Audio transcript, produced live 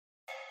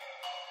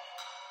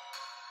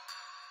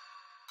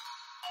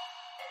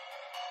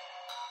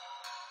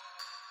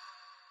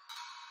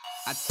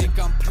I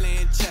think I'm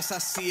playing chess, I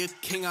see a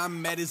king,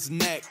 I'm at his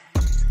neck.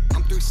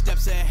 I'm 3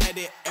 steps ahead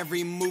of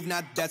every move,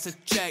 now that's a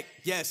check.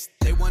 Yes,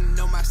 they wanna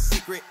know my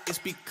secret, it's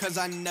because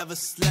I never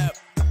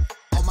slept.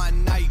 All my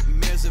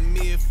nightmares of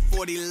me at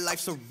 40,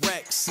 life's a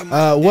wreck.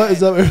 What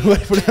is up,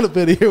 everybody? We're not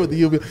up here with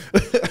the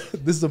UVO.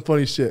 This is some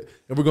funny shit,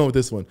 and we're going with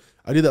this one.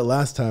 I did that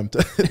last time,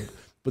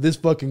 but this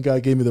fucking guy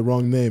gave me the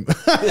wrong name.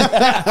 Look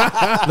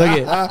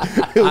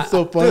at it was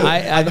so funny.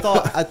 I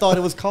thought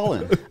it was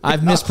Colin.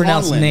 I've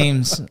mispronounced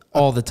names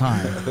all the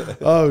time.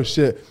 Oh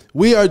shit!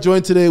 We are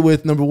joined today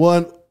with number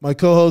one, my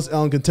co-host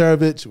Alan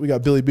Kantarovich. We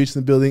got Billy Beach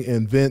in the building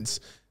and Vince.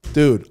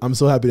 Dude, I'm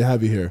so happy to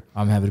have you here.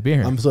 I'm happy to be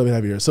here. I'm so happy to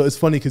have you here. So it's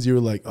funny because you were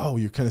like, oh,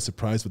 you're kind of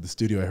surprised with the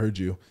studio. I heard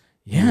you.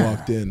 Yeah. You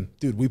walked in.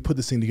 Dude, we put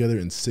this thing together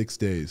in 6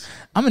 days.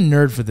 I'm a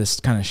nerd for this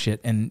kind of shit.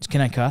 And can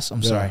I cuss?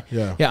 I'm sorry.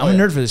 Yeah. Yeah, I'm a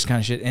nerd for this kind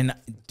of shit. And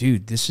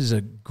dude, this is a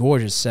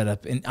gorgeous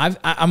setup. And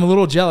I'm a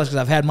little jealous because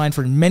I've had mine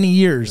for many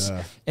years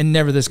and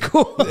never this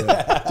cool.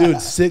 Yeah. Dude,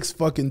 6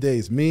 fucking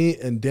days. Me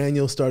and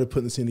Daniel started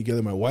putting this thing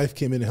together. My wife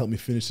came in and helped me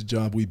finish the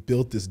job. We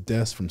built this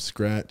desk from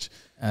scratch.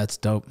 That's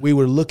dope. We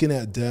were looking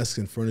at desks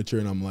and furniture,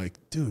 and I'm like,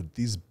 dude,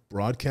 these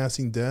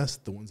broadcasting desks,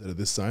 the ones that are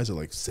this size, are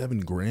like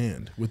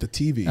 $7,000 with the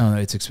TV. Oh,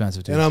 it's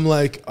expensive too. And I'm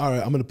like, all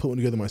right, I'm gonna put one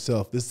together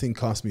myself. This thing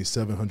cost me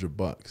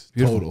 $700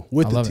 total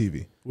with the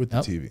TV. With the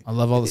TV. I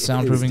love all the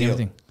soundproofing and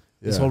everything.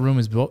 This whole room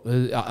is built.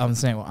 I'm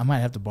saying, well, I might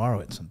have to borrow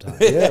it sometime.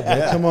 Yeah,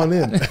 bro, come on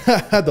in.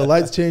 The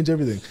lights change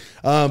everything.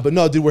 But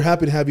no, dude, we're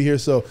happy to have you here.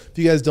 So if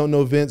you guys don't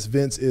know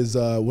Vince is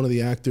one of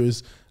the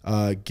actors,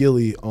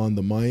 Gilly on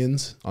the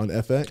Mayans on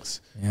FX.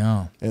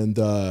 Yeah. And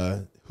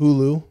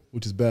Hulu,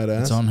 which is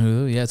badass. It's on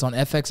Hulu. Yeah, it's on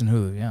FX and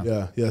Hulu.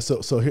 Yeah. Yeah.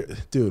 So here,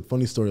 dude,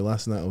 funny story.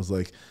 Last night I was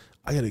like,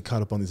 I got to get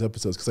caught up on these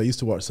episodes because I used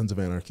to watch Sons of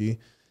Anarchy,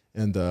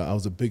 and I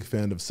was a big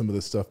fan of some of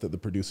the stuff that the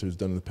producer has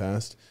done in the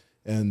past.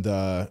 And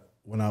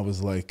when I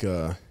was like,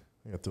 I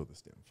got to throw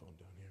this damn phone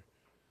down here.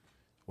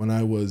 When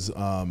I was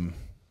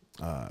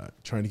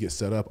trying to get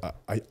set up,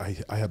 I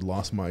had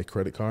lost my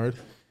credit card.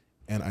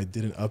 And I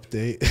didn't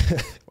update.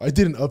 I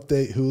didn't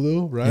update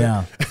Hulu, right?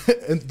 Yeah.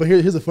 But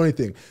here's the funny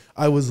thing.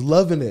 I was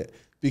loving it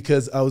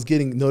because I was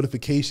getting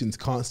notifications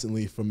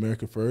constantly from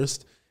America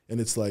First,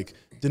 and it's like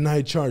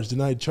denied charge.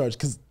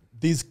 Because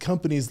these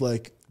companies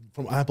like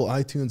from Apple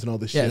iTunes and all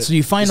this shit. Yeah. So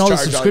you find all the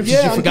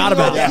subscriptions you forgot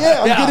about.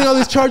 I'm getting all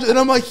these charges, and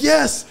I'm like,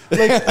 yes.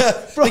 Like,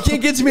 bro, they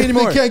can't get to me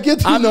anymore. They can't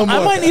get to me no more.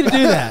 I might need to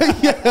do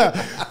that.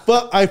 Yeah.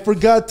 But I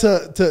forgot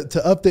to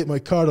update my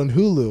card on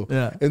Hulu.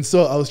 Yeah. And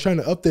so I was trying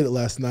to update it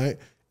last night.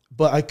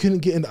 But I couldn't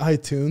get into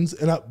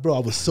iTunes, and I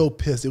was so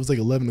pissed. It was like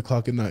 11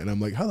 o'clock at night, and I'm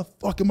like, "How the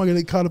fuck am I gonna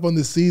get caught up on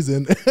this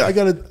season? I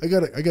gotta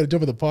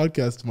jump on the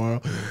podcast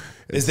tomorrow."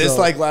 Is this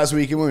like last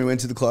weekend when we went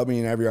to the club and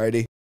you didn't have your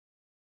ID?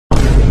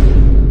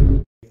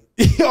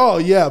 Oh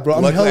yeah, bro.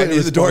 I'm Luckily, I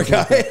knew the door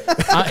guy.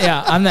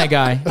 Yeah, I'm that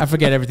guy. I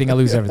forget everything. I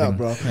lose everything,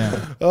 bro.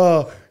 Yeah.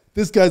 Oh.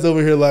 This guy's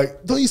over here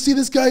like, don't you see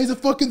this guy? He's a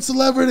fucking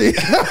celebrity.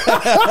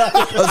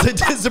 I was like,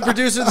 this is the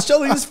producer of the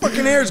show. His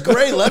fucking hair is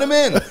great. Let him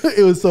in.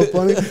 It was so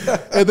funny.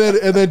 And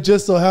then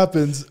just so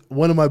happens,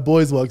 one of my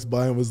boys walks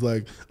by and was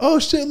like, oh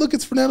shit, look,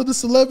 it's Fernando the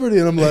celebrity.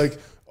 And I'm like,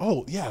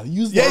 oh yeah,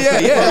 use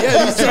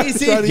yeah. You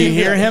see. Do you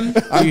hear him?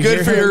 I'm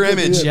good for your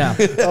image. Yeah.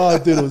 Oh,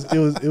 dude,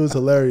 it was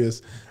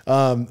hilarious.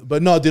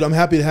 But no, dude, I'm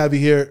happy to have you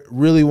here.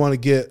 Really want to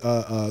get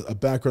a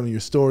background on your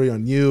story,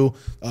 on you,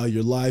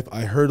 your life.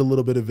 I heard a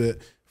little bit of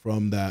it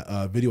from that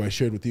video I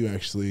shared with you,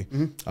 actually,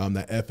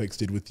 that FX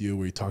did with you,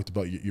 where you talked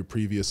about your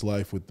previous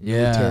life with the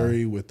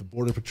military, with the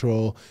Border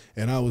Patrol.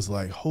 And I was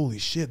like, holy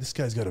shit, this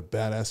guy's got a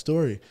badass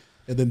story.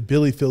 And then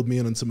Billy filled me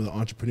in on some of the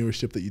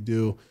entrepreneurship that you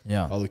do,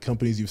 all the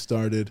companies you've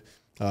started.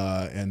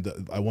 And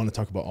I want to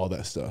talk about all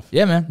that stuff.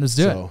 Yeah, man, let's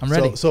do it. I'm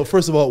ready. So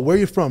first of all, where are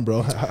you from,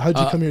 bro? How'd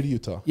you come here to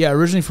Utah? Yeah,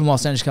 originally from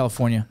Los Angeles,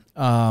 California.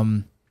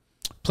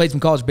 Played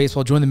some college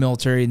baseball, joined the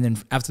military, and then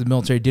after the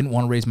military, didn't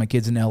want to raise my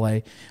kids in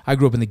LA. I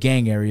grew up in the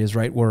gang areas,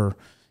 right, where it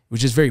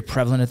was just very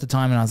prevalent at the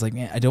time, and I was like,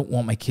 man, I don't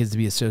want my kids to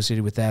be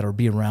associated with that or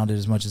be around it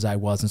as much as I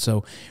was. And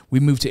so we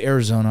moved to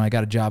Arizona. I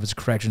got a job as a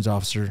corrections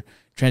officer,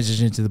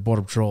 transitioned into the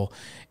Border Patrol,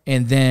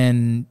 and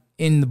then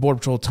in the Border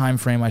Patrol time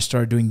frame, I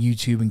started doing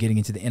YouTube and getting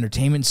into the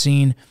entertainment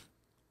scene.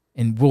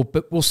 And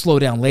we'll slow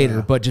down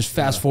later, but just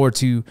fast forward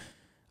to,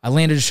 I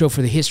landed a show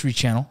for the History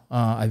Channel.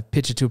 I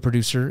pitched it to a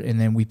producer,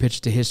 and then we pitched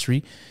it to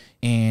History.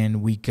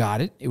 And we got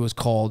it. It was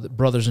called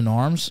Brothers in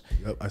Arms.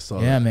 Yep, I saw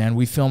that. Yeah, man.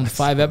 We filmed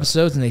 5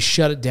 episodes, and they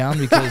shut it down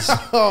because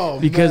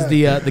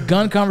the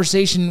gun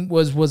conversation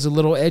was a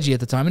little edgy at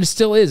the time, and it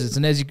still is. It's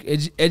an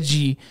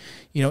edgy,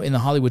 in the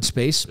Hollywood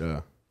space.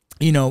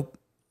 Yeah.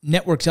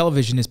 Network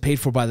television is paid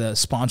for by the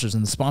sponsors,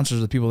 and the sponsors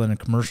are the people that are in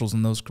commercials,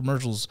 and those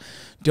commercials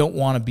don't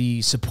want to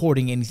be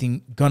supporting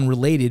anything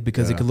gun-related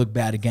because it could look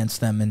bad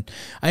against them. And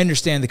I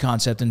understand the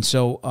concept, and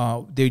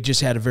so they just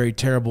had a very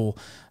terrible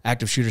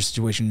active shooter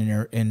situation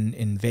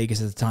in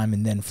Vegas at the time,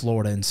 and then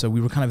Florida, and so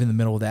we were kind of in the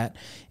middle of that,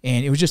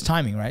 and it was just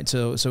timing, right?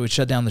 So it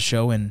shut down the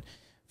show, and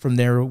from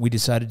there, we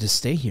decided to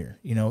stay here.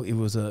 You know,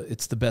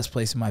 it's the best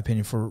place in my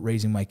opinion for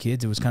raising my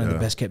kids. It was kind of the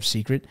best kept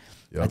secret.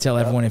 Yep. I tell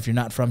everyone, if you're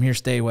not from here,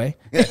 stay away.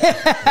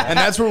 And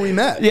that's where we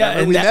met. Yeah,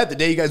 and we met the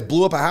day you guys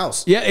blew up a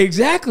house. Yeah,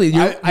 exactly.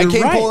 I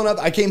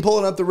came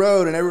pulling up the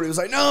road, and everybody was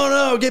like,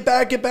 "No, get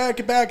back!" And I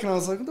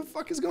was like, "What the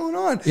fuck is going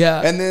on?"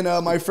 Yeah. And then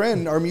my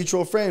friend, our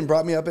mutual friend,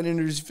 brought me up and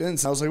introduced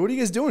Vince. And I was like, "What are you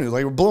guys doing?" He was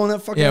like, "We're blowing that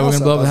fucking house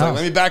up." Blow up the Like, house.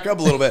 let me back up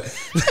a little bit.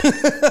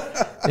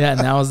 Yeah,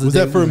 and that was Was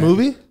that for a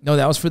movie? No,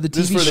 that was for the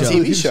TV show. The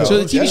TV show. So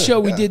the TV show,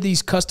 we did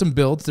these custom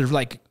builds. They're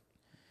like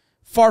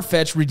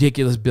far-fetched,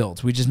 ridiculous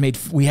builds.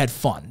 We had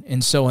fun.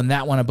 And so in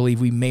that one, I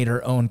believe we made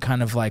our own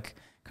kind of like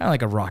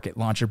a rocket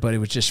launcher, but it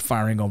was just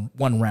firing on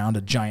one round,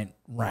 a giant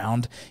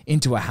round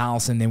into a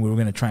house, and then we were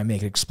going to try and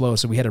make it explode.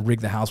 So we had to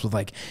rig the house with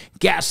like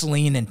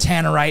gasoline and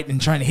tannerite and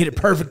trying to hit it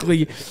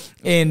perfectly.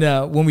 And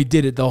when we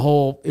did it,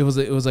 it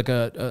was like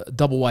a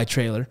double wide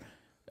trailer.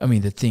 I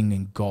mean, the thing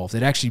engulfed.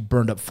 It actually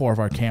burned up 4 of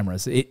our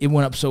cameras. It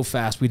went up so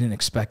fast we didn't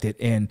expect it,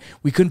 and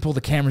we couldn't pull the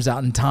cameras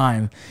out in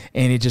time.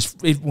 And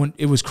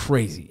it was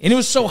crazy, and it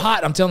was so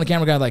hot. I'm telling the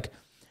camera guy, like,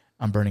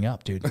 I'm burning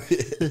up, dude.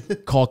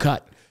 Call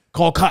cut.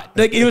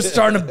 Like, it was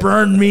starting to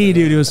burn me,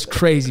 dude. It was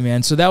crazy,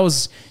 man. So that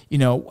was, you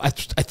know, I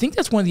think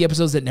that's one of the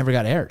episodes that never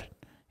got aired.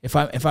 If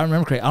I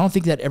remember correctly, I don't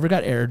think that ever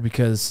got aired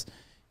because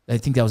I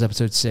think that was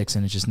episode 6,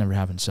 and it just never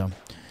happened. So,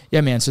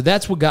 yeah, man. So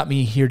that's what got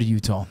me here to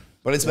Utah.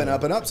 But it's been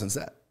up and up since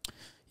that.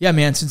 Yeah,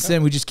 man. Since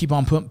then, we just keep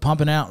on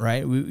pumping out,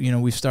 right?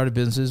 We've started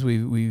businesses.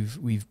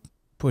 We've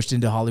pushed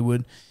into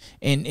Hollywood,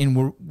 and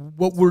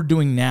what we're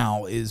doing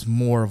now is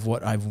more of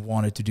what I've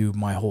wanted to do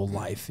my whole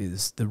life,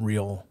 is the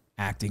real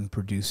acting,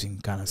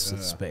 producing kind of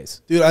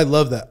space. Dude, I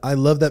love that. I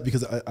love that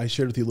because I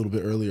shared with you a little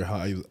bit earlier how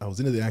I was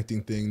into the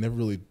acting thing. Never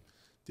really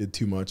did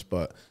too much,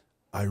 but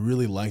I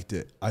really liked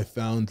it. I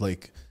found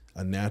like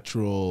a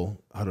natural,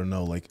 I don't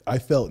know, like I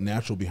felt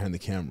natural behind the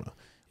camera.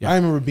 Yeah. I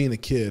remember being a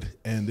kid,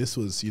 and this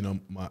was, you know,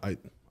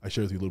 I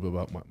shared with you a little bit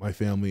about my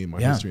family and my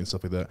history and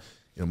stuff like that.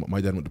 You know,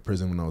 my dad went to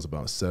prison when I was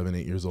about 7,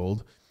 8 years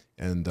old.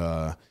 And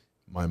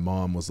my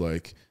mom was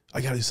like, I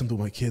got to do something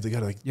with my kids. I got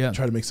to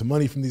try to make some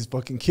money from these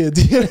fucking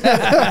kids. You know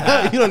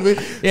what I mean?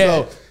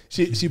 Yeah. So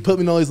she put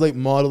me in all these like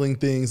modeling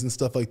things and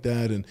stuff like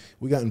that. And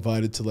we got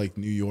invited to like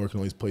New York and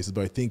all these places.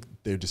 But I think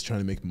they're just trying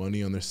to make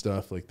money on their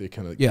stuff. Like they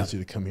kind of get you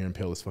to come here and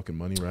pay all this fucking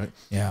money, right?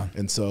 Yeah.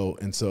 And so,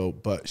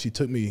 but she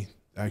took me,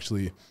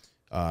 actually,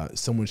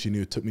 someone she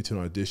knew took me to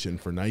an audition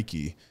for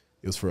Nike.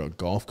 It was for a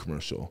golf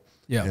commercial.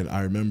 Yeah. And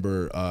I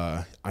remember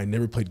I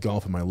never played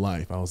golf in my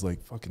life. I was like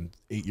fucking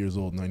 8 years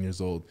old, 9 years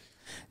old.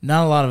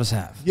 Not a lot of us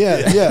have. Yeah,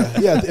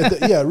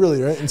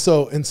 really, right? And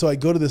so I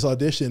go to this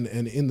audition,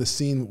 and in the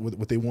scene,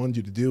 what they wanted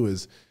you to do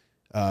is,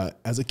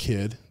 as a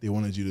kid, they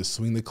wanted you to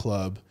swing the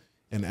club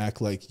and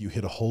act like you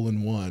hit a hole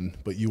in one,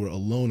 but you were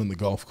alone on the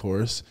golf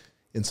course.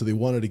 And so they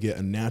wanted to get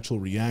a natural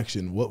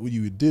reaction. What would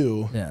you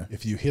do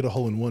if you hit a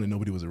hole in one and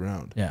nobody was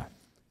around? Yeah.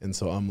 And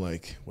so I'm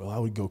like, well, I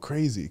would go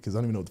crazy because I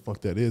don't even know what the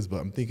fuck that is, but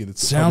I'm thinking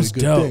it's sounds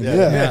probably a good dope. thing.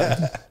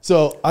 Yeah.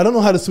 So I don't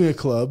know how to swing a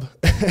club.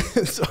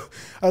 So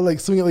I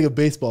like swing it like a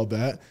baseball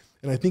bat,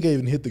 and I think I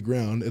even hit the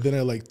ground. And then I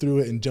like threw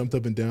it and jumped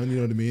up and down, you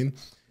know what I mean?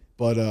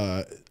 But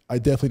I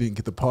definitely didn't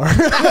get the part.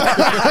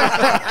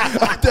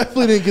 I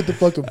definitely didn't get the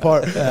fucking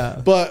part.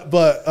 Yeah. But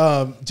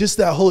just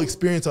that whole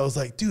experience, I was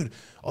like, dude,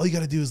 all you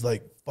got to do is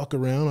like fuck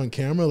around on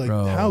camera. Like,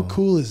 how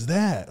cool is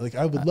that? Like,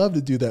 I would love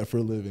to do that for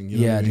a living. You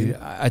know what I mean? Dude.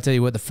 I tell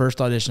you what, the first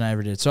audition I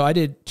ever did. So I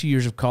did 2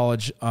 years of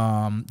college,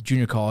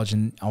 junior college,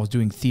 and I was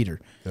doing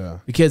theater. Yeah.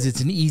 Because it's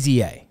an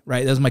easy A,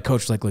 right? That was my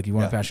coach was like, look, you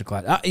want to pass your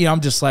class?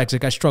 I'm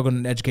dyslexic. I struggled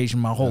in education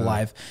my whole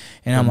life.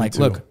 And I'm like,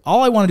 look,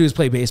 all I want to do is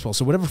play baseball.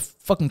 So whatever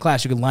fucking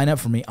class you could line up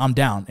for me, I'm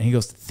down. And he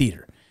goes,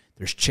 theater.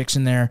 There's chicks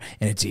in there,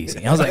 and it's easy.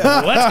 And I was like,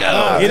 let's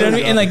go. You know what I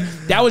mean? And like,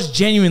 that was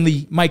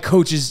genuinely my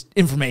coach's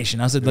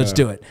information. I said, let's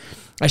do it.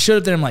 I showed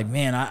up there. I'm like,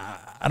 man,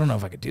 I don't know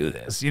if I could do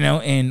this, you know?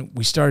 And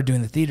we started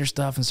doing the theater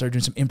stuff and started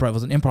doing some improv. It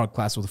was an improv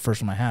class, was the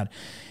first one I had.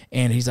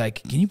 And he's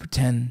like, can you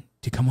pretend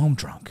to come home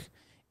drunk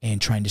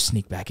and trying to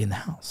sneak back in the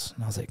house?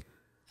 And I was like,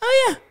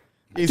 oh, yeah.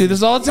 I do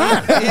this all the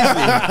time.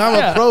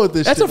 I'm a pro at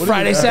this That's shit. a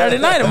Friday,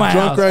 Saturday night at my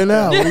house. Drunk right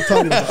now. What are you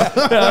talking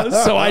about?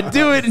 So I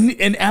do it,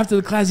 and after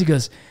the class, he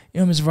goes, you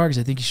know, Mr. Vargas,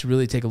 I think you should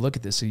really take a look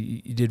at this. So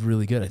you did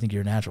really good. I think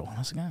you're natural. And I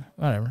was like,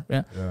 whatever.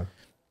 Yeah.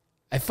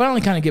 I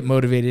finally kind of get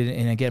motivated,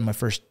 and I get my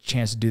first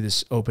chance to do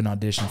this open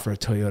audition for a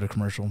Toyota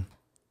commercial.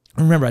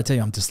 Remember, I tell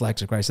you I'm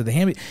dyslexic, right? So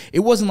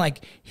it wasn't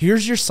like,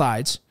 here's your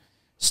sides,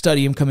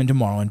 study them, come in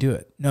tomorrow and do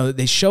it. No,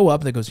 they show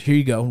up, they goes, here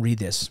you go, read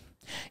this.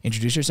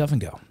 Introduce yourself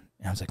and go.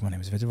 And I was like, my name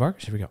is Vincent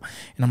Vargas, here we go.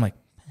 And I'm like,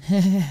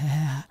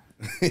 yeah,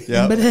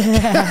 right.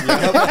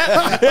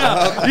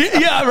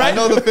 I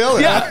know the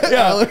feeling.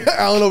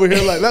 Alan over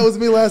here like, that was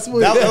me last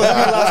week. That was me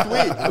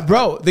last week.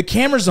 Bro, the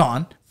camera's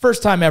on.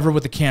 First time ever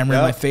with the camera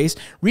in my face.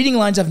 Reading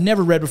lines I've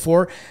never read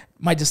before.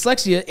 My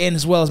dyslexia and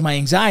as well as my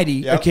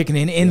anxiety are kicking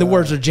in, and the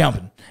words are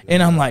jumping.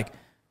 And I'm like,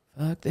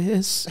 fuck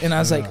this. And I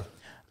was like,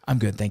 I'm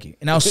good, thank you.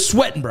 And I was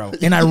sweating, bro.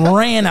 And I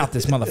ran out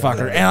this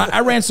motherfucker. And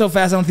I ran so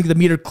fast, I don't think the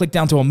meter clicked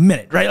down to a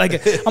minute, right?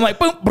 Like, I'm like,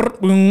 boom, boom,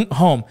 boom,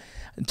 home.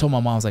 I told my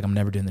mom, I was like, I'm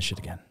never doing this shit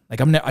again.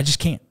 Like I just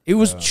can't. It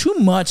was too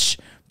much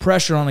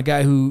pressure on a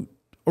guy who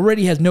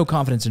already has no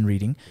confidence in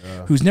reading,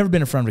 who's never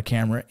been in front of a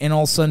camera, and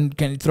all of a sudden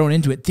kind of thrown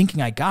into it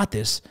thinking I got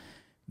this.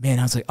 Man,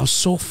 I was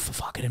so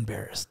fucking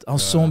embarrassed. I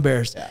was so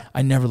embarrassed.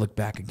 I never looked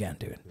back again,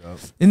 dude.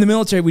 In the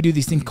military, we do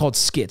these things called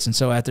skits. And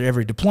so after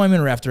every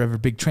deployment or after every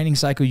big training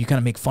cycle, you kind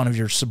of make fun of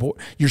your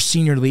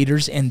senior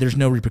leaders, and there's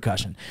no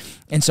repercussion.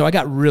 And so I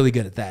got really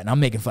good at that. And I'm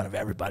making fun of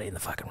everybody in the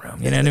fucking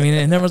room. You know what I mean?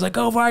 And everyone's like,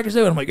 oh, Vargas,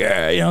 do it. I'm like,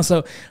 yeah. You know,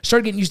 so I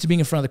started getting used to being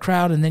in front of the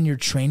crowd, and then you're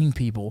training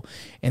people.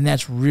 And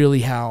that's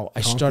really how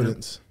I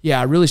started. Yeah,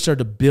 I really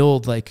started to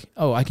build like,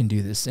 oh, I can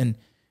do this. And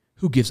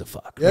who gives a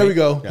fuck? There we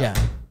go. Yeah.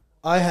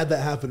 I had that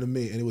happen to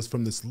me, and it was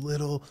from this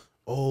little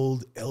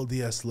old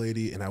LDS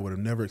lady, and I would have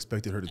never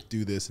expected her to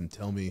do this and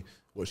tell me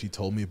what she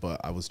told me,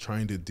 but I was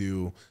trying to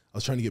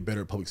get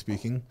better at public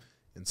speaking,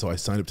 and so I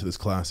signed up to this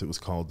class. It was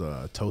called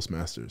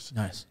Toastmasters.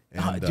 Nice.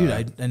 And, dude,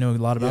 I know a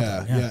lot about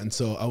that. Yeah, and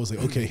so I was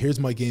like, okay, here's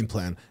my game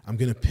plan. I'm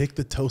going to pick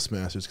the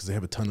Toastmasters because they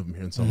have a ton of them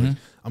here in Salt Lake.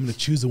 I'm going to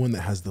choose the one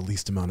that has the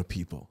least amount of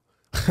people.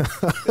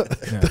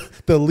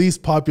 the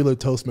least popular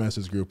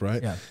Toastmasters group,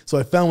 right? Yeah. So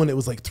I found one that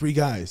was like 3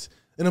 guys.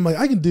 And I'm like,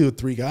 I can do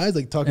 3 guys,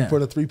 like talking in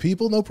front of 3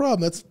 people, no problem.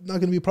 That's not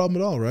going to be a problem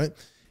at all, right?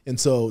 And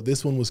so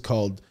this one was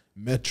called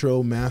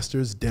Metro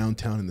Masters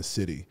Downtown in the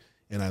City.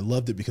 And I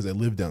loved it because I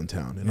live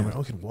downtown. And I'm like,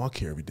 I can walk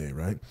here every day,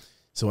 right?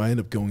 So I end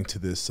up going to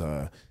this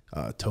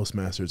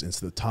Toastmasters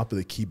into the top of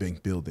the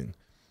KeyBank building.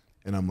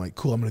 And I'm like,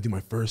 cool, I'm going to do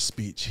my first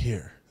speech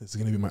here. This is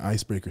going to be my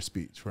icebreaker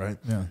speech, right?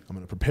 Yeah. I'm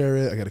going to prepare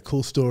it. I got a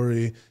cool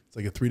story. It's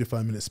like a 3 to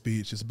 5 minute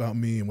speech. It's about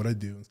me and what I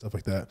do and stuff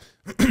like that.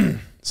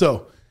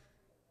 So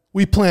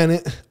we plan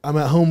it. I'm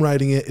at home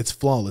writing it. It's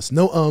flawless.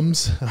 No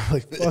ums. I'm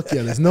like, fuck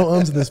yeah, there's no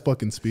ums in this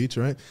fucking speech,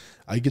 right?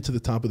 I get to the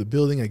top of the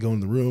building. I go in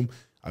the room.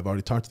 I've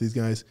already talked to these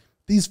guys.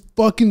 These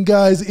fucking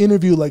guys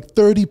interview like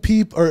 30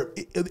 people or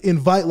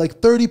invite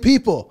like 30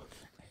 people.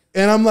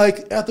 And I'm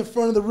like at the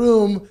front of the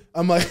room.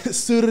 I'm like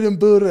suited and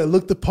booted. I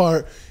look the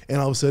part. And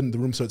all of a sudden the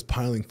room starts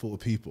piling full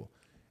of people.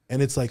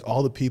 And it's like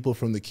all the people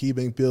from the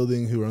KeyBank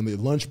building who are on the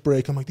lunch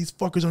break. I'm like, these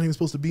fuckers aren't even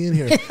supposed to be in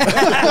here.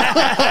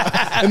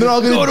 And they're all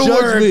going to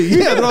judge me.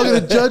 Yeah, they're all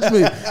going to judge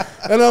me.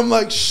 And I'm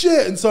like,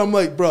 shit. And so I'm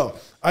like, bro,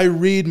 I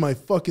read my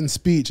fucking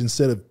speech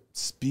instead of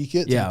speak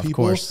it to the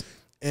people. Of course.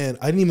 And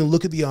I didn't even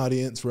look at the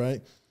audience,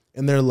 right?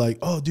 And they're like,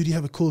 oh, dude, you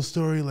have a cool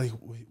story. Like,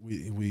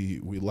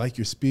 we like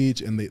your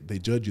speech. And they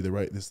judge you. They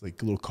write this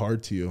like little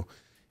card to you.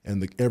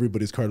 And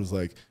everybody's card was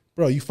like,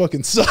 bro, you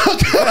fucking suck.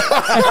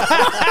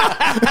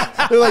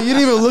 They're like, you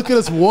didn't even look at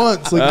us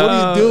once. Like, what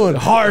are you doing?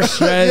 Harsh,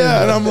 man.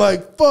 Yeah, and I'm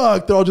like,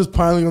 fuck. They're all just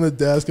piling on the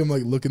desk. I'm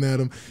like looking at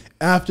them.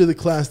 After the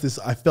class,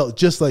 I felt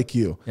just like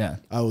you. Yeah.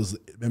 I was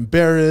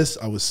embarrassed.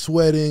 I was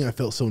sweating. I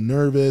felt so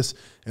nervous.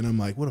 And I'm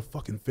like, what a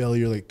fucking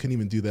failure. Like, couldn't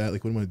even do that.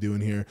 Like, what am I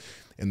doing here?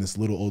 And this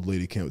little old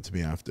lady came up to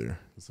me after,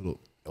 this little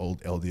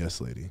old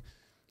LDS lady.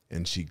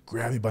 And she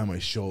grabbed me by my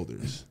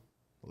shoulders.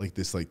 Like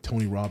this, like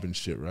Tony Robbins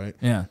shit, right?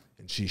 Yeah.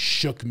 And she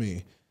shook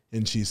me.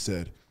 And she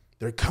said,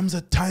 there comes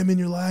a time in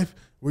your life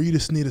where you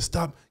just need to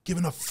stop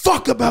giving a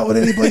fuck about what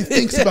anybody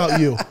thinks about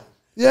you.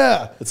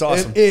 Yeah. That's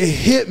awesome. And it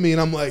hit me, and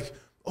I'm like,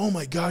 oh,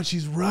 my God,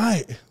 she's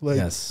right. Like,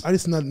 yes. I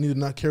just need to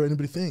not care what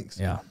anybody thinks.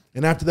 Yeah.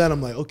 And after that,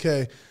 I'm like,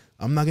 okay,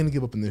 I'm not going to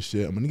give up on this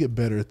shit. I'm going to get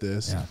better at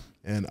this,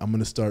 and I'm going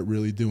to start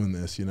really doing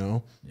this, you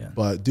know? Yeah.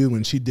 But, dude,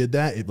 when she did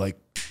that, it, like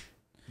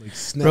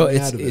snapped me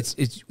out of it.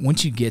 It's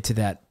once you get to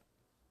that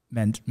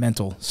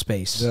mental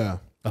space. Yeah.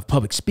 Of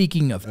public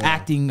speaking, of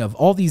acting, of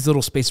all these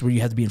little spaces where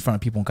you have to be in front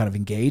of people and kind of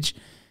engage,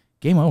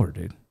 game over,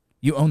 dude.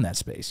 You own that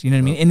space. You know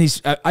what I mean?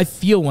 And I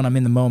feel when I'm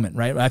in the moment,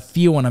 right? I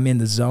feel when I'm in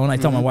the zone. I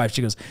tell my wife,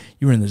 she goes,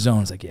 you were in the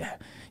zone. It's like, yeah.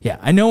 Yeah,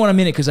 I know when I'm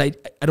in it because I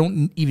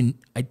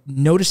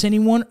notice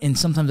anyone, and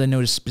sometimes I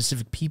notice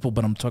specific people,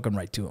 but I'm talking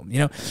right to them. You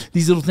know,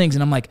 these little things,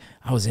 and I'm like,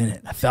 I was in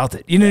it. I felt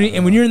it. You know what I mean?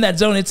 And when you're in that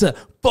zone, it's a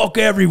fuck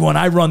everyone.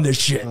 I run this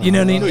shit. You know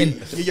what I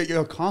mean? And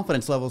your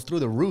confidence levels through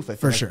the roof. I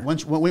feel for sure.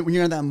 When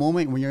you're in that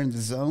moment, when you're in the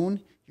zone,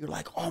 you're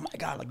like, oh my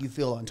God, like you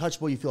feel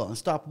untouchable, you feel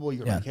unstoppable.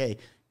 You're like, hey,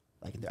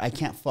 like I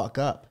can't fuck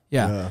up.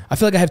 Yeah. I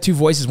feel like I have 2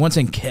 voices. One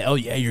saying, hell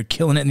yeah, you're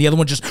killing it. And the other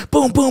one just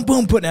boom, boom,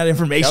 boom, putting out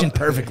information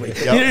perfectly.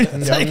 You know,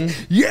 it's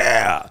like,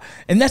 yeah.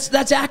 And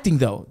that's acting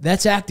though.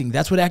 That's acting.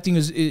 That's what acting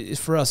is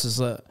for us is,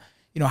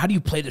 you know, how do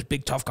you play this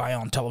big tough guy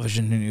on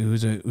television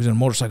who's in a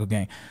motorcycle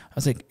gang? I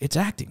was like, it's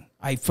acting.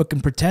 I fucking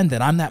pretend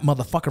that I'm that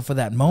motherfucker for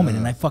that moment,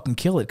 and I fucking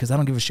kill it because I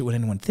don't give a shit what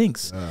anyone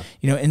thinks.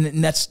 You know,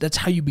 and that's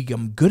how you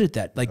become good at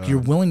that. Like your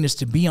willingness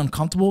to be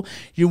uncomfortable,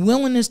 your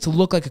willingness to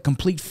look like a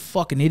complete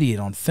fucking idiot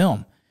on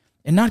film,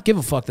 and not give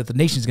a fuck that the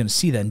nation's going to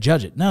see that and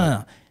judge it.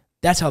 No.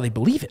 That's how they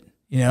believe it.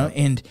 You know,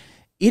 and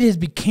it has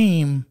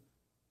become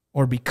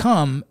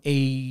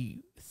a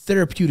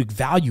therapeutic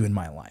value in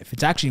my life.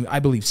 It's actually, I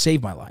believe,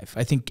 saved my life.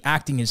 I think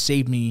acting has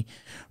saved me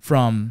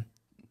from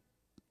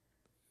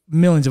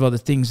millions of other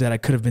things that I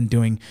could have been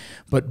doing,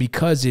 but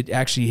because it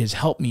actually has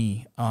helped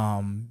me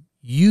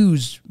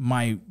use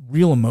my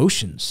real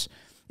emotions,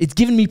 it's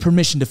given me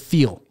permission to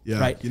feel. Yeah.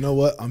 Right? You know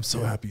what? I'm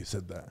so happy you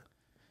said that.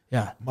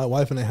 Yeah. My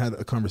wife and I had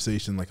a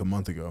conversation like a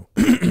month ago,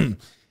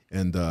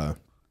 and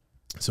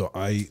So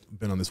I've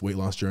been on this weight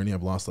loss journey.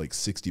 I've lost like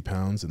 60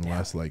 pounds in the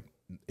last like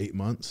 8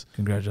 months.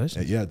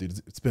 Congratulations. Yeah, dude,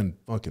 it's been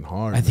fucking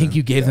hard. I think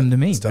you gave them to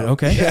me, but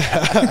okay.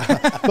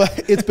 Yeah.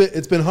 But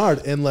it's been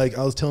hard. And like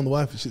I was telling the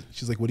wife,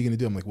 she's like, what are you gonna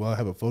do? I'm like, well, I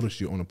have a photo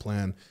shoot on a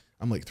plan.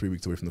 I'm like 3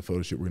 weeks away from the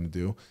photo shoot we're gonna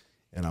do.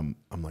 And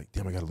I'm like,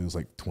 damn, I gotta lose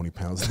like 20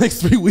 pounds in the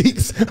next 3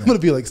 weeks. I'm gonna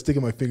be like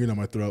sticking my finger down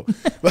my throat.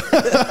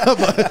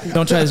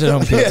 Don't try this at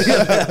home, kids.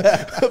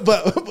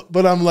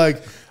 But I'm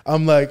like,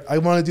 I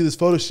want to do this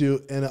photo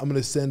shoot, and I'm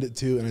gonna send it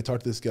to. And I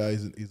talked to this guy.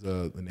 He's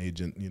an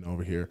agent, you know,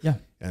 over here. Yeah.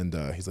 And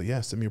he's like,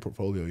 yeah, send me your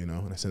portfolio, you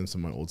know. And I sent him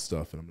some of my old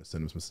stuff, and I'm gonna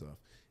send him some stuff.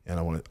 And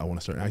I want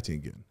to start acting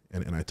again.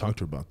 And I talked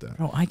to her about that.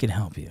 Bro, I can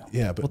help you.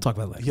 Yeah, but we'll talk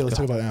about it later. Yeah, let's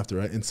talk about it after,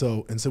 right? And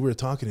so we were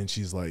talking, and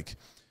she's like,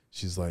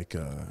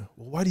 well,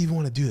 why do you even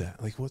want to do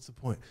that? Like, what's the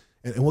point?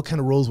 And what kind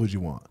of roles would you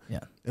want?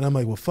 Yeah. And I'm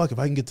like, well, fuck, if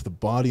I can get to the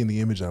body and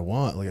the image I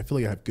want, like, I feel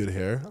like I have good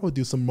hair, I would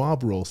do some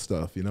mob role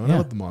stuff, you know? And I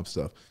love the mob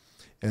stuff.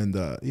 And,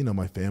 you know,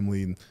 my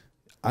family,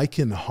 I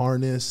can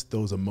harness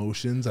those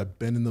emotions. I've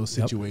been in those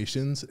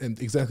situations, and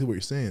exactly what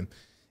you're saying.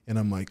 And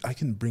I'm like, I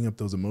can bring up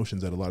those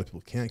emotions that a lot of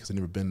people can't because I've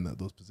never been in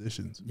those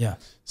positions. Yeah.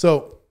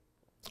 So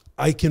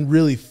I can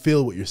really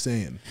feel what you're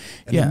saying,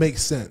 and it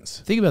makes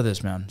sense. Think about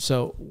this, man.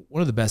 So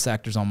one of the best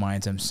actors on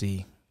Mayans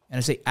M.C., and I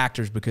say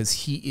actors because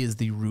he is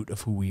the root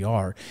of who we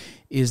are,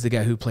 is the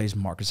guy who plays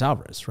Marcus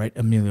Alvarez, right?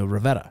 Emilio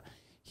Rivera.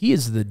 He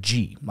is the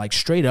G, like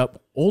straight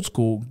up old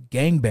school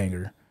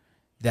gangbanger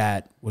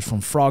that was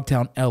from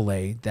Frogtown,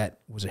 LA,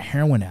 that was a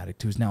heroin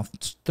addict who's now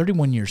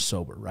 31 years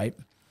sober, right?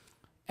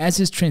 As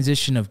his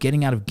transition of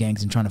getting out of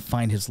gangs and trying to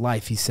find his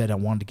life, he said, I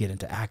wanted to get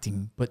into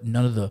acting, but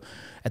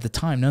at the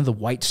time, none of the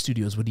white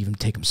studios would even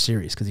take him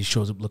serious because he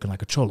shows up looking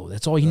like a cholo.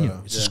 That's all he knew.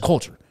 It's his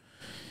culture.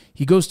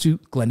 He goes to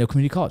Glendale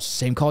Community College,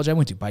 same college I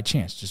went to by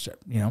chance, just,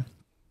 you know,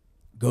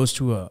 goes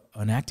to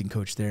an acting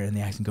coach there, and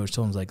the acting coach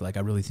told him, like,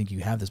 I really think you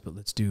have this, but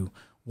let's do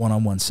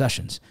one-on-one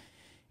sessions.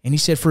 And he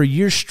said for a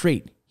year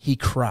straight, he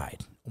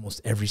cried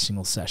almost every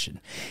single session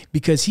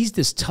because he's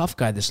this tough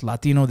guy, this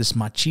Latino, this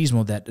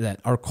machismo that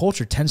our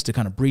culture tends to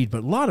kind of breed.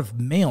 But a lot of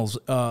males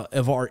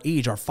of our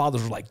age, our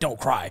fathers were like, don't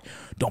cry.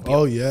 Don't be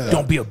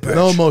don't be a bitch.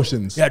 No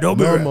emotions. Yeah, don't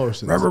be no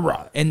emotions. Rah, rah,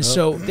 rah. And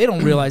so they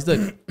don't realize,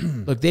 look,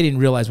 they didn't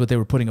realize what they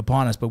were putting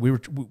upon us, but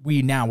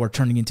we now were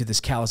turning into this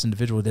callous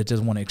individual that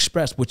doesn't want to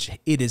express, which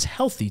it is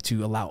healthy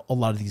to allow a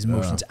lot of these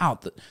emotions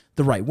out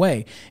the right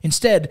way.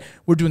 Instead,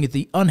 we're doing it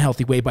the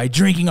unhealthy way by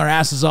drinking our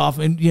asses off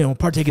and, you know,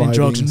 partaking in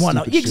drugs and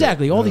whatnot.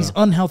 Exactly. All these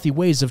unhealthy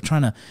ways of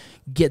trying to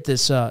get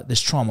this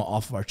trauma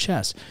off of our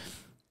chest.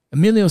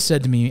 Emilio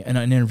said to me in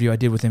an interview I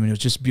did with him, and it was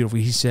just beautiful.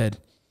 He said,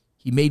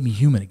 he made me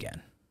human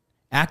again.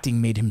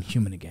 Acting made him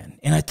human again.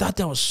 And I thought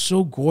that was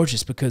so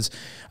gorgeous because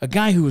a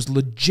guy who was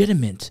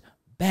legitimate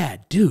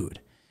bad dude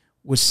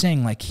was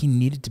saying like he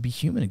needed to be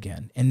human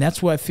again. And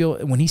that's what I feel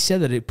when he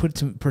said that, it put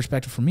it into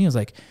perspective for me. I was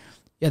like,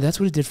 yeah, that's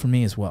what it did for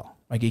me as well.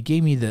 Like it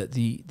gave me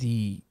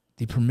the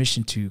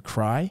permission to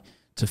cry,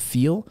 to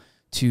feel,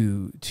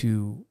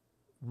 to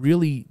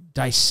really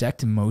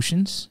dissect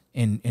emotions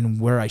and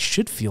where I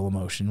should feel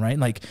emotion, right?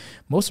 Like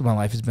most of my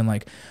life has been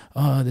like,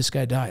 oh, this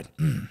guy died.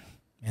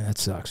 Man, that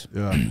sucks.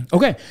 Yeah.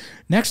 Okay,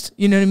 next,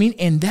 you know what I mean?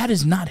 And that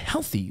is not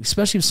healthy,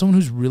 especially if someone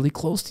who's really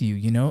close to you,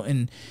 you know?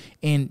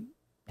 And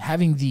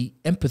having the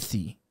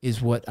empathy is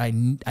what I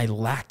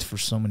lacked for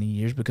so many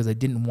years because I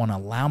didn't want to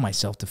allow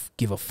myself to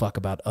give a fuck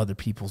about other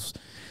people's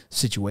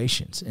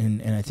situations.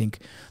 And I think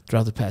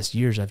throughout the past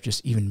years, I've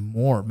just even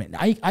more, man,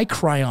 I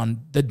cry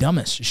on the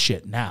dumbest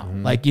shit now.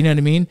 Mm-hmm. Like, you know what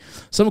I mean?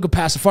 Someone could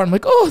pass a fart, I'm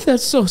like, oh,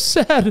 that's so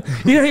sad.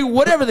 You know,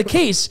 whatever the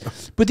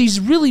case. But these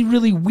really,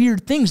 really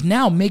weird things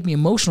now make me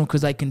emotional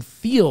because I can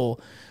feel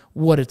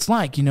what it's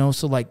like, you know?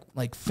 So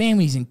like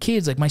families and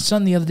kids, like my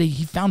son the other day,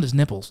 he found his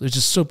nipples. It's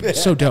just so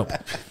dope.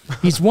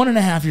 He's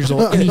 1.5 years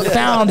old and he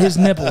found his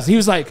nipples. He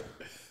was like,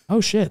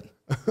 oh shit.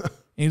 And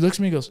he looks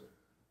at me and goes,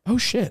 oh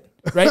shit.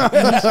 Right?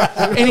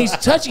 And he's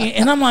touching it.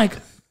 And I'm like,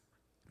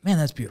 man,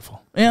 that's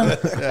beautiful. Yeah,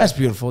 that's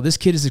beautiful. This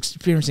kid is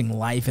experiencing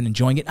life and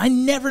enjoying it. I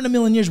never in a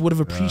million years would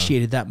have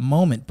appreciated that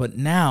moment. But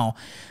now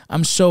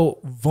I'm so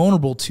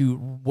vulnerable to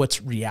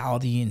what's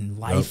reality and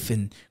life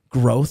and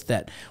growth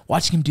that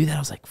watching him do that, I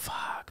was like,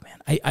 fuck,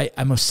 man.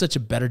 I'm such a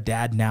better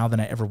dad now than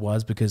I ever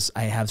was because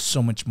I have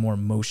so much more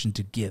emotion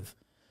to give.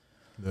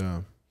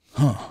 Yeah.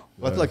 Huh.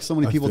 Well, I feel like so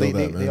many people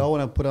they all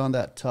want to put on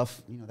that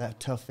tough, you know, that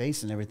tough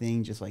face and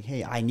everything. Just like,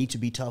 hey, I need to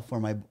be tough for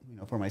my, you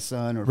know, for my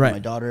son or for my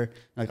daughter.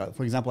 Like,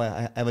 for example,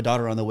 I have a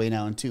daughter on the way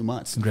now in 2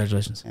 months.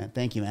 Congratulations. And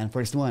thank you, man.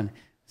 First one.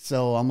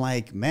 So I'm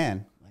like,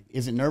 man, like,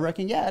 is it nerve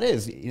wracking? Yeah, it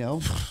is. You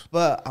know,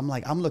 but I'm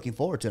like, I'm looking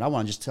forward to it. I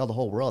want to just tell the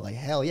whole world, like,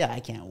 hell yeah, I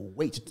can't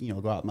wait to, you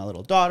know, go out with my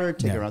little daughter,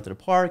 take her out to the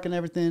park and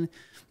everything.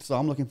 So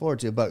I'm looking forward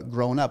to it. But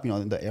growing up, you know,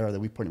 in the era that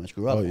we pretty much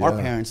grew up, our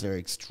parents are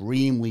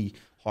extremely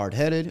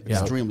hard-headed,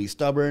 extremely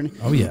stubborn.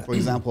 Oh, yeah. For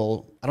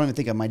example, I don't even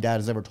think my dad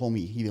has ever told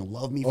me he even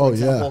loved me, for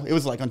example. It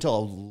was like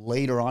until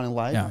later on in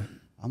life. Yeah.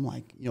 I'm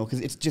like, you know, because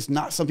it's just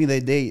not something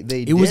that they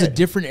did. It was a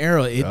different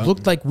era. It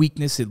looked like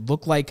weakness. It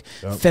looked like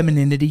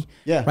femininity.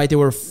 Yeah. Right? They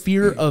were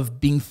fear of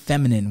being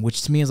feminine,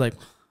 which to me is like,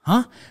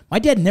 huh? My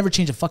dad never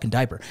changed a fucking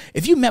diaper.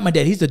 If you met my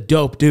dad, he's a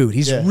dope dude.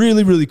 He's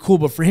really, really cool.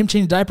 But for him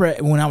changing a diaper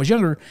when I was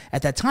younger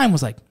at that time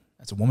was like,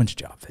 that's a woman's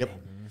job. Yep.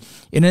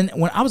 And then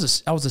when I was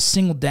a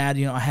single dad,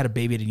 you know, I had a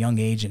baby at a young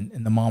age,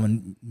 and the mom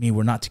and me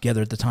were not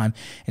together at the time.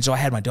 And so I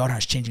had my daughter, I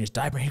was changing his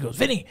diaper, and he goes,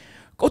 Vinny,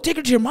 go take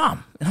her to your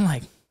mom. And I'm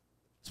like,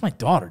 it's my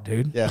daughter,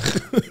 dude. Yeah.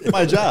 It's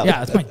my job.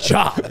 Yeah, it's my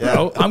job,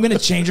 bro. I'm going to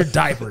change her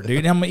diaper,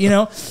 dude. You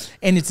know,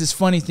 and it's this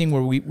funny thing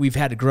where we've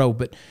had to grow.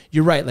 But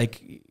you're right.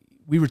 Like,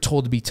 we were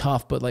told to be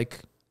tough, but like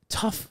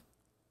tough,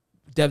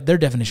 their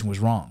definition was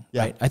wrong,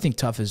 right? I think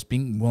tough is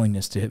being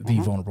willingness to be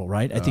vulnerable,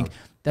 right? I think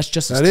that's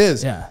just that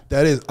is.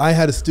 I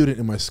had a student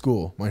in my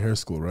school, my hair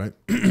school, right?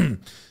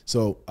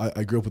 So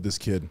I grew up with this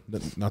kid,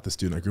 not the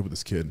student. I grew up with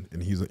this kid,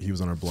 and he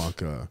was on our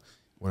block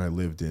when I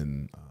lived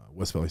in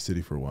West Valley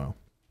City for a while,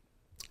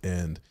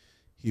 and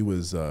he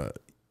was.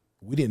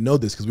 We didn't know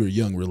this because we were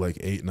young. We were like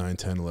 8, 9,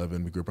 10,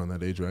 11. We grew up around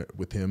that age, right?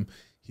 With him,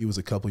 he was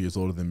a couple years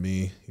older than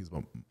me. He's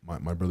about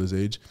my brother's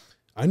age.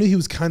 I knew he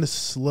was kind of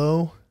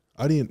slow.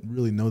 I didn't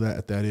really know that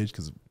at that age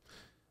because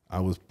I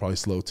was probably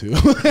slow too.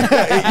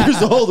 8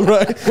 years old,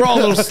 right? We're all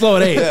a little slow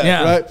at 8.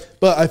 Yeah. Right.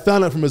 But I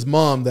found out from his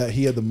mom that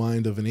he had the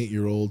mind of an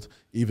 8-year-old.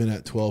 Even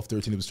at 12,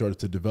 13, he started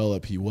to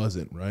develop. He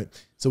wasn't, right?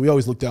 So we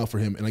always looked out for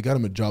him. And I got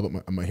him a job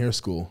at my hair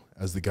school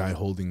as the guy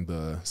holding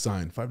the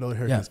sign, $5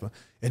 haircut. Yeah.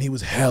 And he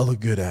was hella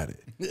good at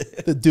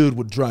it. The dude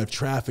would drive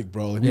traffic,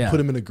 bro. Like we put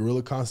him in a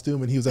gorilla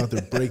costume, and he was out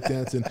there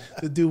breakdancing.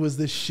 The dude was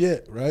the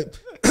shit, right?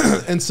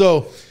 And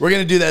so we're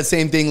gonna do that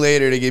same thing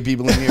later to get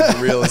people in here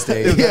for real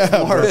estate.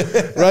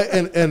 Right.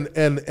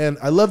 And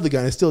I love the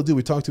guy. I still do.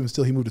 We talk to him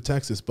still. He moved to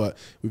Texas, but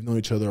we've known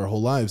each other our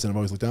whole lives, and I've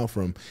always looked out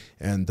for him.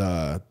 And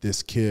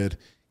this kid,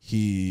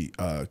 he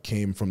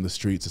came from the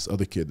streets. This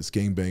other kid, this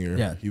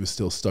gangbanger, he was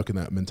still stuck in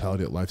that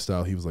mentality, that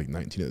lifestyle. He was like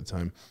 19 at the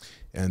time,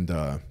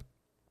 and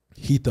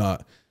he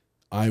thought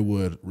I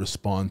would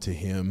respond to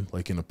him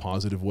like in a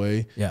positive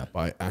way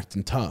by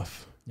acting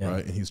tough.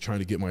 Right. And he was trying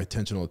to get my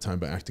attention all the time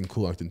by acting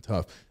cool, acting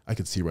tough. I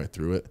could see right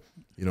through it.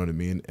 You know what I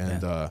mean?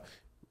 And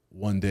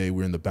one day we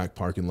were in the back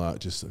parking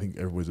lot, I think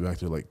everybody's back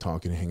there like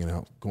talking, hanging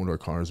out, going to our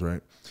cars,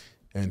 right?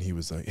 And he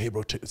was like, hey,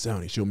 bro, check this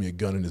out. He showed me a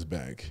gun in his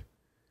bag.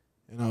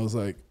 And I was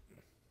like,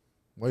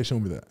 why are you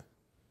showing me that?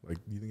 Like,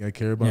 you think I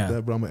care about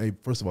that? Bro, I'm like, hey,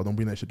 first of all, don't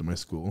bring that shit to my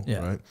school,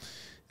 right?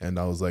 And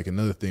I was like,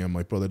 another thing, I'm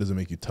like, bro, that doesn't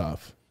make you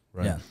tough,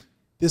 right? Yeah.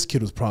 This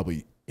kid was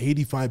probably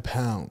 85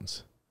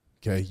 pounds.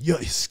 Okay, yo,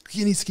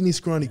 skinny,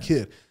 scrawny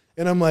kid,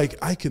 and I'm like,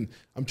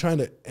 I'm trying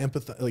to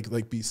empathize,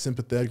 like be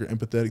sympathetic or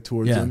empathetic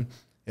towards him,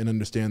 and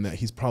understand that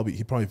he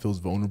probably feels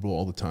vulnerable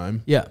all the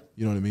time. Yeah,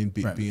 you know what I mean,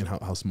 being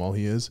how small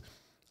he is.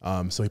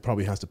 So he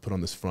probably has to put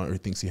on this front, or he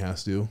thinks he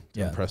has to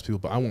impress people.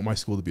 But I want my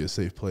school to be a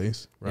safe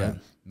place, right?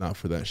 Not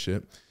for that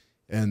shit.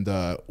 And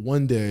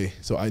one day,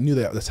 so I knew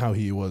that's how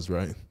he was,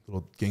 right?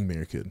 Little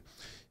gangbanger kid.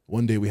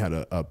 One day we had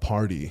a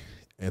party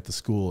at the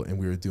school, and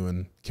we were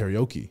doing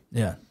karaoke.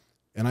 Yeah.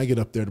 And I get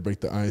up there to break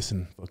the ice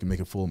and fucking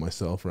make a fool of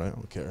myself, right? I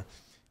don't care.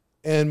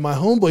 And my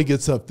homeboy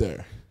gets up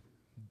there,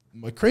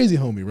 my crazy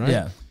homie, right?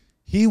 Yeah.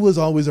 He was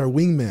always our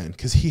wingman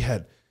because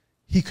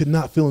he could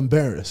not feel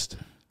embarrassed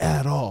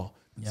at all.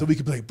 Yeah. So we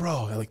could be like,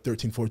 bro, at like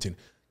 13, 14,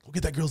 go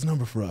get that girl's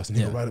number for us. And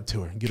he'll go right up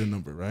to her and get her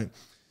number, right?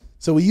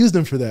 So we used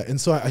him for that. And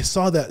so I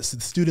saw that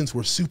the students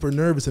were super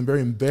nervous and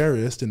very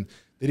embarrassed, and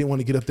they didn't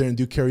want to get up there and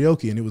do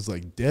karaoke. And it was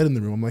like dead in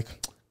the room. I'm like,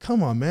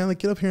 come on, man, like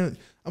get up here.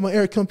 I'm like,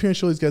 Eric, come up here and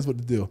show these guys what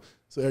to do.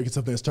 So Eric gets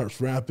up there and starts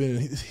rapping,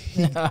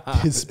 and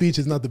his speech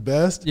is not the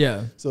best.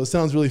 Yeah. So it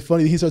sounds really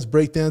funny. He starts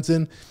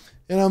breakdancing,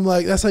 and I'm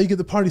like, that's how you get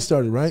the party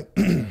started, right?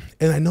 And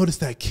I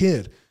noticed that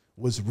kid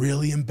was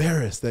really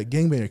embarrassed, that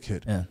gangbanger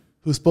kid,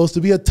 who's supposed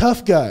to be a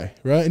tough guy,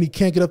 right? And he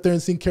can't get up there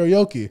and sing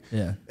karaoke.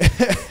 Yeah.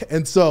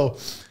 And so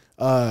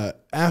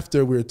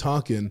after we were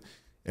talking,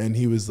 and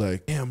he was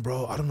like, damn,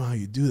 bro, I don't know how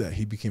you do that.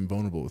 He became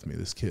vulnerable with me,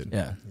 this kid.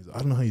 Yeah. He's like, I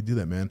don't know how you do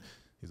that, man.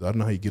 He's like, I don't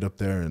know how you get up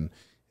there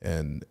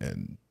and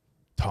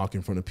talk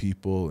in front of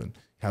people and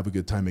have a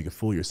good time, make a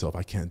fool of yourself.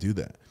 I can't do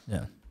that.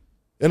 Yeah.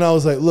 And I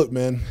was like, look,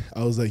 man,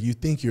 I was like, you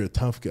think you're a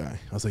tough guy.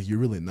 I was like, you're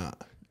really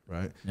not,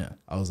 right? Yeah.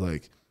 I was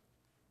like,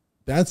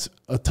 that's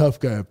a tough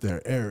guy up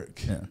there,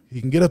 Eric. Yeah. He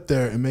can get up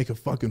there and make a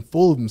fucking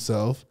fool of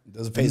himself.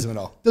 Doesn't faze him at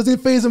all. Doesn't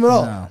faze him at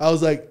all. No. I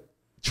was like,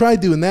 try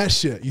doing that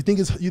shit. You think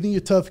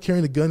you're tough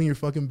carrying a gun in your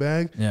fucking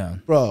bag? Yeah.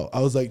 Bro,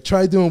 I was like,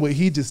 try doing what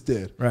he just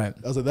did. Right.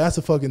 I was like, that's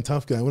a fucking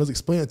tough guy. When I was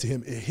explaining it to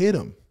him, it hit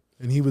him.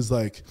 And he was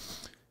like,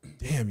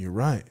 damn, you're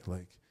right.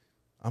 Like,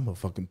 I'm a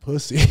fucking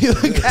pussy.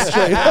 Like,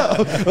 straight up.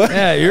 Like,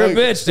 yeah, you're a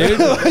bitch, dude.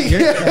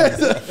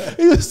 Like,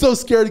 he was so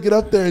scared to get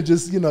up there and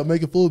just,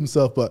 make a fool of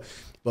himself.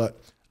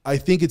 But I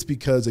think it's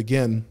because,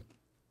 again,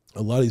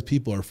 a lot of these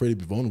people are afraid to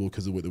be vulnerable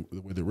because of the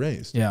way they're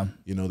raised. Yeah.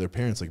 Their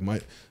parents, like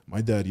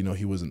my dad,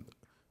 he wasn't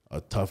a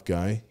tough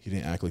guy. He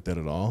didn't act like that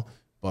at all.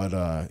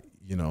 But,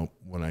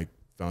 when I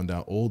found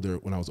out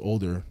when I was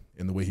older,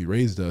 and the way he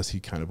raised us, he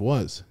kind of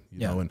was,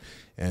 you know,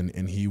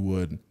 and he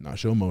would not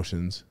show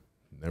emotions,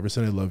 never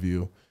said I love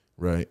you,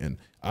 right? And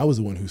I was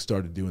the one who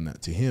started doing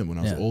that to him when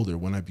I was older,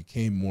 when I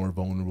became more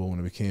vulnerable, when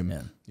I became,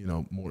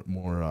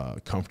 more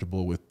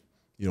comfortable with,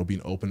 you know,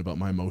 being open about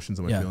my emotions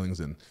and my feelings.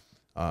 And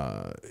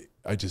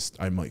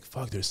I'm like,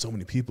 fuck, there's so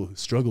many people who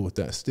struggle with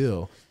that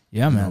still.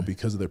 Yeah, man. Know,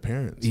 because of their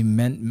parents.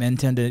 Men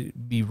tend to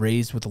be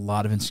raised with a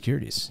lot of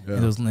insecurities. Yeah.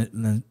 And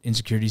those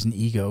insecurities and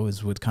ego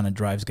is what kind of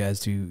drives guys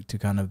to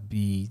kind of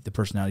be the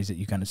personalities that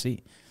you kind of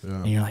see. Yeah.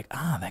 And you're like,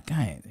 that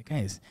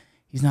guy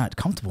he's not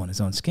comfortable in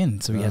his own skin,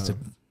 so he has to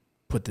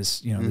put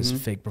this, you know, this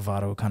fake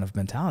bravado kind of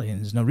mentality, and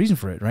there's no reason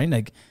for it, right?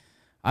 Like,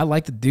 I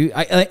like the dude,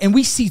 and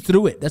we see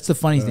through it. That's the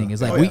funny thing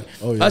is like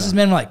us as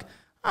men are like,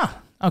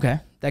 okay,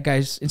 that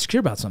guy's insecure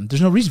about something.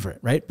 There's no reason for it,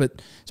 right?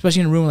 But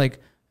especially in a room like,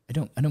 I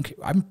don't care.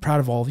 I'm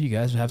proud of all of you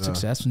guys who have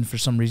success, and for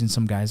some reason,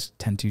 some guys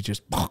tend to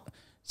just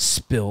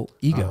spill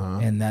ego,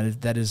 and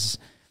that is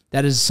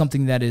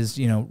something that is,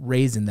 you know,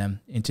 raised in them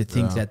into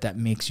think that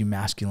makes you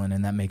masculine,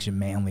 and that makes you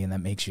manly, and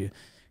that makes you,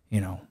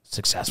 you know,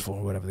 successful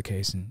or whatever the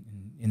case. And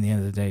in the end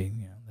of the day,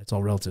 you know, that's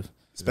all relative.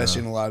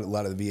 Especially in a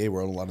lot of the VA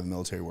world, a lot of the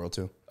military world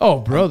too. Oh,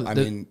 bro! I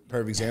mean,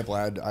 perfect example.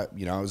 I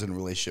was in a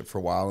relationship for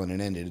a while, and it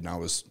ended, and I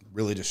was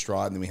really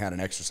distraught. And then we had an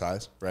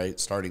exercise, right,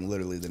 starting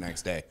literally the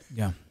next day.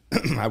 Yeah.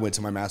 I went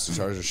to my master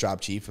sergeant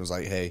shop chief and was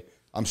like, hey,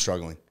 I'm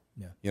struggling.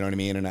 Yeah. You know what I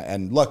mean?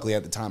 And luckily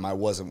at the time I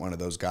wasn't one of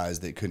those guys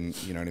that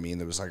couldn't, you know what I mean?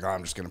 That was like,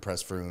 I'm just going to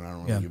press through and I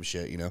don't really give a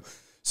shit, you know?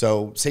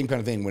 So same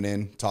kind of thing, went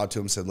in, talked to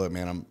him, said, look,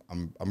 man,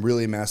 I'm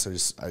really a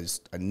mess.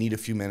 I need a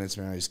few minutes,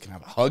 man. I just can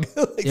have a hug,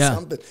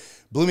 something.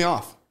 Blew me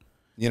off.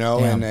 You know,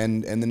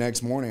 and the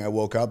next morning I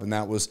woke up, and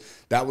that was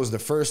the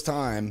first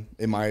time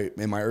in my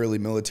early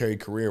military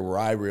career where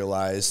I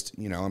realized,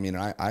 you know, I mean,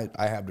 I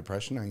have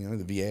depression.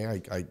 The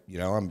VA,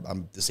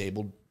 I'm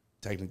disabled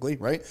technically,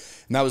 right?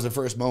 And that was the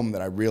first moment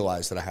that I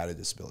realized that I had a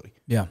disability.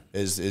 Yeah,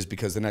 is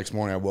because the next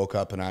morning I woke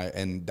up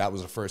and that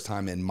was the first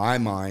time in my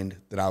mind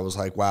that I was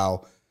like,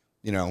 wow,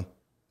 you know,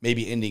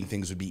 maybe ending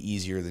things would be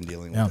easier than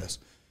dealing with this.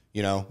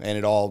 You know, and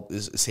it all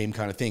is the same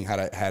kind of thing.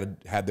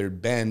 Had there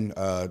been,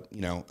 you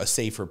know, a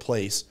safer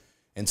place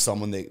and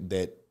someone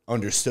that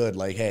understood,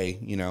 like, hey,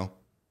 you know,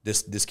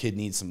 this kid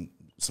needs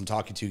some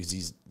talking to because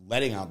he's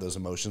letting out those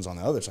emotions on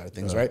the other side of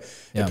things, right?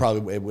 Yeah.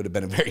 It would have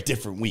been a very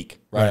different week,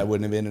 right? I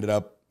wouldn't have ended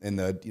up in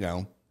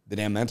the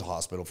damn mental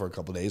hospital for a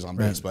couple of days on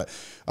base. But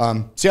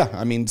so yeah,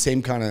 I mean,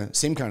 same kind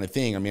of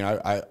thing. I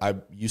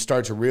mean, you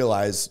start to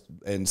realize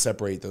and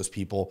separate those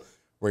people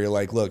where you're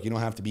like, look, you don't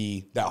have to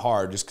be that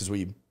hard just because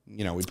we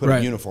put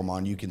a uniform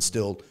on. You can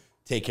still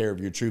take care of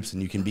your troops,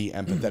 and you can be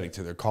empathetic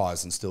to their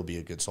cause and still be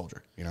a good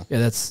soldier, you know? Yeah,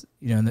 that's,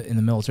 you know, in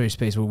the military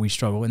space where we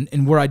struggle,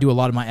 and where I do a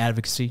lot of my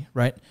advocacy,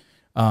 right,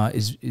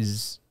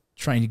 is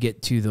trying to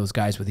get to those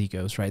guys with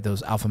egos, right?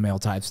 Those alpha male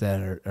types that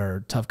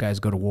are tough guys,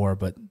 go to war,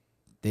 but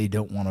they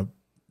don't want to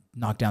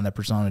knock down that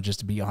persona, just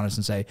to be honest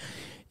and say,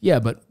 yeah,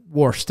 but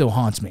war still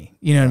haunts me.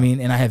 You know what I mean?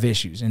 And I have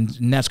issues. And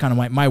that's kind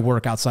of my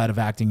work outside of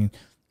acting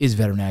is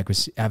veteran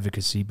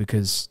advocacy,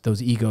 because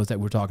those egos that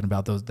we're talking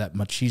about, that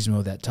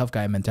machismo, that tough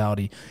guy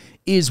mentality,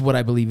 is what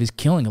I believe is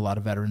killing a lot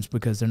of veterans,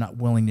 because they're not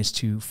willingness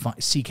to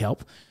seek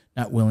help,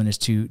 not willingness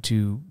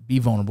to be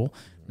vulnerable,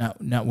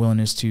 not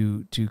willingness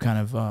to kind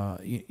of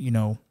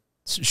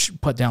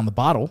put down the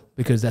bottle,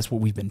 because that's what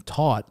we've been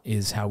taught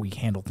is how we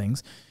handle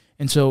things.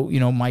 And so,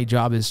 you know, my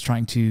job is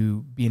trying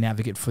to be an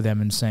advocate for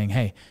them and saying,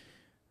 hey,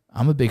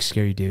 I'm a big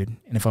scary dude,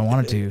 and if I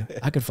wanted to,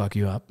 I could fuck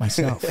you up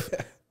myself,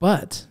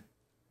 but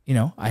you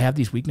know, I have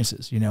these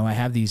weaknesses. You know, I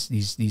have these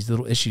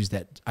little issues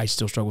that I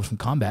still struggle with from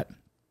combat,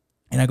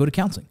 and I go to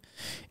counseling,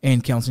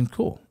 and counseling's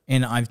cool.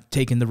 And I've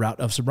taken the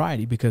route of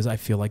sobriety because I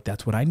feel like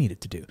that's what I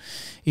needed to do.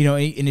 You know,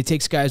 and it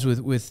takes guys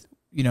with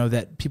you know,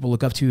 that people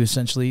look up to,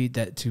 essentially,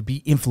 that to be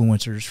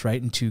influencers, right,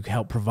 and to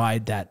help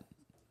provide that,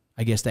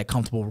 I guess, that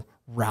comfortable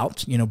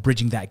route. You know,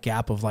 bridging that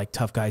gap of like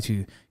tough guy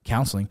to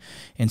counseling,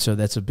 and so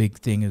that's a big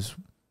thing. Is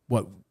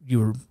what you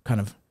were kind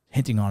of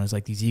hinting on, is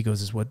like these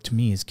egos is what to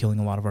me is killing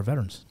a lot of our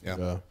veterans.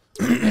 Yeah.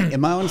 In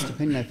my honest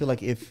opinion, I feel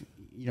like if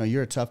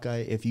you're a tough guy,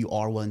 if you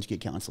are willing to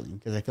get counseling,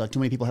 because I feel like too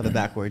many people have it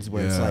backwards,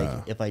 where it's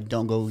like, if I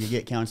don't go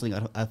get counseling,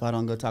 if I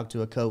don't go talk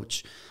to a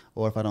coach,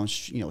 or if I don't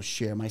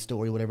share my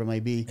story, whatever it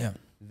might be,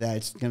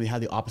 that's going to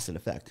have the opposite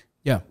effect.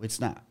 Yeah, it's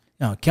not.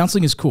 No,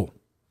 counseling is cool.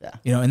 Yeah,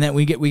 you know, and that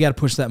we got to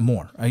push that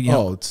more.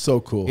 It's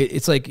so cool.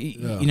 It's like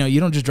you know, you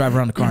don't just drive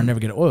around the car and never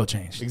get an oil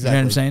change. Exactly. You know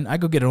what I'm saying? I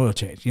go get an oil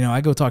change. You know, I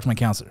go talk to my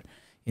counselor.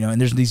 You know,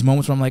 and there's these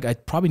moments where I'm like, I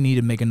probably need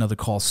to make another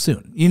call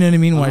soon. You know what I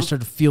mean? When I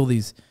start to feel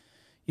these,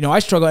 you know, I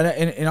struggle,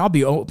 and I'll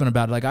be open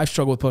about it. Like, I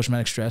struggle with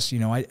post-traumatic stress. You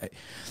know,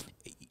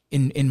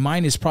 in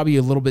mine is probably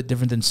a little bit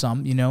different than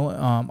some. You know,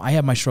 I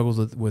have my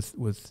struggles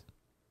with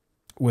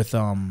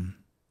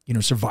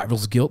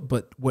survival's guilt.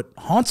 But what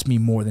haunts me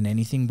more than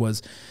anything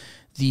was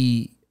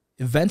the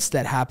events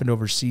that happened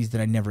overseas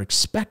that I never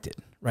expected.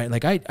 Right,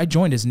 like I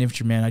joined as an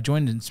infantryman. I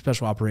joined in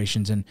special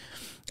operations, and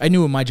I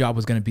knew what my job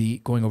was going to be,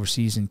 going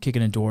overseas and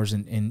kicking in doors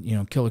and you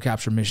know, killer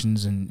capture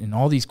missions and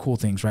all these cool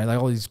things, right? Like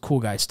all these cool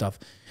guy stuff.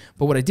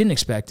 But what I didn't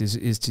expect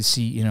is to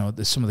see, you know,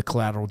 some of the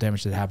collateral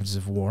damage that happens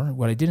of war.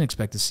 What I didn't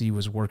expect to see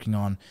was working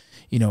on,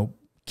 you know,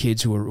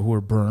 kids who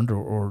are burned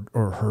or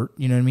hurt,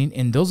 you know what I mean?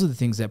 And those are the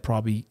things that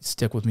probably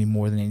stick with me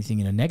more than anything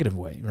in a negative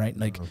way, right?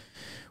 Like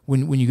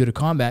when you go to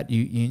combat,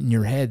 you in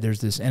your head, there's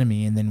this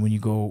enemy. And then when you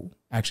go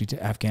actually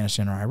to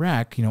Afghanistan or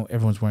Iraq, you know,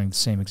 everyone's wearing the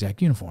same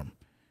exact uniform,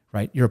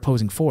 right? Your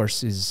opposing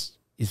force is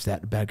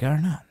that a bad guy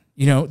or not?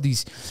 You know,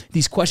 these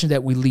questions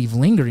that we leave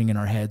lingering in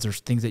our heads are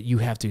things that you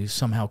have to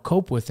somehow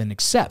cope with and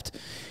accept.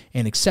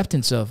 And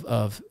acceptance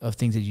of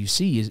things that you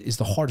see is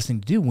the hardest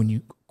thing to do when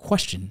you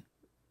question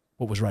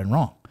what was right and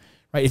wrong.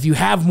 Right? If you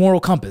have moral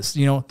compass,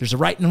 you know, there's a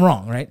right and a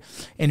wrong, right?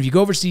 And if you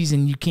go overseas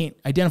and you can't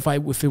identify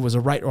if it was a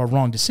right or a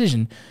wrong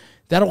decision,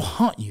 that'll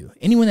haunt you.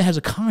 Anyone that has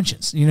a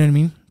conscience, you know what I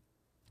mean?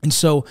 And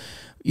so,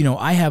 you know,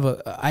 I have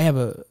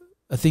a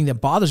thing that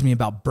bothers me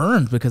about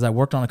burns because I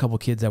worked on a couple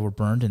of kids that were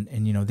burned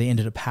and, you know, they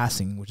ended up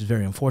passing, which is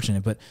very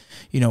unfortunate. But,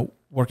 you know,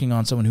 working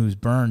on someone who's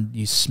burned,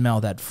 you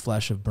smell that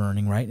flesh of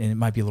burning, right? And it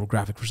might be a little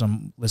graphic for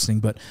some listening,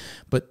 but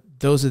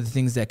those are the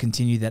things that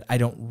continue that I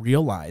don't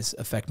realize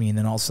affect me. And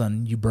then all of a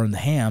sudden you burn the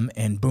ham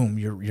and boom,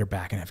 you're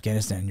back in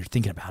Afghanistan and you're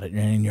thinking about it.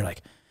 And you're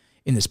like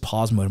in this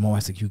pause mode. And my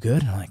wife's like, you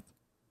good? And I'm like,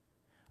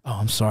 oh,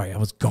 I'm sorry. I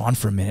was gone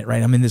for a minute,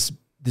 right? I'm in this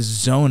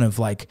zone of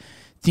like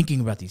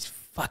thinking about these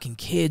fucking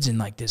kids and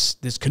like this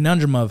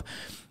conundrum of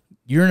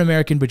you're an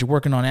American, but you're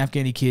working on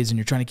Afghani kids and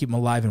you're trying to keep them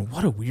alive. And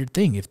what a weird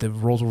thing. If the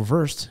roles were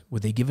reversed,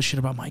 would they give a shit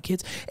about my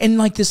kids? And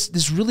like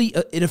this really,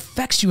 it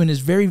affects you in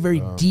this very,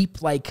 very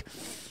deep, like,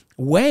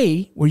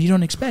 way where you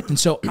don't expect. And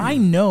so I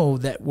know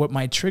that what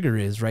my trigger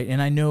is, right?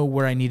 And I know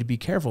where I need to be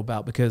careful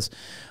about because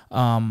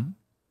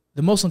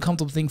the most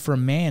uncomfortable thing for a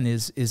man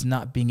is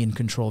not being in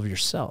control of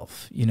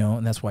yourself, you know?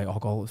 And that's why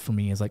alcohol for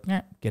me is like,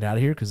 get out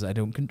of here because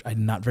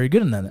I'm not very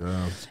good in that.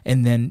 Yeah.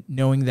 And then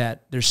knowing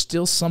that there's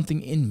still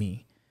something in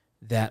me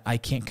that I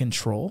can't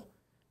control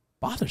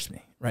bothers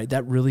me, right?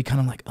 That really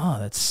kind of like, oh,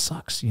 that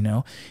sucks, you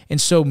know?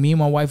 And so me and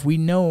my wife, we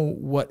know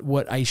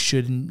what I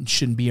should and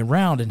shouldn't be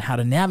around and how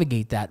to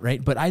navigate that,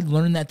 right? But I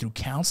learned that through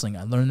counseling.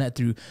 I learned that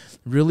through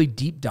really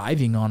deep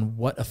diving on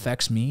what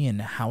affects me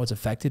and how it's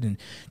affected and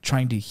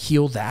trying to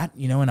heal that,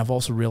 you know? And I've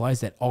also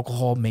realized that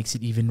alcohol makes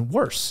it even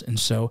worse. And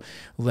so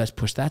let's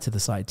push that to the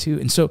side too.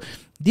 And so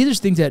these are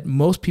things that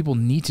most people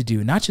need to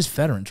do, not just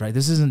veterans, right?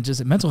 This isn't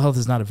just, mental health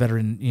is not a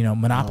veteran, you know,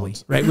 monopoly,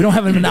 right? We don't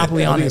have a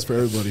monopoly on it. It's for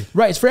everybody.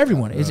 Right, it's for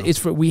everyone. Yeah. It's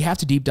for, we have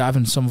to deep dive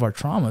into some of our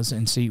traumas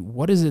and see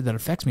what is it that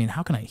affects me and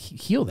how can I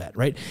heal that,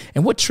 right?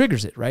 And what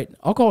triggers it, right?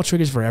 Alcohol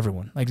triggers for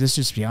everyone. Like, let's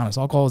just be honest.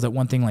 Alcohol is that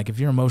one thing, like if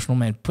you're emotional,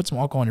 man, put some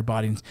alcohol in your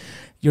body and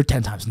you're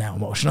 10 times now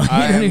emotional.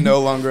 I am no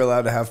longer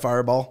allowed to have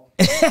Fireball.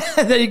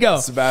 There you go.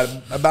 It's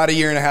about a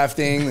year and a half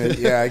thing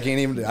that, I can't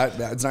even,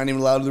 it's not even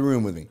allowed in the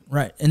room with me.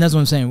 Right. And that's what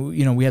I'm saying.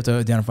 You know, we have to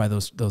identify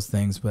those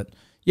things. But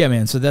yeah,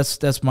 man, so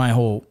that's my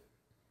whole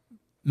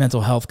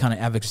mental health kind of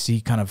advocacy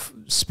kind of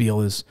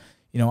spiel is,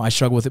 you know, I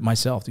struggle with it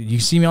myself. You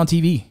see me on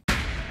TV.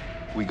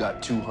 We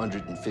got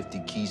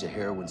 250 keys of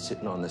heroin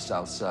sitting on the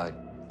south side.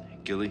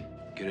 Gilly,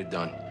 get it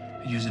done.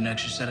 Use an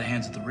extra set of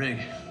hands at the rig.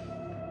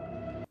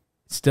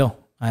 Still,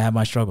 I have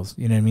my struggles.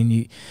 You know what I mean?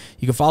 You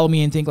can follow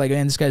me and think like,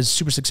 man, this guy's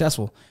super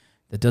successful.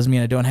 That doesn't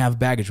mean I don't have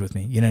baggage with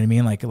me. You know what I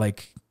mean?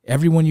 Like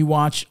everyone you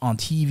watch on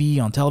TV,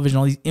 on television,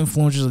 all these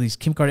influencers, all these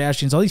Kim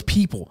Kardashians, all these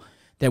people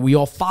that we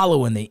all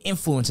follow and they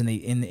influence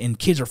and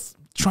kids are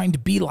trying to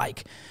be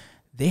like,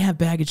 they have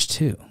baggage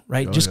too,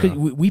 right? Oh, just because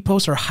we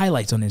post our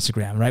highlights on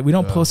Instagram, right? We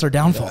don't post our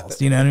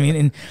downfalls, you know what I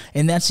mean?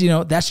 And that's, you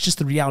know, that's just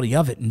the reality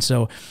of it. And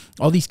so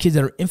all these kids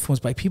that are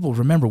influenced by people,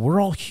 remember,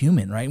 we're all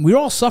human, right? We're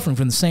all suffering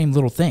from the same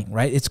little thing,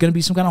 right? It's going to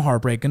be some kind of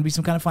heartbreak, going to be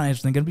some kind of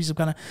financial thing, going to be some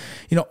kind of,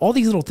 you know, all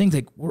these little things,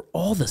 like we're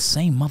all the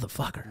same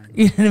motherfucker,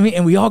 you know what I mean?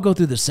 And we all go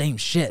through the same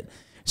shit.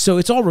 So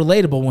it's all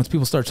relatable once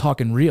people start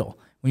talking real.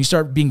 When you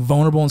start being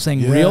vulnerable and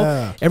saying real,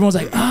 everyone's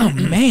like, oh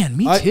man,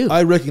 me too.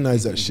 I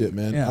recognize that shit,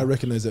 man. Yeah. I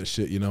recognize that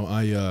shit. You know,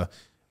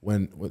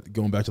 when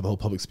going back to the whole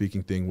public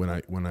speaking thing,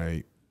 when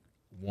I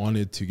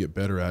wanted to get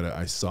better at it,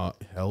 I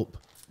sought help,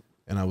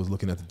 and I was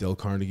looking at the Dale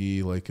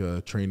Carnegie, like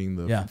training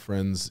the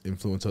friends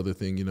influence other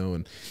thing, you know,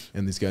 and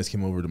these guys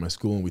came over to my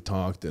school and we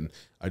talked, and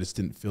I just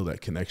didn't feel that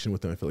connection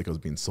with them. I felt like I was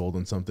being sold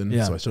on something.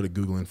 So I started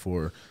Googling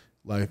for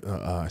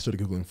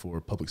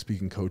public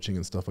speaking coaching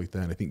and stuff like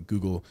that. And I think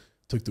Google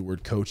took the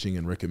word coaching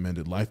and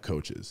recommended life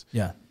coaches.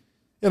 Yeah.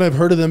 And I've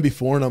heard of them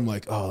before, and I'm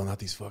like, oh, not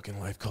these fucking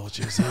life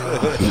coaches.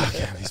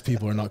 These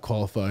people are not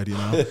qualified, you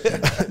know?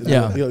 You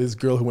know, this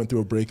girl who went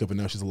through a breakup, and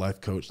now she's a life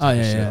coach.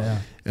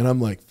 And I'm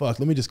like, fuck,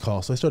 let me just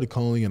call. So I started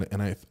calling,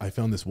 and I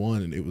found this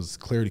one, and it was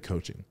clarity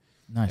coaching.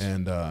 Nice.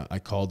 And I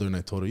called her, and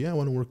I told her, I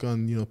want to work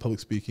on, you know, public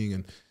speaking.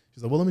 And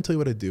she's like, well, let me tell you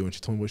what I do. And she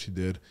told me what she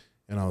did.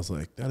 And I was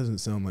like, that doesn't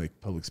sound like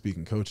public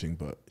speaking coaching.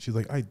 But she's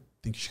like, I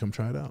think you should come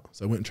try it out.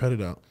 So I went and tried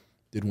it out.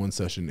 Did one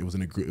session. It was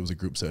a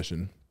group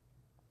session,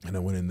 and I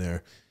went in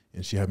there,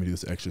 and she had me do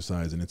this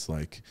exercise, and it's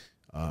like,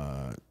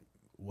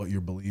 what you're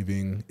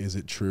believing, is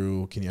it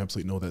true? Can you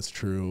absolutely know that's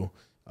true?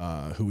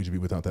 Who would you be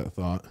without that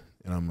thought?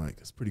 And I'm like,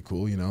 it's pretty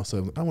cool, you know.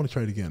 So I want to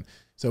try it again.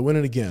 So I went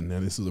in again,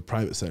 and this was a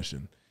private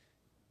session.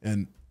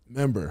 And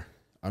remember,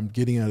 I'm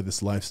getting out of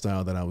this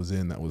lifestyle that I was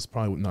in that was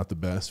probably not the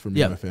best for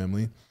me and my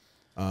family.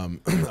 I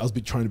was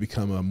trying to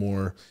become a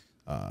more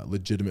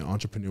legitimate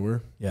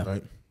entrepreneur. Yeah.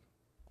 Right.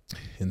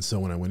 And so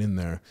when I went in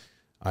there,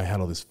 I had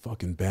all this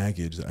fucking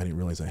baggage that I didn't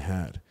realize I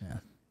had. Yeah.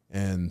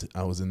 And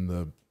I was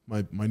in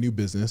my new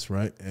business,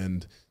 right?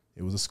 And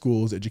it was a school,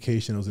 it was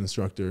education. I was an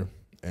instructor,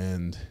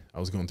 and I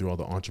was going through all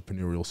the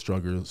entrepreneurial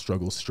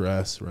struggle,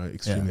 stress, right?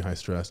 Extremely high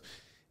stress.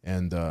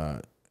 And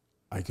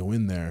I go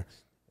in there,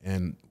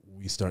 and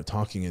we start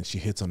talking, and she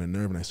hits on a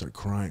nerve, and I start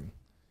crying.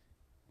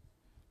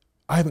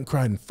 I haven't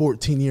cried in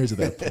 14 years at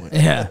that point.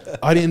 Yeah.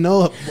 I didn't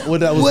know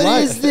what that was like.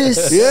 What is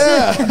this?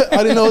 Yeah.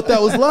 I didn't know what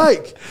that was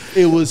like.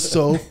 It was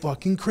so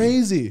fucking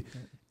crazy.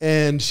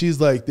 And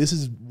she's like, this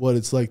is what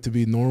it's like to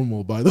be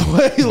normal, by the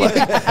way. Like,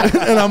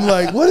 and I'm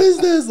like, what is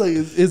this? Like,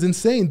 it's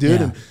insane,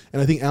 dude. Yeah.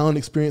 And I think Alan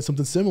experienced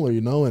something similar,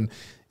 you know?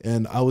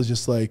 And I was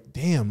just like,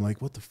 damn,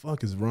 like, what the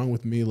fuck is wrong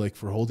with me? Like,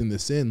 for holding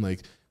this in,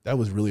 like, that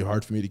was really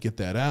hard for me to get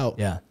that out.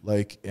 Yeah.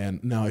 Like,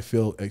 and now I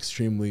feel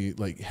extremely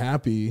like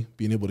happy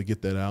being able to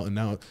get that out. And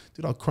now,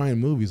 dude, I'll cry in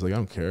movies. Like, I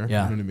don't care.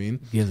 Yeah. You know what I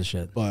mean? Gives a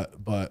shit.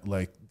 But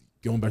like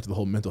going back to the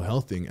whole mental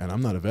health thing, and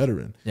I'm not a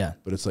veteran. Yeah.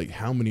 But it's like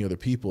how many other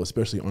people,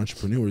 especially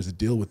entrepreneurs,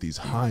 deal with these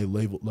high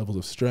levels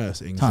of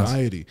stress,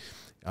 anxiety,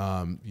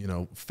 you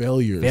know,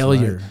 failures.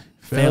 Failure,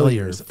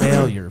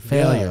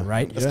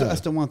 right?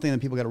 That's the one thing that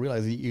people got to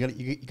realize. You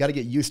got to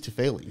get used to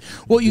failing.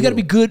 Well, you got to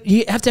be good.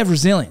 You have to have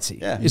resiliency.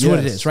 Yeah. Is what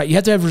it is, right? You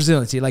have to have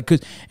resiliency, like,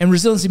 and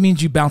resiliency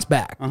means you bounce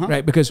back,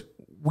 right? Because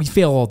we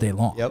fail all day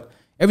long. Yep.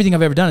 Everything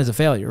I've ever done is a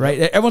failure, right?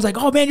 Everyone's like,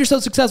 "Oh man, you're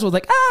so successful." It's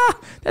like,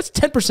 that's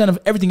 10% of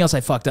everything else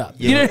I fucked up.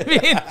 You know what I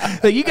mean?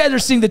 Like, you guys are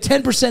seeing the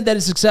 10% that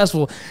is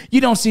successful.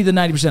 You don't see the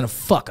 90% of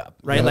fuck up,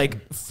 right? Yep.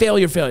 Like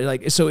failure.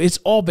 Like, so it's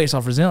all based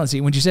off resiliency.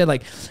 When you said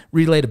like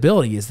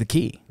relatability is the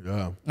key.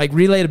 Yeah. Like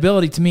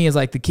relatability to me is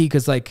like the key,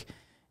 because like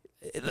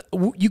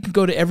you can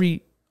go to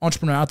every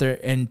entrepreneur out there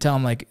and tell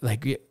them like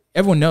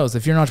everyone knows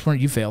if you're an entrepreneur,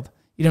 you failed.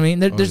 You know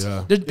what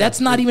I mean? That's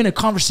not even a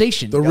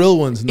conversation. The real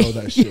ones know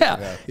that shit.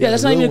 Yeah,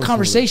 that's not even a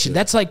conversation.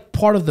 That's like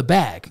part of the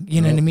bag.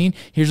 You know what I mean?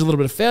 Here's a little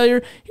bit of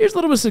failure. Here's a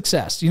little bit of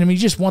success. You know what I mean?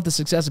 You just want the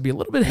success to be a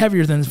little bit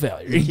heavier than the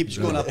failure. You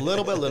keep going up a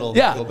little bit,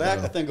 Yeah. Go back,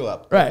 but then go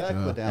up. Right. Go back,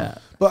 go down. Yeah.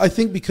 But I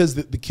think because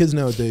the kids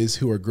nowadays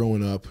who are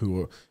growing up,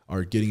 who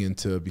are getting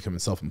into becoming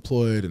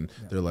self-employed, and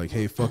they're like,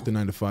 hey, fuck the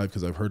 9 to 5,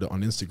 because I've heard it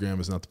on Instagram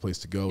is not the place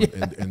to go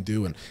and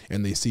do.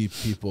 And they see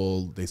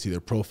people, they see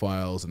their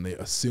profiles, and they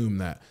assume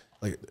that,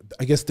 like,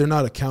 I guess they're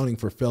not accounting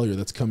for failure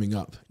that's coming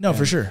up. No,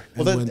 for sure.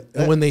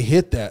 And when they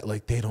hit that,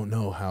 like, they don't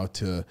know how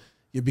to,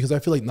 because I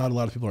feel like not a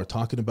lot of people are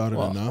talking about it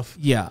enough.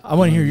 Yeah, I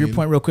want to hear your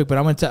point real quick, but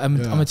I'm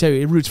gonna tell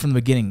you, it roots from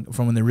the beginning,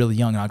 from when they're really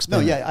young. I'll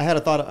explain. No, yeah, I had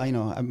a thought. You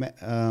know,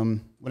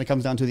 when it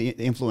comes down to the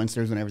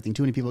influencers and everything,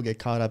 too many people get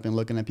caught up in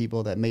looking at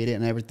people that made it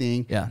and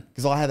everything. Yeah.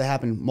 Because I'll have that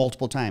happen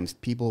multiple times.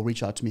 People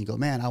reach out to me and go,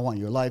 man, I want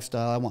your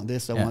lifestyle. I want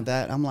this. I want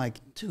that. I'm like,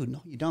 dude,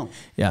 no, you don't.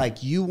 Yeah.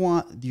 Like, you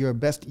want your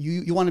best.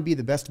 You want to be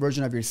the best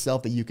version of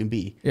yourself that you can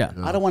be. Yeah.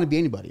 I don't want to be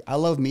anybody. I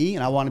love me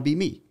and I want to be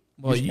me.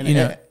 Well,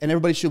 and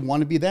everybody should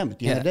want to be them at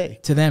the end of the day.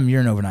 To them,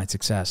 you're an overnight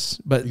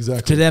success, but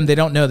to them, they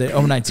don't know that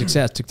overnight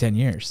success took 10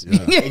 years.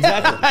 Yeah.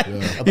 Exactly.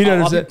 Yeah. You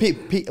know what I'm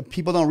saying?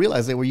 People don't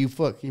realize that where you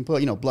put,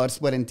 blood,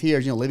 sweat, and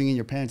tears, living in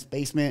your parents'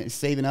 basement,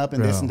 saving up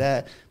and this and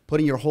that,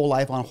 putting your whole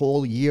life on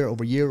hold year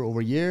over year over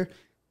year.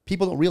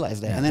 People don't realize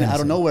that. And then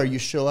out of nowhere, you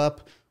show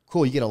up,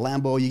 cool, you get a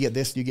Lambo, you get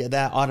this, you get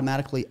that,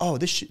 automatically, oh,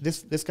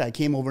 this guy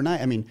came overnight.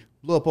 I mean,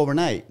 blew up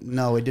overnight.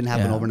 No, it didn't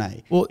happen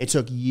overnight. Well, it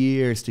took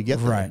years to get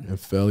there. Right. And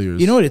failures.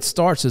 You know what? It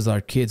starts as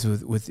our kids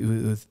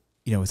with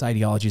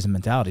ideologies and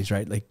mentalities,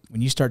 right? Like,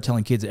 when you start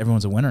telling kids that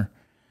everyone's a winner,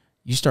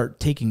 you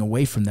start taking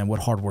away from them what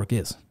hard work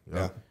is.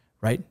 Yeah.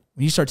 Right?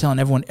 When you start telling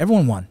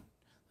everyone won,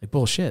 like,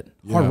 bullshit.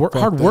 Hard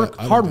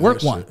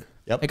work won.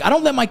 Yep. Like, I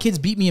don't let my kids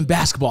beat me in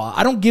basketball.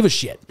 I don't give a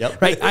shit.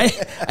 Yep. Right?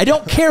 I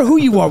don't care who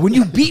you are. When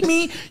you beat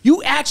me,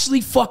 you actually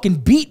fucking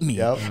beat me.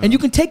 Yep. And you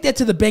can take that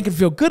to the bank and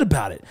feel good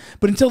about it.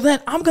 But until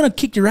then, I'm going to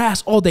kick your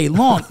ass all day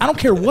long. I don't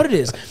care what it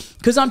is,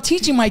 because I'm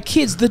teaching my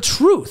kids the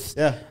truth.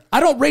 Yeah. I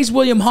don't raise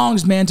William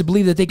Hong's, man, to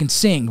believe that they can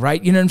sing,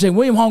 right? You know what I'm saying?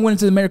 William Hong went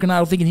into the American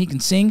Idol thinking he can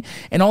sing,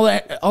 and all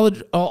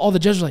the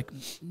judges are like,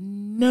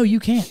 no, you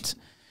can't.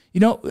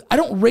 I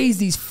don't raise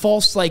these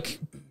false, like,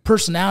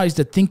 personalities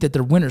to think that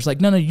they're winners. Like,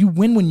 no, you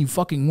win when you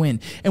fucking win.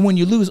 And when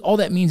you lose, all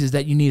that means is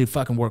that you need to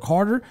fucking work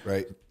harder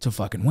to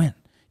fucking win.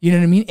 You know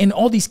what I mean? And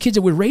all these kids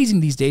that we're raising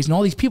these days, and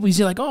all these people, you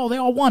see, like, oh, they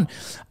all won.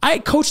 I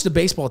coached the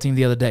baseball team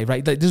the other day,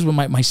 right? Like, this is when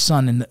my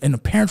son and the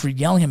parents were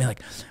yelling at me,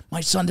 like,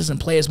 my son doesn't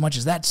play as much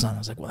as that son. I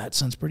was like, well, that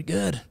son's pretty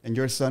good. And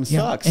your son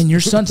sucks. And your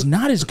son's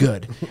not as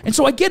good. And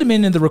so I get him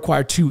in the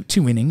required two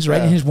innings,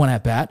 right? In his one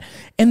at bat.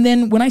 And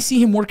then when I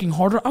see him working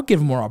harder, I'll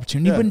give him more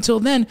opportunity. But until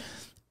then,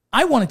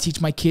 I want to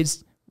teach my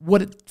kids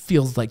what it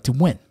feels like to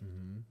win.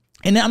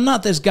 And I'm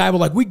not this guy, but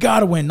like, we got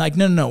to win. Like,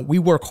 no. We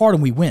work hard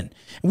and we win.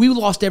 And we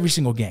lost every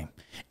single game.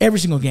 Every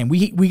single game.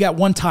 We got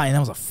one tie, and that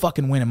was a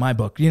fucking win in my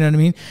book. You know what I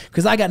mean?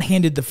 Because I got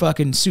handed the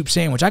fucking soup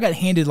sandwich. I got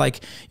handed,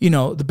 like,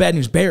 the Bad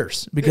News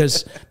Bears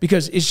because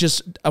it's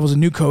just, I was a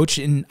new coach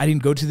and I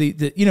didn't go to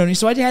the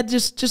so I had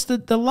just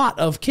the lot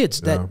of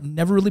kids that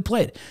never really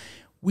played.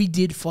 We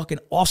did fucking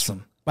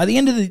awesome By the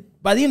end of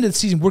the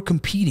season, we're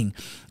competing.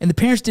 And the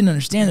parents didn't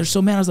understand. They're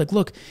so mad. I was like,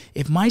 look,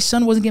 if my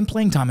son wasn't getting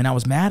playing time and I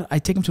was mad,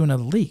 I'd take him to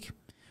another league.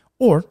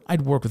 Or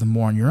I'd work with him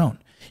more on your own.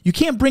 You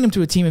can't bring them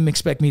to a team and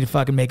expect me to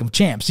fucking make them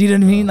champs. You know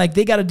what I mean? Like,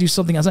 they got to do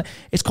something else.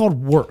 It's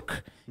called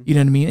work. You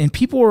know what I mean? And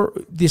people are,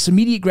 this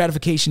immediate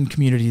gratification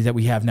community that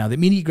we have now, the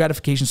immediate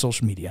gratification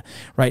social media,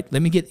 right?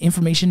 Let me get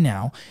information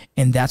now,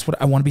 and that's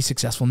what I want to be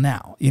successful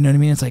now. You know what I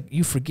mean? It's like,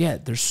 you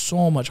forget there's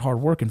so much hard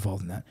work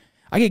involved in that.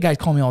 I get guys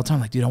calling me all the time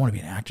like, dude, I want to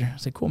be an actor. I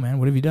say, cool, man.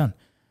 What have you done?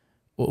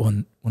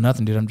 Well,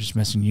 nothing, dude. I'm just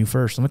messaging you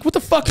first. I'm like, what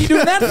the fuck are you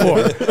doing that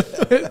for?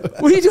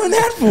 What are you doing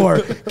that for?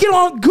 Get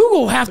on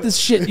Google half this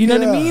shit. You know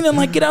what I mean? And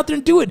like, get out there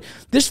and do it.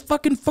 This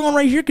fucking phone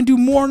right here can do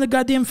more on the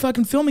goddamn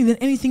fucking filming than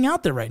anything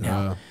out there right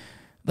now.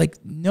 Like,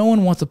 no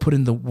one wants to put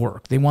in the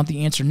work. They want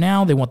the answer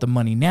now. They want the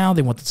money now.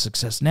 They want the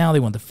success now.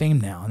 They want the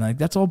fame now. And like,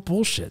 that's all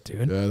bullshit,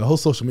 dude. Yeah, the whole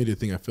social media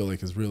thing, I feel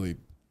like, is really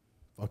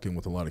fucking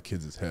with a lot of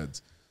kids'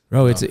 heads.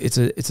 Bro, it's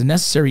a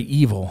necessary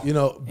evil. You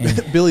know,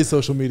 Billy's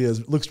social media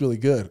looks really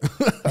good.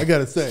 I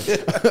gotta say,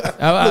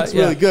 looks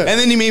really good. And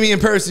then you meet me in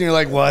person, you're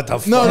like, "What the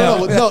fuck?"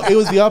 No. It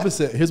was the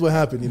opposite. Here's what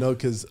happened. You know,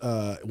 because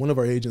one of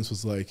our agents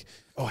was like,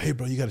 "Oh, hey,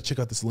 bro, you got to check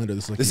out this lender.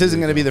 This isn't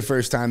going to be the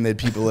first time that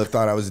people have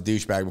thought I was a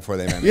douchebag before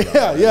they met me.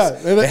 Yeah.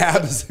 It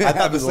happens. It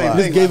happens a lot.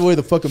 This gave away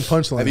the fucking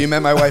punchline. Have you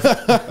met my wife?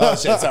 Oh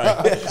shit,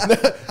 sorry.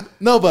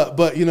 No,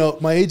 but you know,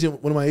 one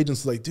of my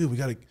agents was like, "Dude, we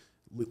got to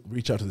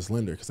reach out to this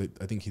lender because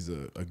I think he's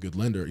a good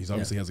lender. He's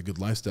obviously has a good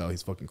lifestyle.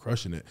 He's fucking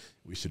crushing it.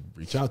 We should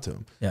reach out to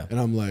him." Yeah. And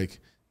I'm like,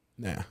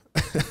 nah.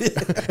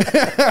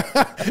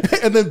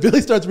 And then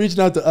Billy starts reaching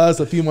out to us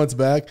a few months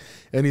back,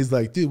 and he's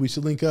like, "Dude, we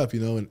should link up,"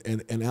 you know.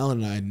 And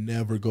Alan and I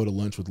never go to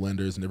lunch with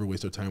lenders, never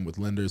waste our time with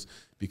lenders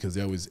because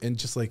they always, and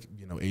just like,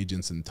 you know,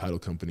 agents and title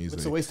companies.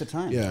 It's a waste of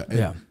time. Yeah.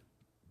 And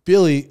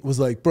Billy was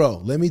like,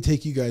 "Bro, let me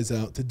take you guys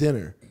out to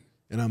dinner."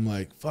 And I'm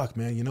like, fuck,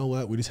 man, you know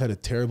what? We just had a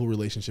terrible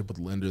relationship with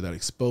the lender that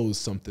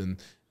exposed something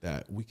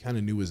that we kind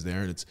of knew was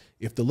there. And it's,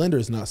 if the lender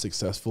is not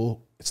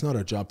successful, it's not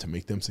our job to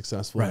make them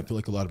successful. Right. I feel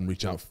like a lot of them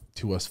reach out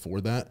to us for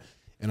that.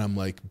 And I'm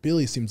like,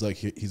 Billy seems like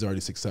he's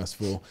already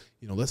successful.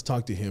 You know, let's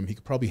talk to him. He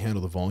could probably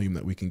handle the volume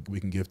that we can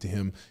give to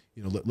him.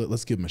 You know,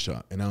 let's give him a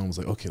shot. And Alan was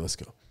like, okay, let's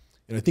go.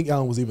 And I think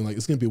Alan was even like,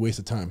 it's going to be a waste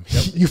of time.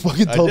 Yep. You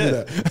fucking told me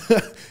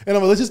that. And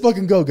I'm like, let's just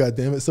fucking go,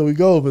 goddammit. So we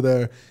go over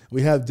there.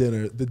 We have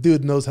dinner. The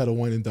dude knows how to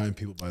wine and dine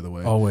people, by the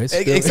way. Always.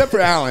 Except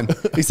for Alan.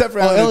 Except for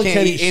Alan, who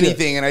can't eat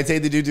anything. And I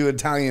take the dude to an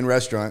Italian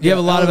restaurant. You have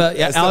a lot of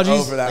allergies?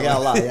 Over that I got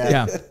a lot,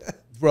 yeah.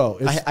 Bro.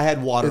 I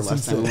had water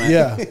last time.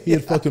 Yeah, he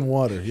had fucking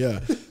water,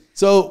 yeah.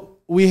 So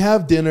we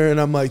have dinner,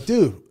 and I'm like,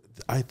 dude,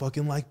 I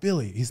fucking like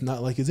Billy. He's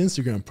not like his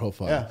Instagram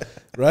profile,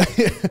 right?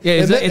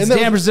 Yeah, it's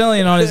Dan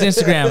Brazilian on his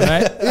Instagram,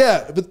 right?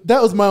 Yeah, but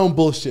that was my own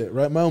bullshit,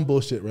 right? My own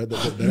bullshit, right? That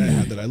I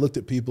had, that I looked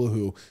at people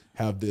who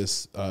have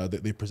this,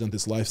 that they present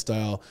this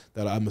lifestyle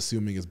that I'm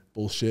assuming is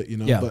bullshit, you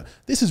know? Yeah. But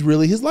this is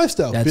really his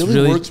lifestyle. That's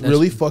Billy works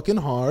really fucking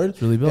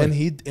hard, really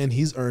Billy. and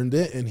he's earned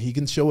it, and he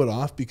can show it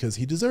off because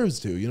he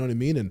deserves to. You know what I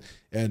mean?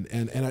 And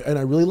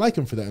I really like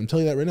him for that. I'm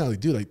telling you that right now, like,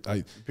 dude,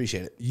 I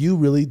appreciate it. You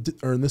really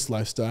earn this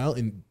lifestyle,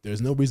 and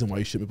there's no reason why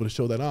you shouldn't be able to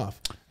show that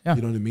off. Yeah.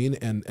 You know what I mean?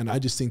 And I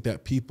just think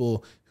that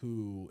people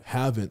who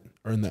haven't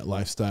earned that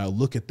lifestyle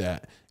look at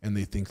that and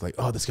they think like,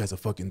 oh, this guy's a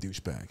fucking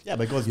douchebag. Yeah,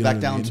 but it goes back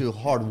down to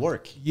hard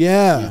work.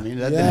 Yeah. You know I mean?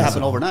 That didn't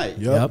happen overnight.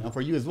 Yep. And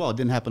for you as well, it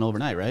didn't happen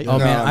overnight, right? Oh,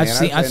 man,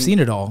 I've seen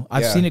it all.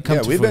 I've seen it come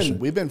to fruition.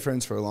 We've been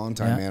friends for a long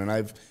time, man.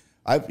 And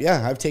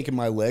I've taken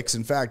my licks.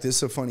 In fact, this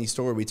is a funny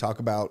story. We talk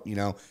about, you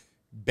know,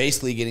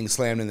 basically getting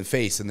slammed in the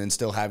face and then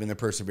still having the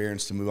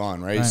perseverance to move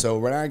on, right? So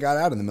when I got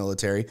out of the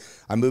military,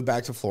 I moved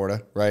back to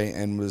Florida, right,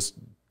 and was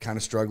kind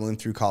of struggling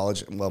through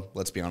college. Well,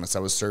 let's be honest, I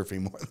was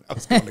surfing more than I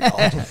was going to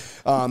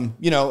college.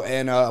 You know,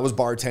 and I was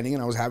bartending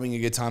and I was having a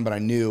good time, but I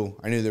knew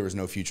there was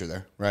no future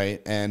there,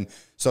 right? And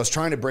so I was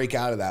trying to break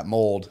out of that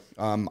mold.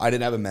 I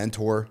didn't have a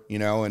mentor, you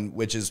know, and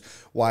which is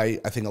why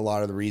I think a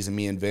lot of the reason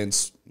me and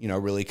Vince, you know,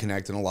 really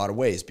connect in a lot of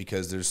ways,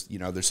 because there's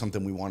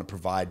something we want to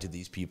provide to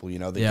these people. You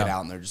know, they get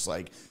out and they're just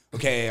like,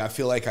 okay, I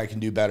feel like I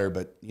can do better,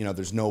 but you know,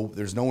 there's no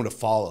one to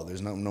follow.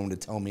 There's no one to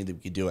tell me that we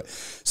could do it.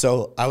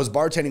 So I was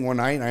bartending one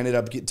night and I ended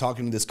up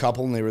talking to this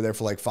couple, and they were there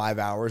for like 5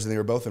 hours, and they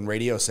were both in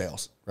radio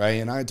sales,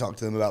 right? And I talked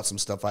to them about some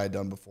stuff I had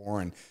done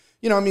before, and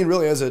you know, I mean,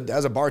 really, as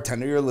a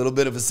bartender, you're a little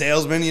bit of a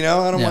salesman, you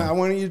know. I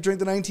want you to drink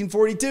the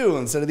 1942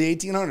 instead of the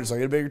 1800, so I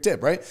get a bigger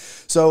tip, right?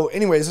 So,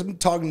 anyways, I'm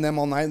talking to them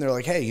all night, and they're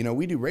like, "Hey, you know,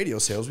 we do radio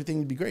sales. We think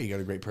it'd be great. You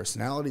got a great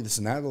personality, this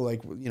and that. They're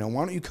like, you know,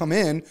 why don't you come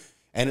in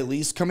and at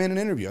least come in and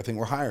interview? I think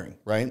we're hiring,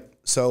 right?"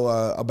 So,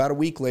 about a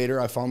week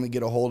later, I finally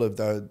get a hold of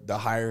the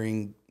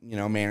hiring, you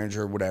know,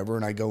 manager or whatever,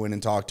 and I go in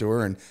and talk to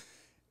her,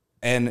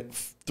 and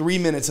 3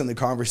 minutes in the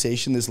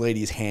conversation, this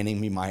lady is handing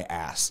me my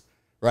ass.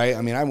 Right?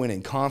 I mean, I went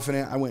in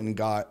confident. I went and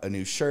got a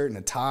new shirt and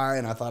a tie,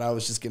 and I thought I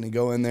was just going to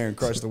go in there and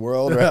crush the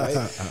world,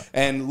 right?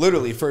 And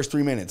literally, first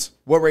 3 minutes,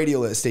 what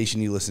radio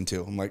station you listen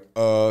to? I'm like,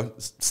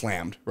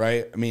 slammed,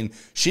 right? I mean,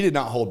 she did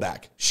not hold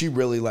back. She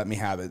really let me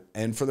have it.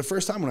 And for the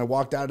first time when I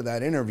walked out of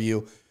that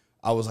interview,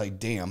 I was like,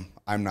 damn,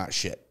 I'm not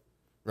shit,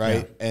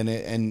 right? Yeah.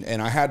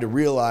 And I had to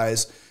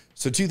realize,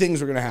 so two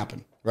things were going to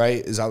happen.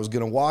 right, is I was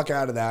going to walk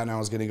out of that and I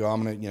was going to go,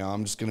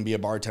 I'm just going to be a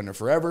bartender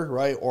forever,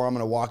 right? Or I'm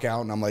going to walk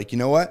out and I'm like, you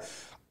know what?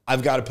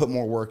 I've got to put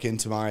more work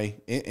into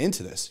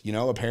this. You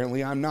know,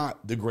 apparently I'm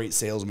not the great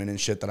salesman and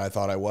shit that I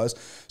thought I was.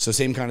 So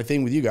same kind of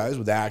thing with you guys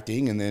with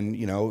acting. And then,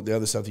 you know, the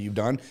other stuff that you've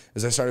done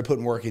is I started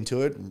putting work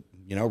into it,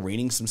 you know,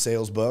 reading some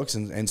sales books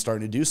and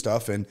starting to do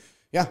stuff. And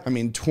yeah, I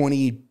mean,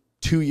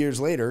 22 years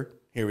later,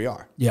 here we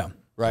are. Yeah.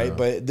 Right. Yeah.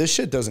 But this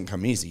shit doesn't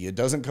come easy. It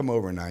doesn't come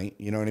overnight.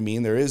 You know what I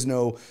mean? There is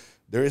no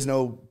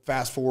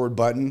fast forward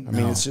button. I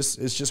mean, it's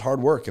just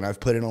hard work. And I've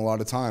put in a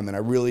lot of time.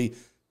 And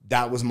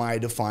that was my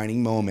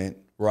defining moment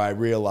where I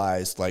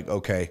realized, like,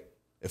 okay,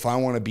 if I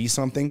want to be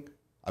something,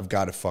 I've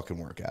got to fucking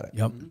work at it.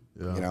 Yep.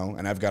 Yeah. You know,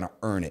 and I've got to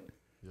earn it.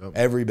 Yep.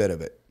 Every bit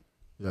of it.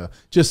 Yeah.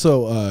 Just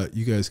so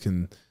you guys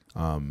can,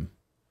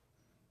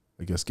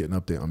 I guess, get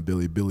an update on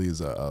Billy. Billy is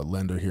a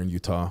lender here in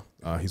Utah.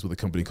 He's with a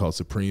company called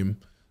Supreme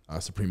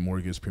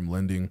Mortgage, Supreme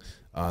Lending.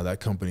 That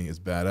company is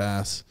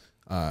badass.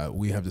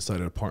 We have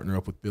decided to partner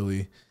up with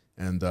Billy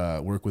and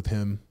work with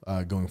him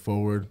going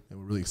forward. And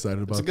we're really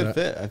excited about that. It's a good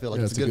fit. I feel like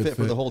it's a good fit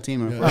for the whole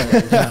team.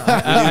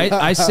 Yeah.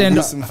 I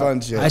send some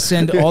fun shit. I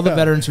send all the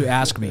veterans who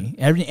ask me.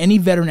 Any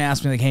veteran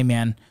asks me, like, hey,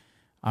 man,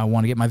 I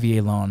want to get my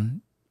VA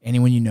loan.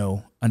 Anyone you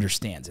know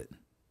understands it.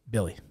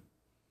 Billy.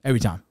 Every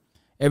time.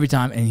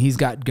 And he's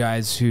got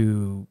guys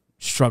who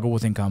struggle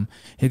with income.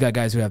 He's got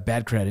guys who have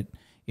bad credit.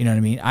 You know what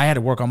I mean? I had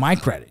to work on my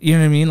credit. You know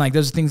what I mean? Like,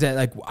 those are things that,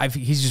 like,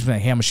 he's just been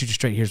like, hey, I'm going to shoot you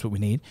straight. Here's what we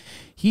need.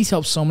 He's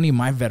helped so many of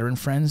my veteran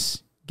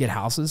friends get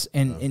houses.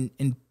 And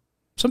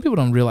some people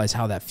don't realize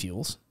how that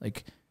feels.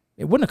 Like,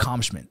 what an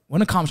accomplishment. What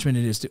an accomplishment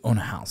it is to own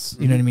a house.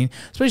 You know what I mean?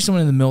 Especially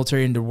someone in the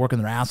military and they're working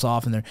their ass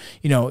off and they're,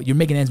 you know, you're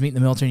making ends meet in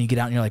the military and you get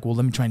out and you're like, well,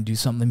 let me try and do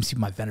something. Let me see if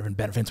my veteran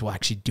benefits will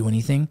actually do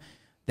anything.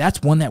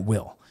 That's one that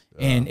will.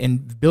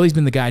 And Billy's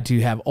been the guy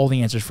to have all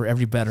the answers for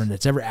every veteran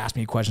that's ever asked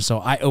me a question. So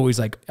I always,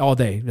 like, all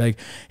day, like,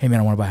 hey, man,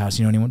 I want to buy a house.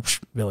 You know anyone?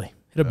 Billy.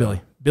 Hit up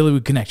Billy. Billy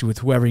would connect you with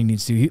whoever he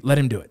needs to. Let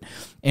him do it.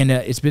 And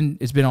it's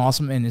been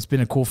awesome, and it's been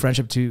a cool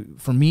friendship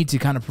for me to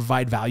kind of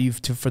provide value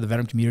for the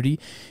veteran community.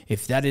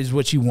 If that is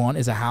what you want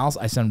is a house,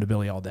 I send them to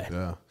Billy all day.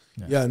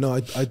 Yeah,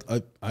 no,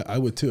 I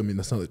would too. I mean,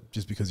 that's not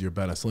just because you're a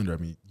badass lender. I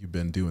mean, you've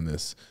been doing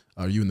this.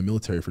 Are you in the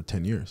military for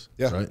 10 years?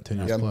 Yeah. Right? 10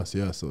 years plus,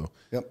 yeah. So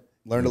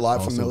Learned a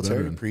lot from the military.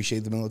 Veteran.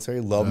 Appreciate the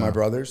military. Love my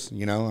brothers.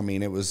 You know, I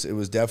mean, it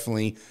was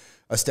definitely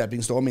a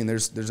stepping stone. I mean,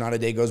 there's not a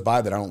day goes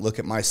by that I don't look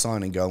at my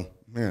son and go,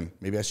 man,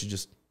 maybe I should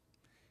just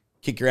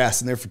kick your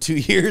ass in there for 2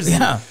 years.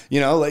 Yeah. And, you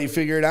know, let you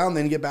figure it out and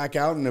then get back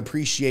out and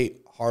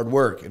appreciate hard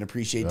work and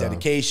appreciate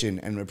dedication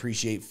and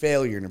appreciate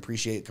failure and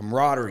appreciate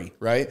camaraderie,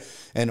 right?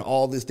 And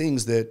all the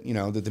things that, you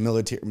know, that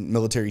the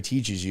military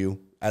teaches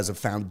you as a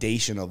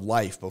foundation of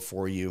life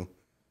before you,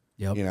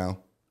 you know,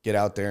 get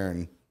out there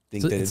and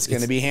think that it's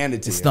going to be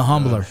handed to you. It's the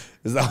humbler.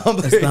 It's the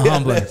humbler. It's the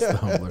humbler. it's the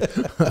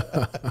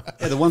humbler.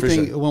 Yeah, the one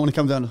thing when it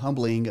comes down to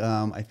humbling,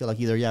 I feel like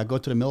either go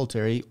to the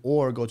military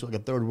or go to like a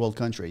third world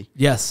country.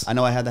 Yes, I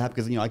know I had that happen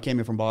because, you know, I came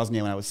here from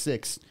Bosnia when I was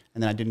 6,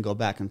 and then I didn't go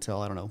back until,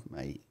 I don't know,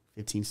 my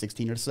 15,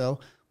 16 or so.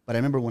 But I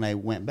remember when I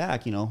went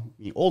back, you know,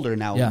 being older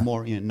now,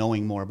 more, you know,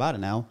 knowing more about it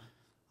now,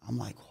 I'm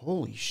like,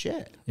 holy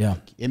shit. Yeah,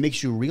 like, it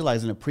makes you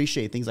realize and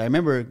appreciate things. I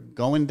remember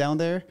going down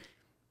there,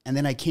 and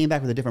then I came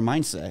back with a different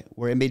mindset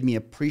where it made me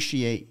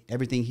appreciate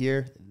everything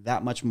here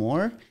that much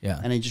more. Yeah.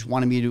 And it just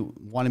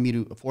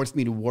forced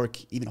me to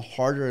work even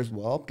harder as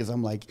well, because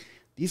I'm like,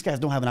 these guys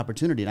don't have an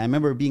opportunity. And I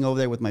remember being over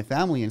there with my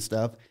family and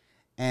stuff,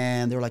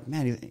 and they were like,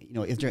 man, you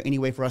know, is there any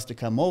way for us to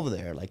come over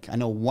there? Like, I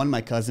know one of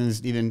my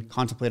cousins even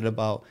contemplated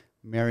about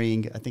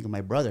marrying, I think,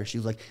 my brother. She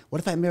was like,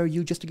 what if I marry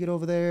you just to get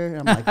over there? And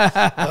I'm like, that's,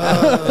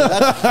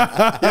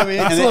 you know what I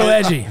mean? It's a little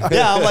edgy.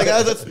 Yeah, I'm like,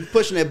 that's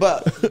pushing it.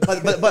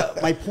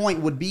 But my point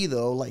would be,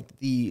 though, like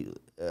the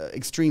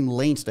extreme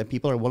lengths that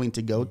people are willing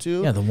to go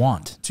to. Yeah, the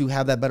want. To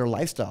have that better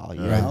lifestyle,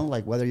 you know?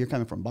 Like, whether you're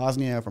coming from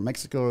Bosnia or from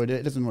Mexico,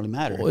 it doesn't really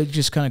matter. Well, it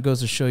just kind of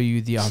goes to show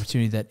you the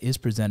opportunity that is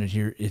presented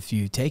here if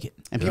you take it.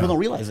 And people don't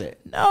realize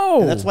it. No.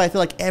 And that's why I feel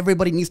like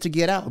everybody needs to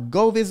get out.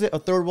 Go visit a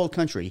third world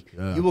country.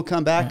 You will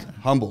come back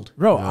humbled.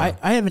 Bro,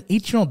 I have an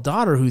 8-year-old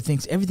daughter who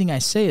thinks everything I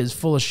say is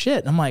full of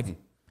shit. I'm like,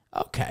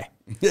 okay.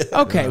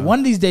 Okay, one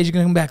of these days you're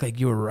going to come back like,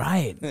 you were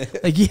right.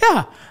 Like,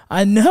 yeah,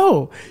 I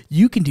know.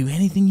 You can do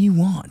anything you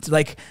want.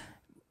 Like,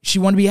 she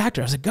wanted to be an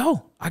actor. I was like,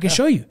 go. I can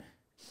show you.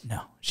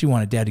 No, she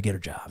wanted dad to get her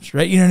jobs,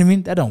 right? You know what I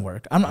mean? That don't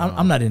work.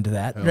 I'm not into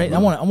that, right? I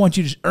want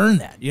you to earn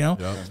that, you know?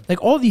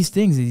 Like, all these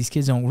things that these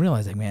kids don't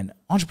realize, like, man,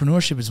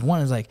 entrepreneurship is one.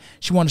 Is like,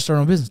 she wanted to start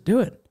her own business. Do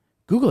it.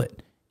 Google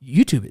it.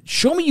 YouTube it.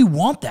 Show me you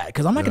want that,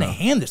 because I'm not going to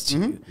hand this to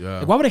you.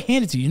 Like, why would I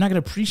hand it to you? You're not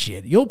going to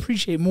appreciate it. You'll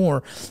appreciate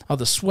more of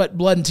the sweat,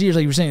 blood, and tears,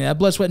 like you were saying, that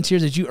blood, sweat, and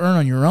tears that you earn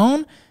on your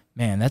own.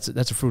 Man, that's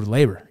a fruit of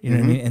labor. You know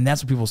what I mean? And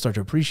that's what people start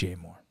to appreciate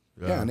more.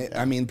 Yeah, and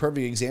I mean,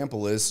 perfect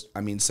example is,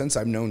 I mean, since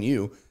I've known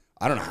you,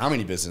 I don't know how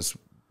many business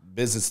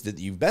that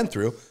you've been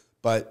through,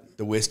 but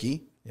the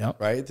whiskey,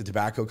 right, the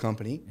tobacco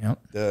company,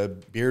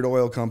 the beard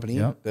oil company,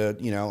 the,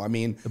 you know, I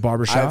mean, the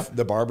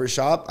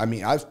barbershop, I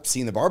mean, I've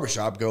seen the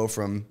barbershop go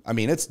from, I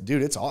mean, it's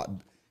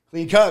odd.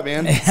 Clean cut,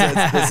 man.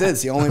 That's it.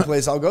 It's the only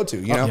place I'll go to,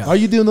 you know? Are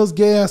you doing those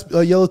gay ass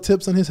yellow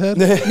tips on his head?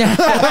 No,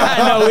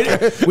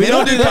 we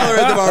don't do color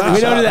at the barbershop. We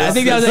don't do that. I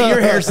think that was at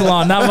your hair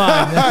salon, not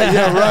mine.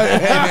 Yeah,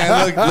 right. Hey,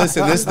 man, look,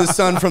 listen, this is the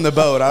sun from the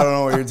boat. I don't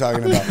know what you're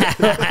talking about.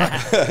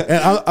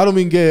 And I don't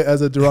mean gay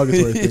as a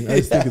derogatory thing. I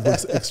just think it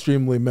looks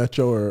extremely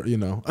metro, or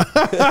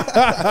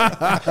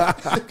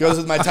Goes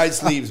with my tight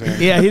sleeves, man.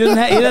 Yeah, he doesn't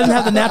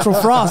have the natural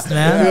frost,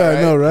 man. Yeah,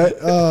 I know, right?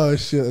 Oh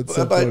shit, that's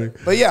so funny.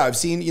 But yeah, I've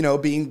seen,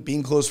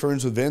 being close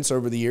friends with Vince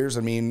over the years.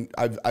 I mean,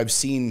 I've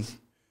seen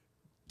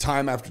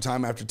time after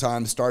time after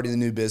time starting the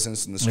new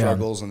business and the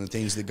struggles and the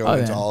things that go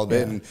into all of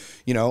it. And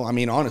I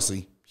mean,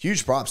 honestly,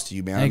 huge props to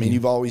you, man. Thank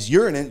you.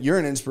 You're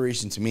an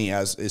inspiration to me,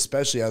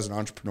 especially as an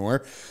entrepreneur.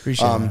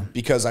 Appreciate it.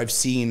 Because I've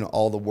seen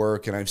all the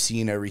work and I've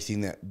seen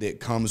everything that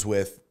comes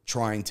with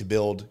trying to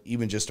build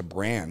even just a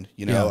brand,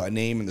 a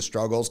name, and the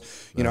struggles.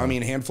 I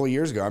mean, a handful of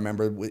years ago, I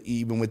remember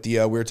even with the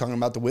we were talking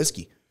about the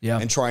whiskey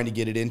and trying to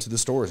get it into the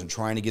stores and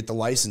trying to get the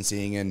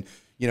licensing and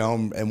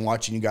and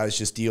watching you guys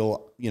just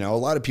deal. A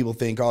lot of people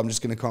think, I'm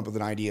just going to come up with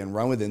an idea and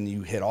run with it, and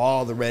you hit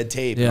all the red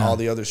tape and all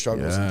the other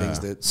struggles and things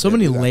that so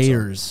many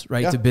layers,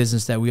 right, to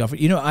business that we offer.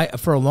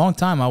 For a long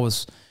time,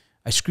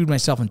 I screwed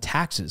myself in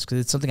taxes because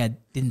it's something I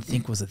didn't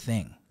think was a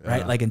thing,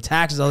 right? Like in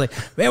taxes, I was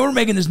like, man, we're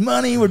making this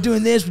money, we're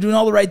doing this, we're doing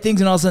all the right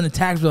things, and all of a sudden the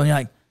tax bill, and you're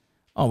like,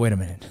 oh, wait a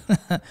minute.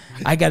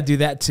 I got to do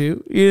that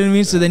too. You know what I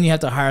mean? So then you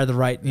have to hire the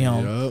right,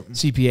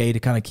 CPA to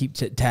kind of keep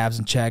tabs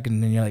in check.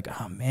 And then you're like,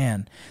 oh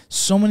man,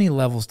 so many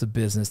levels to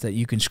business that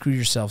you can screw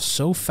yourself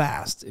so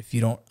fast if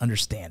you don't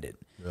understand it.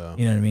 Yeah.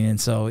 You know what I mean?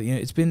 And so,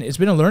 it's been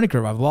a learning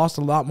curve. I've lost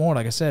a lot more.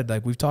 Like I said,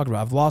 like we've talked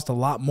about, I've lost a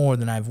lot more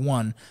than I've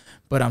won,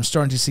 but I'm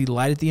starting to see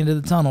light at the end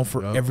of the tunnel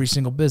for every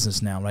single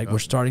business now. Right? We're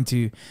starting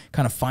to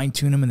kind of fine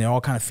tune them, and they're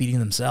all kind of feeding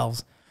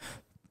themselves.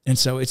 And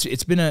so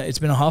it's been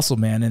a hustle,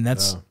 man. And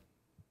that's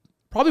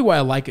probably why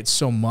I like it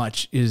so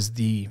much is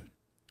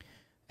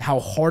how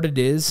hard it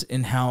is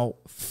and how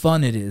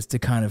fun it is to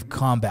kind of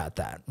combat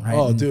that, right?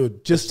 Oh,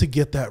 dude, just to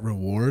get that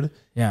reward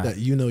that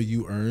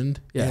you earned,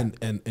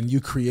 and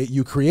you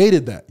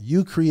created that.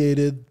 You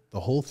created the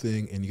whole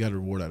thing, and you got a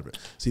reward out of it.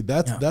 See,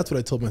 that's what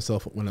I told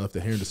myself when I left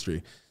the hair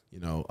industry.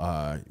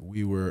 I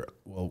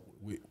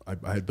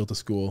had built a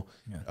school.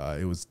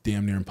 It was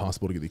damn near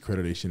impossible to get the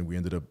accreditation. We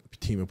ended up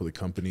teaming up with a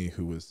company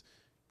who was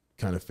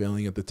kind of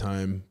failing at the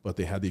time, but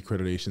they had the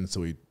accreditation, so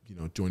we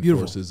joined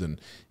forces,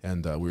 and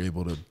we were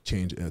able to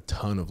change a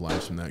ton of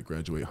lives from that,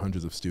 graduate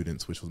hundreds of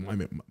students, which was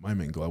my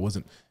main goal. I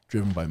wasn't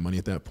driven by money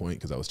at that point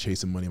because I was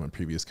chasing money in my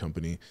previous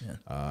company,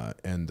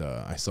 and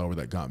I saw where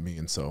that got me,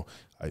 and so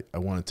I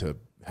wanted to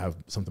have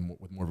something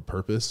with more of a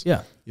purpose,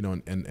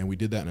 and we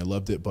did that, and I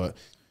loved it. But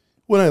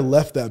when I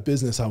left that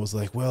business, I was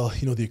like, well,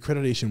 the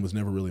accreditation was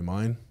never really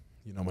mine.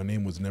 My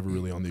name was never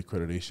really on the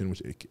accreditation,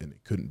 which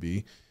it couldn't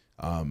be.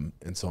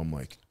 And so I'm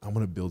like, I'm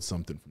going to build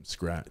something from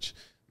scratch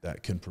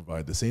that can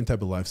provide the same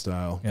type of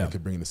lifestyle, that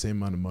could bring the same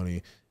amount of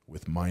money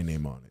with my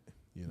name on it,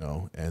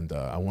 and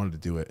I wanted to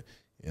do it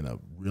in a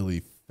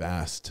really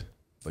fast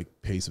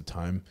pace of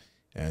time.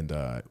 And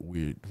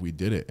we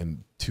did it.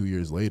 And 2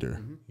 years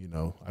later,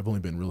 I've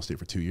only been in real estate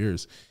for 2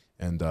 years,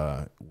 and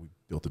we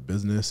built a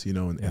business,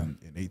 in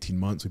 18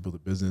 months, we built a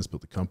business,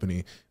 built a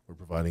company. We're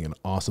providing an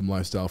awesome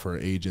lifestyle for our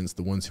agents,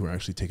 the ones who are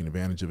actually taking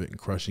advantage of it and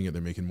crushing it.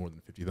 They're making more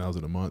than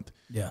 $50,000 a month,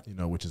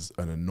 which is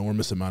an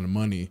enormous amount of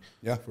money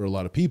for a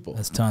lot of people.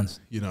 That's tons,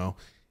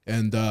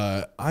 and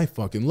I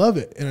fucking love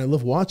it. And I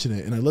love watching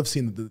it. And I love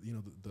seeing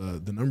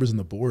the numbers and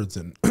the boards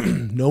and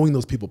knowing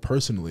those people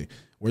personally,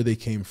 where they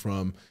came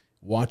from,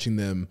 watching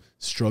them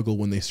struggle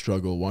when they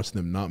struggle, watching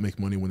them not make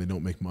money when they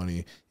don't make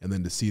money, and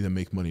then to see them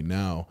make money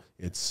now,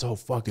 it's so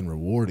fucking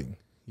rewarding,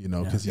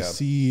 because you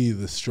see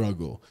the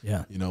struggle,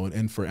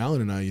 and for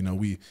Alan and I,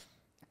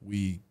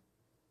 we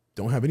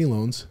don't have any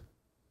loans.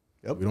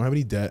 We don't have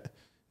any debt.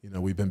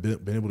 We've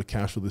been able to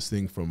cash flow this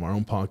thing from our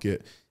own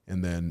pocket,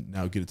 and then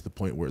now get it to the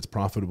point where it's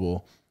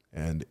profitable,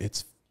 and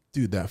it's,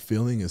 dude, that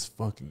feeling is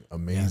fucking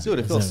amazing. Dude,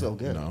 it feels so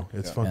good.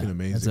 It's fucking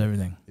amazing. That's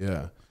everything.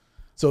 Yeah.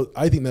 So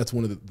I think that's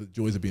one of the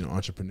joys of being an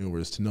entrepreneur,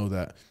 is to know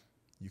that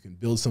you can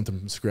build something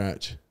from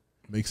scratch,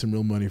 make some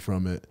real money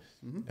from it,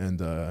 and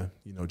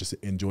just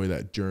enjoy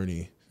that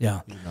journey.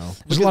 Yeah.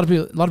 There's a lot of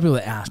people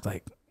that ask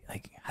like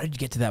how did you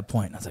get to that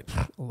point? And I was like,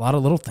 a lot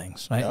of little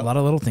things, right? A lot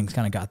of little things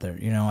kind of got there.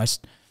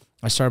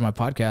 I started my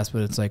podcast,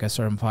 but it's like I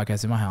started my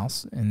podcast in my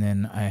house, and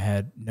then I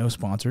had no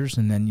sponsors,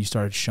 and then you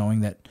started showing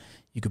that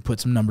you could put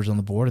some numbers on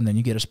the board, and then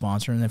you get a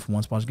sponsor, and then from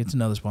one sponsor gets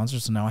another sponsor.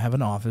 So now I have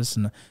an office,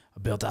 and I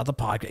built out the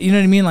podcast. You know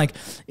what I mean? Like,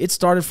 it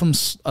started from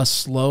a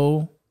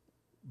slow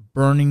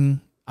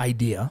burning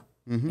idea,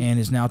 and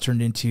is now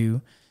turned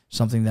into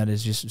something that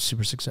is just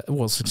super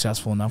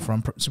successful enough where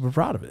I'm super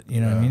proud of it.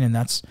 You know what I mean? And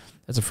that's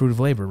a fruit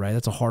of labor, right?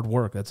 That's a hard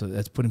work. That's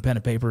putting pen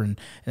to paper and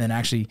then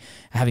actually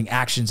having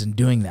actions and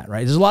doing that,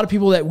 right? There's a lot of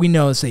people that we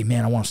know that say,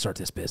 man, I want to start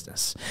this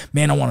business.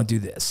 Man, I want to do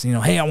this. You know,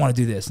 hey, I want to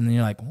do this. And then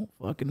you're like, well,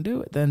 fucking do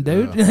it then,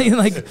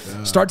 dude.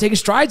 Start taking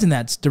strides in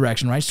that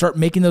direction, right? Start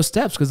making those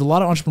steps, because a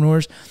lot of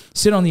entrepreneurs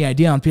sit on the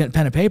idea on pen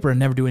and paper and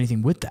never do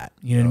anything with that.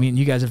 You know what I mean?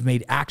 You guys have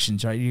made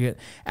actions, right? You get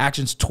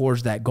actions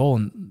towards that goal,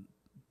 and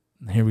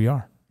here we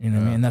are. You know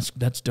what I mean? And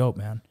that's dope,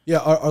 man. Yeah,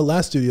 our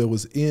last studio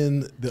was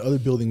in the other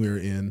building we were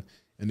in,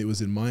 and it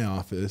was in my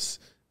office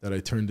that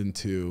I turned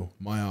into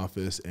my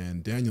office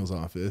and Daniel's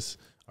office,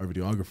 our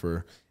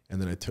videographer.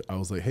 And then I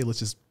was like, hey, let's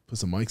just put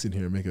some mics in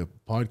here and make a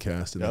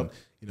podcast. And then,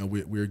 you know,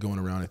 we were going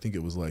around, I think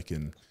it was like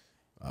in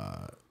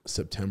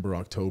September,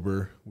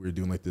 October, we were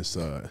doing like this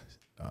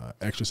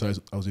exercise.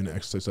 I was doing an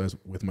exercise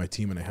with my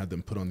team, and I had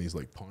them put on these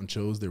like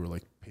ponchos. They were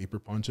like paper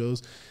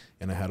ponchos,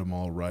 and I had them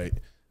all write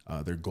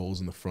their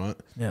goals in the front.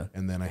 Yeah.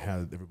 And then I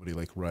had everybody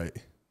like write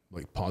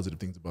like positive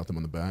things about them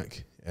on the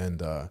back.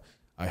 And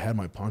I had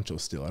my poncho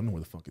still. I don't know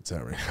where the fuck it's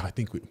at right now. I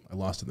think I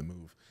lost it in the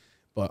move.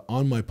 But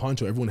on my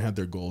poncho, everyone had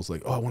their goals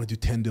like, oh, I want to do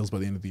 10 deals by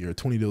the end of the year,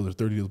 20 deals or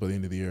 30 deals by the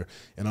end of the year.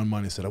 And on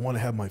mine, I said, I want to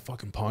have my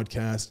fucking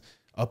podcast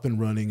up and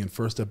running and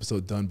first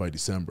episode done by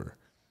December.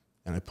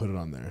 And I put it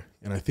on there.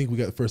 And I think we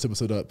got the first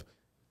episode up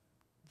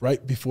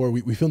right before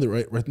we filmed it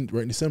right in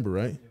December,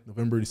 right?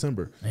 November,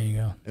 December. There you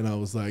go. And I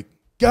was like,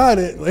 got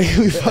it. Like,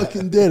 we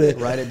fucking did it.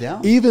 Write it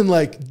down. Even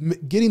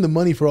like getting the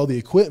money for all the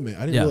equipment.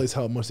 I didn't realize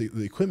how much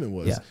the equipment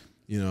was. Yeah.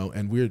 You know,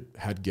 and we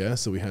had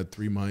guests, so we had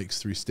 3 mics,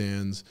 3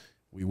 stands.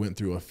 We went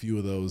through a few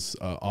of those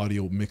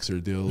audio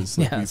mixer deals.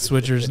 Like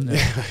switchers.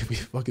 We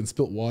fucking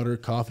spilt water,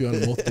 coffee on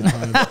it multiple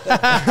times.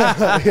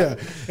 Yeah,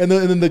 and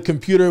then the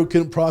computer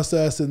couldn't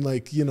process, and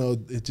like, you know,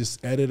 it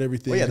just edited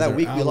everything. Well, yeah, that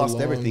week we lost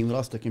everything. We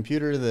lost the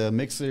computer, the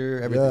mixer,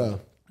 everything. Yeah.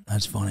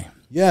 That's funny.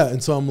 Yeah,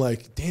 and so I'm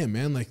like, damn,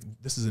 man, like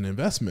this is an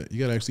investment. You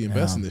got to actually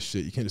invest in this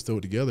shit. You can't just throw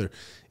it together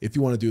if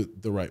you want to do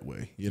it the right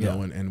way, you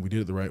know. And we did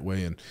it the right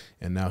way,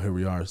 and now here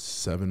we are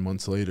 7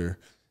 months later,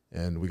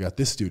 and we got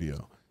this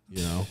studio,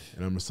 you know.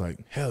 And I'm just like,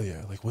 hell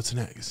yeah, like what's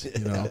next,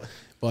 you know?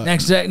 But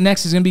next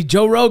is gonna be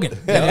Joe Rogan.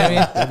 You know what I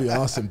mean? That'd be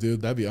awesome,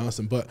 dude. That'd be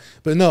awesome. But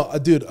no,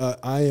 dude,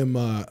 I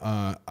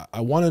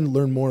want to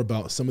learn more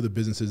about some of the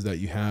businesses that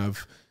you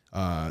have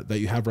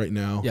right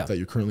now, that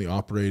you're currently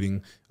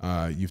operating.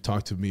 You've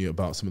talked to me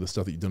about some of the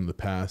stuff that you've done in the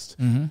past.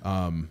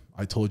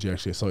 I told you,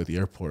 actually, I saw you at the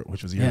airport,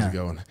 which was years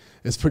ago, and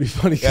it's pretty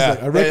funny because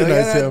like, I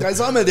recognize him. I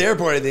saw him at the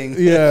airport, I think.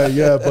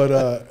 Yeah,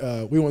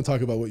 but we won't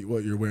talk about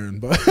what you're wearing,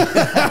 but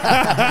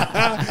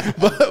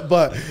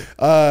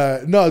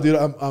no, dude,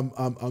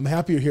 I'm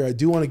happy you're here. I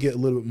do want to get a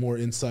little bit more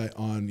insight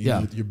on you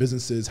know, your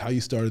businesses, how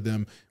you started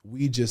them.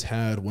 We just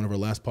had one of our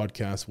last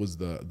podcasts was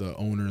the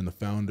owner and the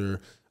founder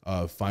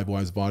of 5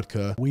 Wise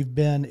Vodka. We've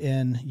been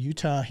in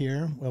Utah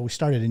here. Well, we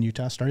started in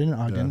Utah, started in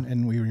Ogden,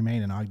 and we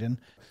remain in Ogden.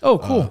 Oh,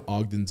 cool.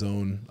 Ogden's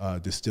own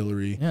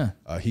distillery. Yeah.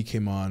 He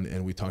came on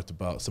and we talked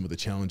about some of the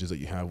challenges that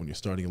you have when you're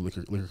starting a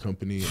liquor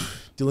company and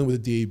dealing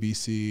with the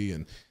DABC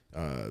and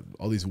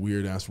all these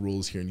weird ass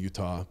rules here in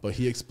Utah. But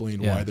he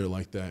explained why they're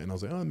like that, and I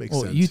was like, oh, it makes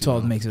sense.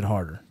 Utah makes it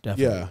harder,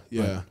 definitely.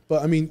 Yeah.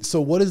 But I mean,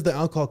 so what is the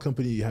alcohol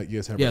company you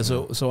guys have? Yeah,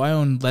 so I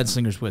own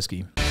Leadslinger's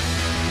Whiskey.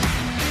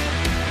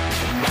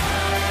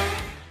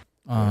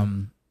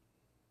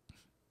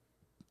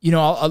 You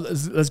know,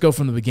 let's go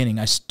from the beginning.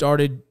 I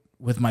started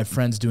with my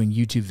friends doing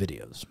YouTube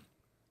videos,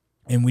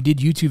 and we did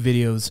YouTube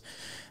videos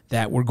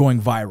that were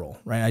going viral,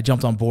 right? I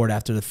jumped on board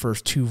after the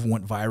first 2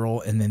 went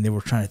viral, and then they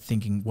were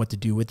thinking what to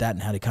do with that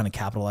and how to kind of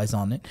capitalize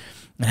on it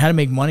and how to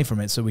make money from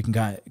it so we can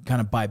kind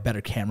of buy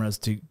better cameras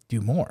to do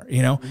more,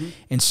 you know?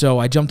 And so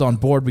I jumped on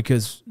board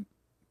because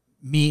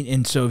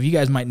so if you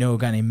guys might know a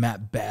guy named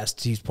Matt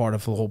Best, he's part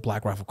of the whole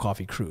Black Rifle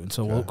Coffee crew. And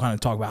so we'll kind of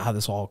talk about how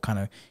this all kind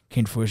of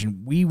came to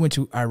fruition. We went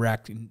to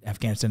Iraq and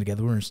Afghanistan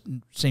together. We were in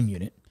the same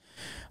unit.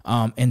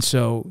 And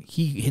so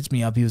he hits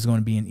me up. He was going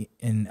to be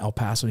in El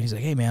Paso. And he's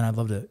like, hey, man, I'd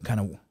love to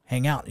kind of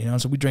hang out, you know?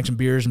 So we drank some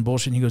beers and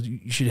bullshit. And he goes,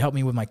 you should help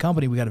me with my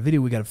company. We got a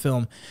video. We got a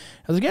film.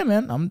 I was like, yeah,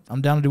 man,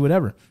 I'm down to do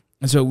whatever.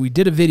 And so we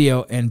did a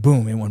video, and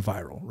boom, it went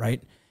viral,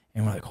 right?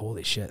 And we're like,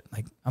 holy shit.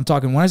 Like, I'm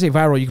talking, when I say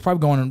viral, you could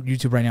probably go on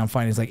YouTube right now and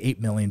find it's like 8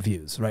 million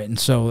views, right? And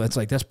so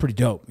that's pretty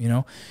dope, you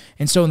know?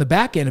 And so in the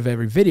back end of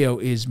every video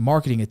is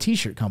marketing a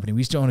t-shirt company. We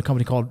used to own a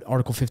company called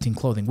Article 15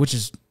 Clothing, which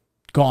is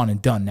gone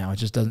and done now. It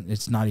just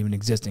it's not even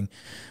existing.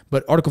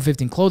 But Article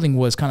 15 Clothing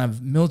was kind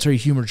of military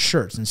humored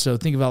shirts. And so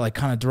think about like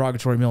kind of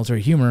derogatory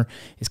military humor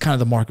is kind of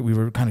the market we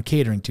were kind of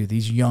catering to,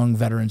 these young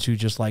veterans who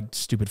just like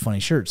stupid, funny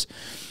shirts.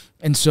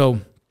 And so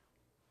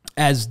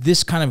as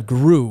this kind of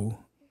grew,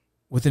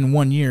 within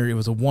 1 year, it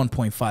was a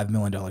 $1.5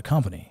 million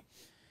company.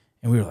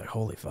 And we were like,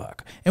 holy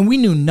fuck. And we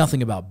knew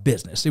nothing about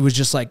business. It was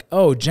just like,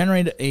 oh,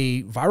 generate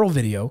a viral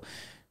video,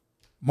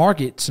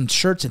 market some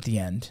shirts at the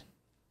end,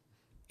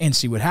 and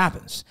see what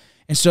happens.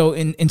 And so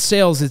in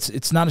sales,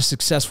 it's not a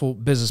successful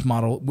business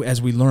model,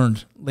 as we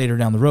learned later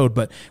down the road,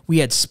 but we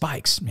had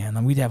spikes,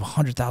 man. We'd have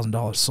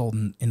 $100,000 sold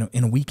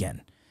in a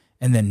weekend.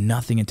 and then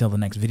nothing until the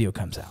next video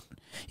comes out.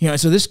 You know,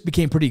 so this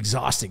became pretty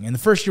exhausting. And the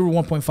first year we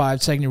were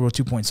 1.5, second year we were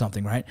 2 point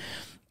something, right?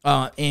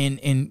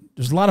 And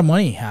there's a lot of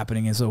money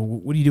happening. And so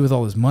what do you do with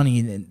all this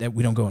money that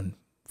we don't go and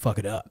fuck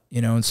it up,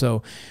 you know? And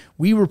so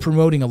we were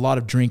promoting a lot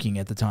of drinking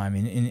at the time.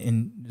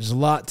 And there's a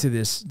lot to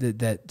this,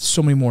 that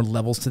so many more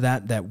levels to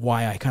that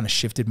why I kind of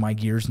shifted my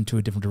gears into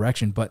a different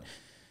direction. But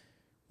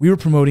we were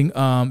promoting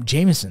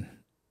Jameson,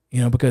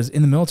 you know, because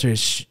in the military,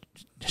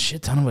 a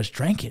shit ton of us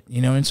drank it,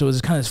 you know? And so it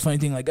was kind of this funny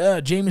thing like,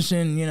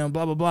 Jameson, you know,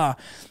 blah, blah, blah.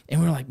 And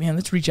we were like, man,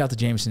 let's reach out to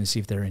Jameson and see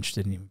if they're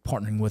interested in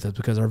partnering with us,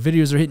 because our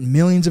videos are hitting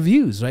millions of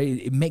views, right?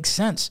 It makes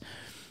sense.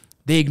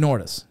 They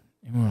ignored us.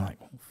 And we were like,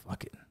 oh,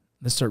 fuck it.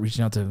 Let's start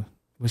reaching out to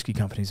whiskey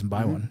companies and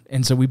buy one.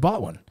 And so we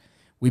bought one.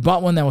 We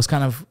bought one that was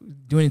kind of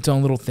doing its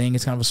own little thing.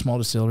 It's kind of a small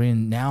distillery.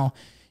 And now,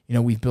 you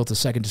know, we've built a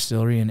second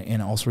distillery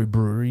and also a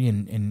brewery,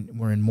 and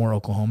we're in Moore,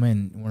 Oklahoma,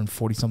 and we're in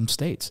 40-something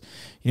states.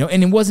 You know,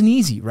 and it wasn't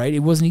easy, right? It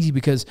wasn't easy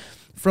because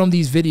from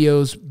these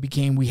videos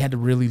we had to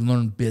really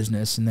learn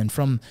business. And then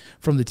from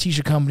the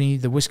t-shirt company,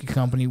 the whiskey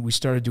company, we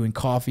started doing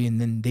coffee, and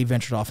then they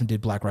ventured off and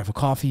did Black Rifle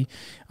Coffee.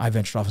 I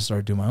ventured off and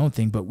started doing my own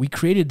thing. But we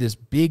created this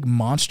big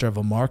monster of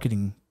a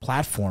marketing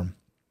platform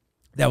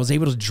that was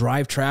able to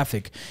drive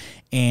traffic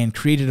and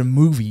created a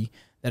movie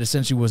that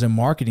essentially was a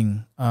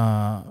marketing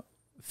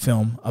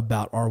film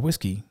about our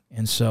whiskey.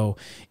 And so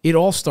it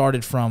all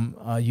started from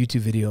a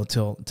YouTube video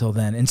till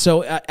then. And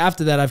so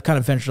after that, I've kind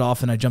of ventured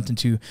off and I jumped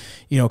into,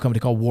 you know, a company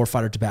called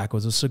Warfighter Tobacco.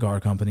 It's a cigar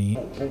company.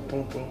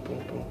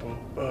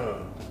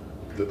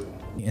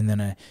 And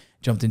then I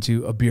jumped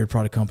into a beard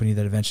product company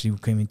that eventually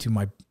came into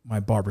my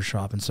barber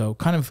shop. And so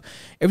kind of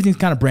everything's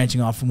kind of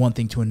branching off from one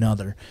thing to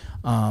another.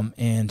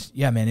 And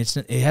yeah, man, it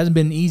hasn't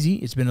been easy.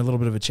 It's been a little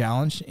bit of a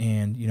challenge.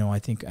 And, you know, I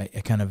think I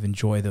kind of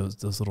enjoy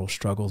those little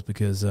struggles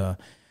because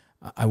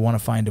I want to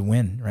find a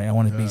win, right? I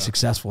want to be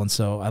successful. And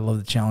so I love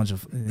the challenge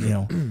of, you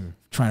know,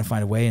 trying to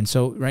find a way. And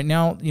so right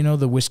now, you know,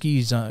 the whiskey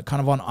is kind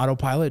of on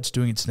autopilot. It's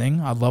doing its thing.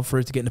 I'd love for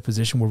it to get in a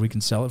position where we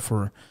can sell it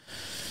for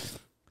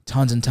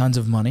tons and tons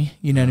of money,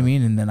 you know what I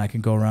mean? And then I can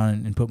go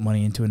around and put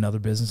money into another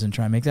business and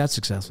try and make that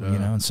successful, you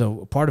know? And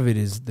so part of it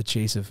is the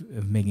chase of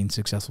making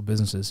successful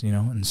businesses, you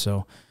know? And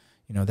so,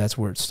 you know, that's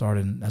where it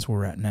started and that's where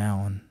we're at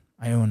now. And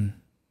I own,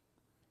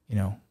 you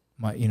know,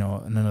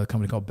 another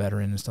company called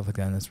Veteran and stuff like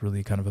that. And that's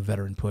really kind of a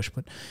veteran push.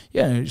 But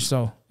yeah,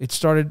 so it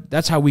started,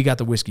 that's how we got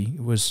the whiskey.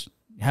 It was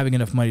having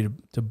enough money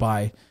to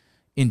buy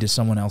into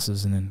someone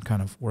else's and then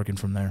kind of working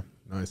from there.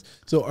 Nice.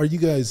 So do you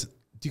guys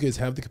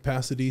have the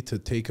capacity to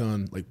take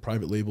on like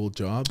private label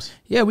jobs?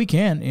 Yeah, we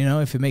can, you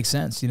know, if it makes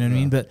sense, you know what I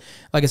mean? But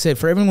like I said,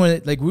 for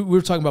everyone, like we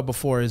were talking about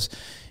before, is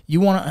you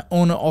want to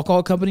own an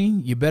alcohol company,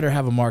 you better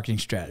have a marketing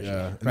strategy.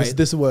 Yeah. Right?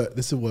 This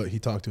is what he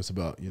talked to us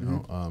about, you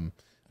know,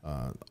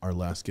 our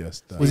last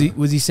guest. Was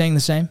he saying the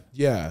same?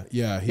 Yeah.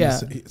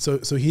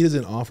 So he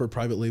doesn't offer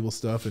private label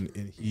stuff,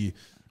 and he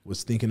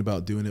was thinking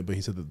about doing it, but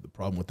he said that the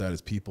problem with that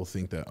is people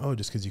think that,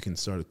 just because you can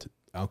start an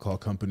alcohol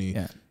company,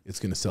 it's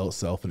going to sell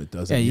itself, and it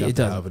doesn't. You have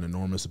to have an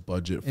enormous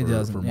budget for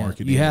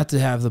marketing. You have to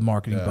have the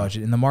marketing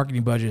budget, and the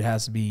marketing budget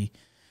has to be,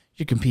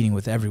 you're competing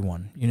with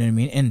everyone. You know what I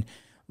mean? And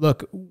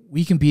look,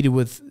 we competed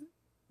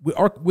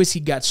our whiskey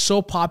got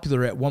so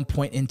popular at one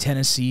point in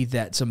Tennessee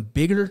that some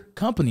bigger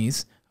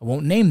companies, I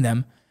won't name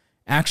them,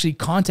 actually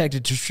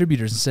contacted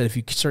distributors and said, if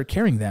you start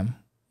carrying them,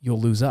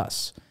 you'll lose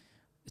us.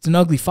 It's an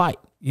ugly fight.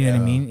 You know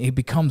what I mean? It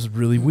becomes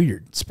really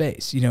weird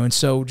space, you know? And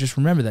so just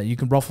remember that you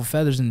can ruffle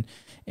feathers and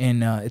you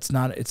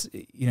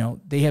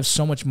know, they have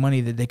so much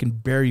money that they can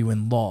bury you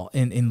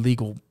in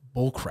legal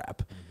bull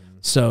crap.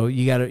 So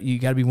you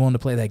gotta be willing to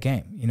play that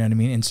game. You know what I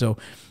mean? And so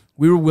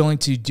we were willing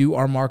to do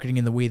our marketing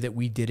in the way that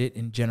we did it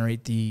and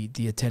generate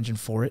the attention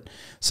for it.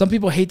 Some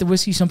people hate the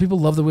whiskey. Some people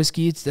love the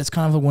whiskey. That's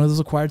kind of one of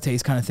those acquired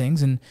taste kind of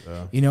things. And,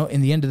 you know,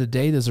 in the end of the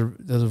day, those are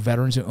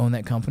veterans who own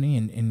that company.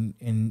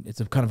 And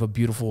it's a kind of a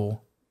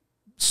beautiful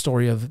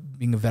story of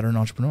being a veteran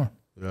entrepreneur.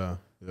 Yeah.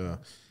 Yeah.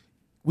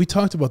 We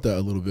talked about that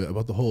a little bit,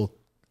 about the whole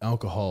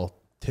alcohol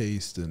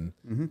taste. And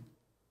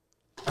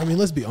I mean,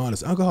 let's be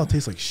honest, alcohol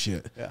tastes like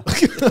shit.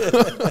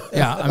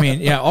 I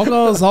mean,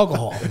 alcohol is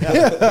alcohol.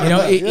 You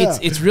know,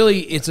 it's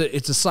really, it's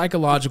a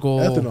psychological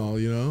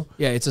ethanol, you know?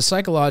 Yeah. It's a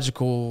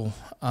psychological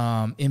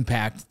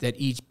impact that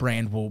each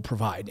brand will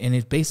provide. And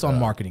it's based on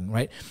marketing,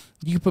 right?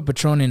 You can put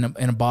Patron in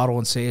a bottle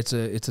and say it's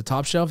a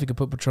top shelf. You can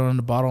put Patron in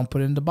the bottle and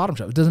put it in the bottom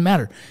shelf. It doesn't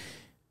matter.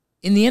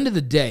 In the end of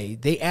the day,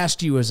 they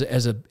asked you as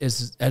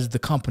the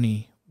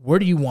company, where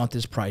do you want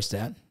this priced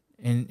at,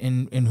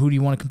 and who do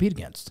you want to compete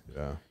against?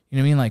 Yeah, you know what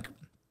I mean. Like,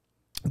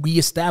 we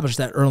established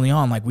that early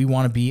on. Like, we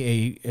want to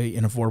be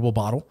an affordable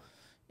bottle,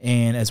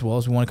 and as well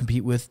as we want to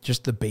compete with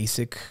just the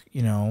basic,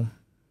 you know,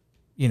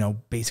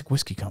 basic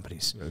whiskey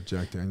companies. Yeah,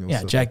 Jack Daniels.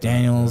 Yeah, Jack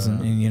Daniels,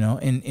 and you know,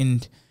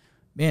 and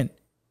man,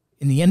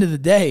 in the end of the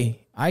day,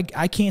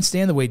 I can't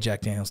stand the way Jack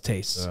Daniels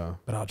tastes,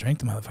 but I'll drink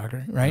the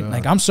motherfucker, right?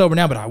 Like, I'm sober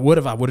now, but I would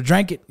have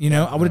drank it, you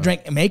know? I would have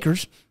drank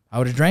Makers. I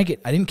would have drank it.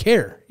 I didn't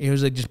care. It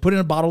was like, just put it in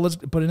a bottle, let's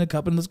put it in a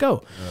cup, and let's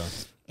go.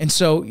 And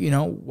so, you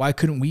know, why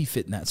couldn't we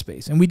fit in that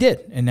space? And we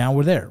did. And now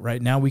we're there.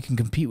 Right now we can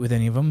compete with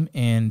any of them.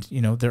 And,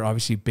 you know, they're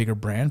obviously a bigger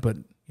brand, but,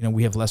 you know,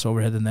 we have less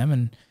overhead than them.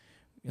 And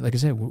like I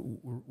said,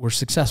 we're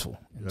successful.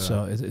 And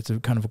so it's a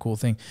kind of a cool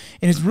thing.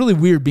 And it's really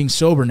weird being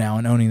sober now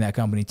and owning that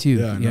company too.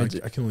 Yeah, you know,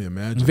 I can only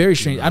imagine. It's very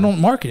strange. I don't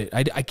market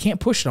it. I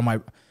can't push it on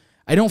my,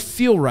 I don't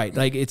feel right.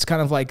 Like it's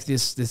kind of like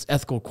this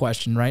ethical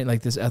question, right?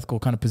 Like this ethical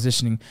kind of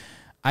positioning.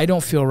 I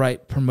don't feel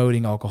right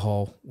promoting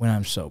alcohol when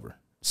I'm sober.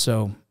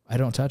 So I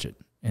don't touch it.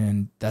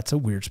 And that's a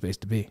weird space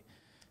to be,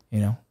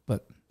 you know,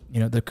 but you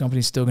know, the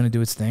company's still going to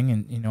do its thing.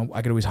 And, you know,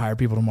 I could always hire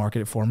people to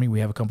market it for me. We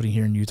have a company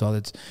here in Utah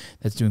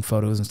that's doing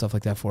photos and stuff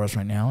like that for us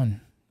right now.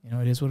 And, you know,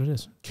 it is what it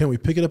is. Can we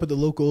pick it up at the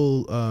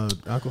local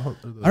alcohol?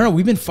 I don't know.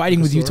 We've been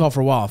fighting with Utah for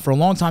a while. For a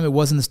long time, it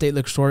was in the state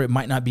liquor store. It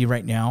might not be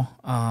right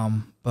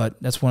now.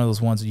 But that's one of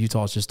those ones that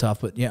Utah is just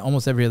tough. But yeah,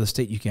 almost every other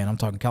state you can. I'm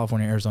talking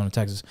California, Arizona,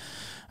 Texas.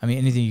 I mean,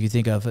 anything you can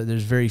think of.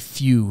 There's very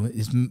few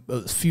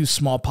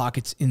small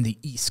pockets in the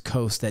East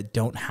Coast that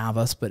don't have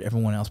us, but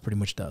everyone else pretty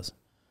much does.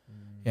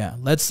 Yeah,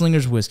 Lead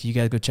Slingers Whiskey. You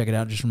guys go check it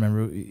out. Just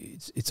remember,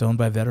 it's owned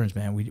by veterans,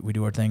 man. We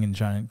do our thing and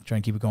try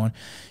and keep it going.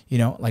 You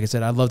know, like I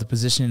said, I love to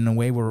position it in a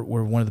way where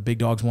one of the big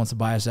dogs wants to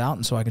buy us out,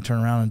 and so I can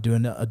turn around and do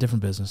a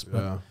different business.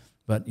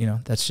 But you know,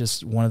 that's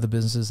just one of the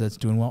businesses that's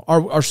doing well.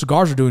 Our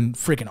cigars are doing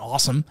freaking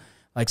awesome.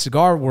 Like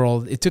Cigar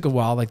World, it took a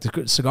while. Like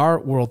the Cigar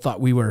World thought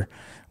we were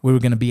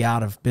going to be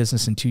out of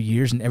business in 2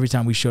 years, and every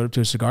time we showed up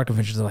to a cigar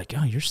convention, they're like,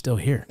 "Oh, you're still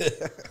here."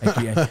 Like,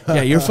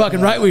 yeah, you're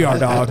fucking right. We are,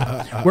 dog.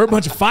 We're a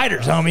bunch of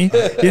fighters, homie.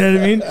 You know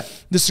what I mean?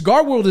 The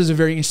Cigar World is a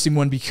very interesting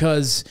one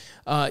because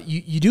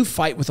you do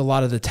fight with a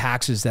lot of the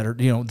taxes that are,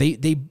 you know,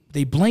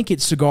 they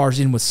blanket cigars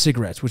in with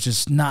cigarettes, which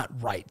is not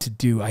right to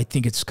do. I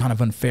think it's kind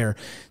of unfair.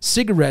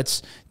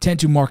 Cigarettes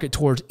tend to market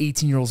towards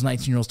 18-year-olds,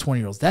 19-year-olds,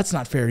 20-year-olds. That's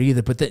not fair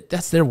either, but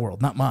that's their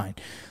world, not mine.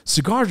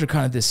 Cigars are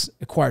kind of this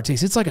acquired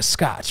taste. It's like a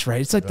scotch,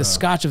 right? It's like the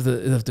scotch of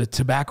the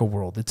tobacco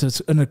world.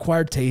 It's an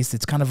acquired taste.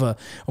 It's kind of a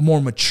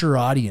more mature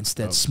audience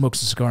that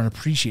smokes a cigar and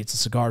appreciates a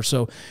cigar.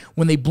 So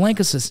when they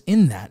blanket us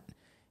in that,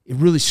 it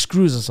really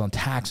screws us on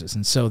taxes.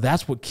 And so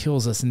that's what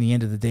kills us in the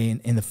end of the day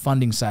in the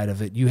funding side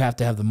of it. You have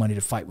to have the money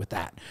to fight with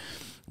that.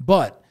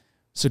 But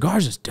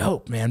cigars is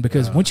dope, man,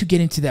 because once you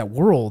get into that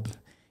world,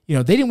 you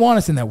know, they didn't want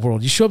us in that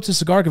world. You show up to a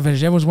cigar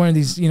convention, everyone's wearing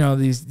these, you know,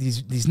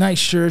 these nice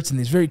shirts and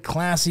these very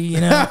classy,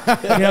 you know,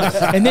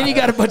 and then you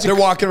got a bunch They're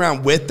walking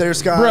around with their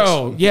scotch.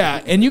 Bro,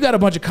 yeah. And you got a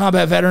bunch of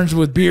combat veterans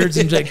with beards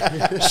and like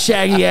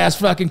shaggy ass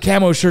fucking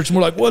camo shirts. And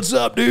we're like, what's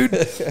up, dude?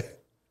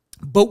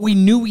 But we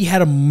knew we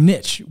had a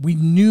niche. We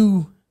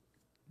knew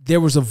there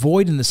was a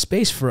void in the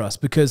space for us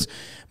because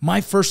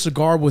my first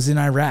cigar was in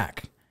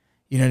Iraq.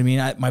 You know what I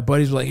mean? My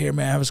buddies were like, here,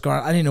 man, I have a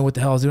cigar. I didn't know what the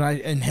hell I was doing. I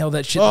inhaled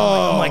that shit.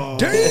 I'm like,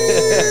 damn,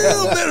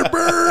 that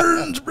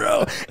burns,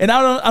 bro. And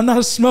I'm not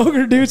a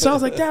smoker, dude. So I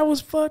was like, that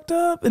was fucked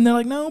up. And they're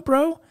like, no,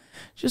 bro,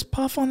 just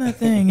puff on that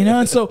thing, you know?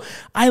 And so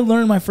I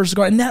learned my first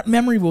cigar. And that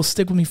memory will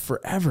stick with me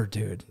forever,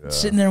 dude. Yeah.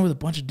 Sitting there with a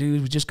bunch of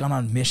dudes. We just gone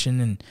on mission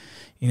and,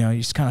 you know,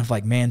 just kind of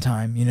like man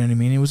time. You know what I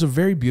mean? It was a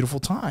very beautiful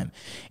time.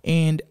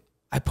 And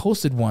I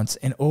posted once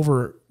and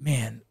over,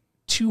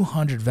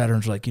 200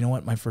 veterans were like, you know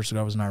what? My first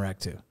cigar was in Iraq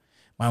too.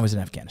 Mine was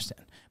in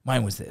Afghanistan.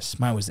 Mine was this.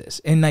 Mine was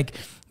this. And like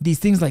these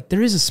things, like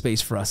there is a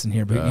space for us in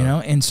here, but you know,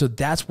 and so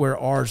that's where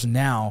ours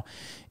now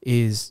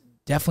is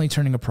definitely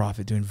turning a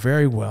profit, doing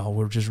very well.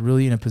 We're just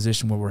really in a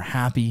position where we're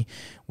happy.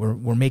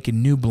 We're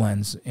making new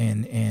blends,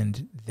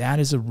 and that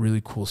is a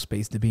really cool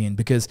space to be in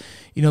because,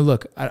 you know,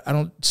 look, I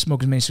don't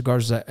smoke as many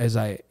cigars as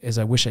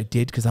I wish I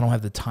did because I don't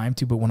have the time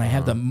to. But when I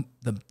have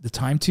the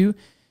time to,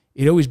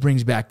 it always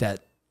brings back that.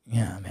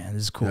 Yeah, man,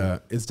 this is cool. Yeah,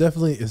 it's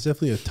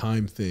definitely a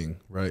time thing,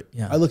 right?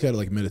 Yeah, I look at it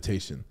like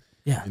meditation.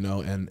 Yeah, you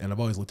know, and I've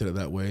always looked at it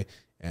that way.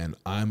 And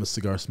I'm a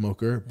cigar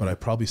smoker, but I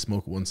probably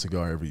smoke one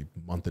cigar every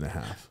month and a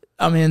half.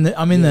 I'm in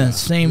the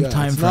same time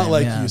frame. It's not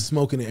like you're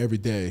smoking it every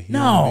day. You know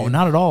what I mean?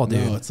 Not at all,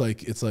 dude. No, it's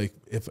like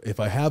if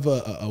I have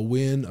a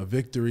win, a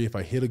victory, if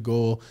I hit a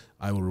goal,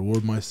 I will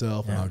reward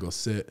myself and I'll go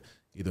sit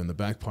either in the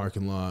back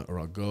parking lot or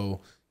I'll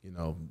go, you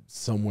know,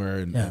 somewhere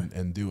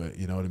and do it.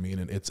 You know what I mean?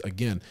 And it's,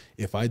 again,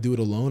 if I do it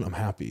alone, I'm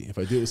happy. If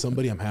I do it with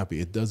somebody, I'm happy.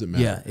 It doesn't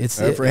matter. Yeah, it's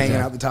for hanging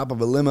out the top of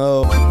a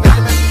limo,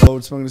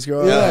 smoking a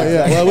cigar.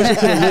 Yeah. Well, I wish I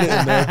could have lit it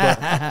in there,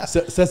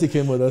 but Ceci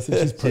came with us and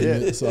she's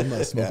pregnant, so I'm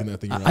not smoking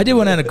that thing. I did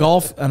one at a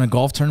golf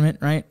tournament,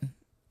 right?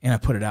 And I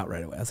put it out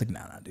right away. I was like,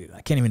 nah, dude, I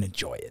can't even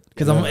enjoy it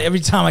because every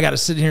time I got to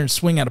sit here and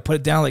swing, I got to put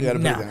it down. Like,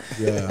 nah.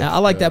 I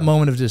like that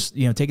moment of just,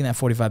 you know, taking that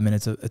 45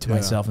 minutes to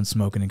myself and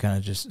smoking and kind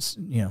of just,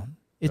 you know.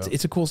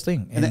 It's a cool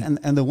thing.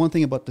 And the one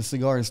thing about the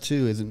cigars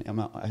too is,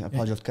 I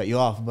apologize to cut you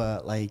off,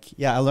 but like,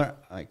 I learned,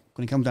 like,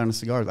 when it comes down to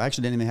cigars, I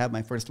actually didn't even have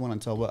my first one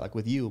until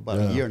with you about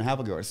a year and a half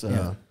ago or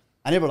so.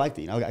 I never liked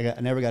it. You know,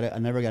 I never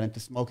got into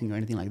smoking or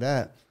anything like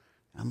that.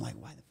 And I'm like,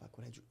 why the fuck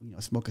would I,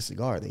 smoke a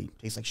cigar? They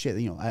taste like shit.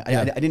 You know,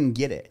 I didn't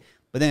get it.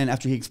 But then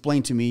after he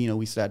explained to me, you know,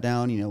 we sat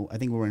down, you know, I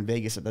think we were in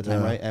Vegas at that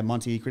time, right? At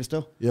Monte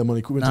Cristo? Yeah,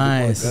 Monte Cristo.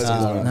 Nice.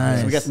 Nice.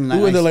 So we got some nice.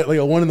 We went there like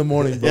at 1 in the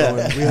morning, bro.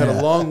 And we had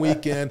a long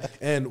weekend,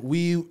 and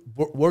we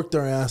worked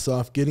our ass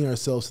off getting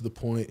ourselves to the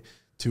point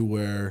to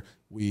where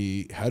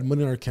We had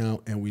money in our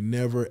account, and we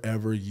never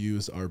ever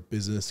used our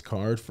business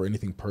card for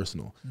anything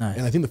personal. Nice.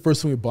 And I think the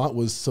first thing we bought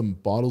was some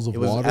bottles of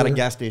water. At a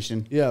gas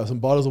station. Yeah, some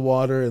bottles of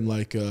water and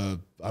like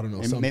I don't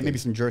know, something. Maybe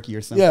some jerky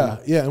or something.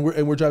 Yeah, and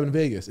we're driving to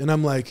Vegas, and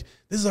I'm like,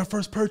 this is our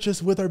first purchase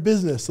with our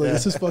business. Like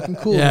this is fucking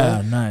cool.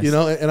 Yeah, man. nice. You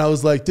know, and I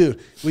was like, dude,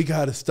 we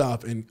got to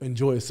stop and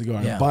enjoy a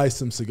cigar and buy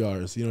some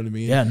cigars. You know what I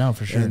mean? Yeah, no,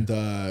 for sure.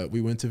 And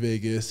we went to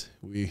Vegas.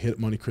 We hit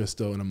Monte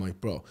Cristo, and I'm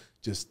like, bro,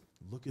 just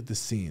look at the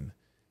scene.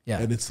 Yeah,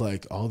 and it's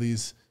like all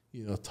these,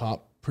 you know,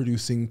 top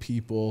producing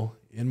people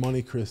in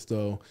Monte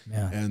Cristo,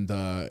 and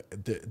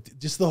this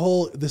is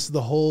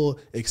the whole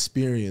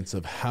experience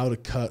of how to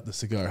cut the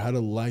cigar, how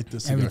to light the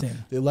cigar. Everything.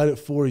 They light it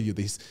for you.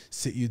 They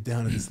sit you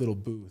down in this little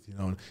booth, you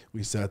know, and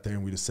we sat there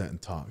and we just sat and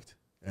talked,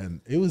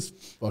 and it was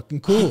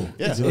fucking cool.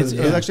 Yeah, it was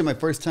actually my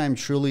first time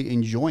truly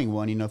enjoying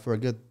one, you know, for a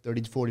good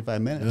 30 to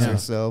 45 minutes or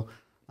so.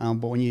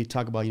 But when you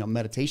talk about, you know,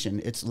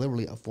 meditation, it's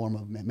literally a form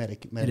of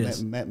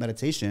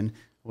meditation,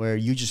 where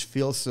you just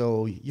feel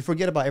so, you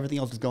forget about everything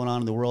else that's going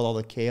on in the world, all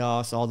the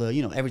chaos, all the,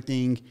 you know,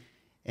 everything,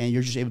 and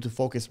you're just able to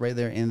focus right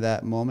there in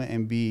that moment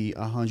and be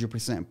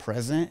 100%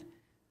 present.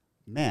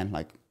 Man,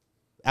 like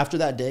after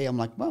that day, I'm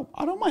like, well,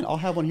 I don't mind. I'll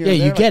have one here. Yeah,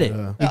 you get it.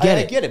 You get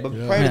it. I get it. But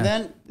prior to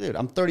then, dude,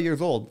 I'm 30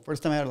 years old.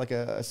 First time I had like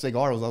a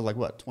cigar, I was like,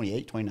 what,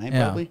 28, 29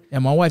 probably? Yeah,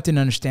 my wife didn't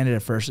understand it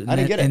at first. I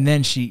didn't get it. And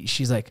then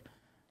she's like,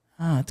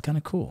 it's kind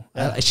of cool.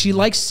 She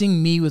likes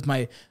seeing me with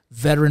my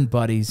veteran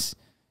buddies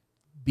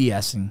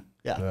BSing.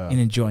 And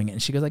enjoying it.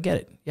 And she goes, I get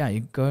it. Yeah, you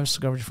go have a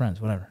cigar with your friends,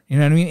 whatever. You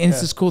know what I mean? And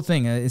it's this cool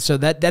thing. So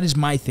that is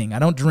my thing. I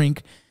don't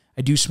drink.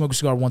 I do smoke a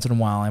cigar once in a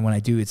while. And when I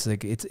do, it's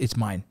like, it's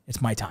mine.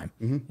 It's my time.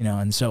 You know?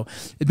 And so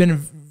I've been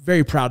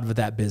very proud of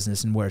that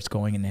business and where it's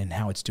going and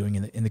how it's doing.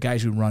 And the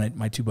guys who run it,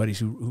 my two buddies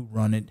who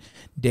run it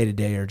day to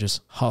day, are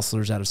just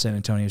hustlers out of San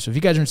Antonio. So if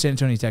you guys are in San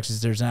Antonio, Texas,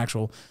 there's an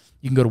actual,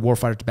 you can go to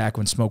Warfighter Tobacco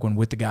and smoke one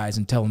with the guys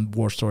and tell them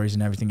war stories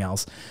and everything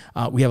else.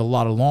 We have a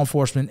lot of law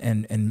enforcement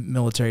and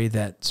military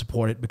that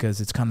support it,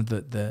 because it's kind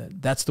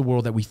of that's the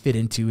world that we fit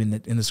into in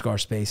the cigar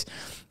space.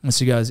 And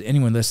so, you guys,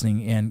 anyone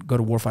listening, and go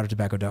to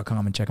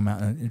warfightertobacco.com and check them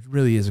out. And it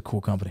really is a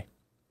cool company.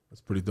 That's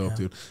pretty dope,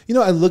 dude. You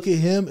know, I look at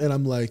him and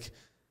I'm like,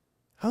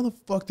 how the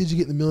fuck did you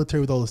get in the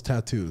military with all those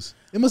tattoos?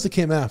 It must have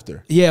came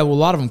after. Yeah, well, a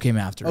lot of them came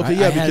after. Okay,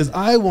 because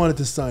I wanted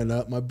to sign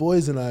up. My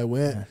boys and I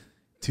went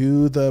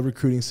to the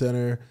recruiting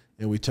center,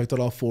 and we checked out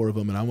all 4 of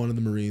them, and I wanted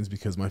the Marines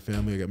because my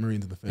family, I got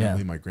Marines in the family.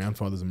 Yeah. My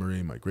grandfather's a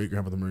Marine, my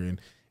great-grandfather's a Marine.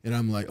 And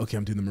I'm like, okay,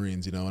 I'm doing the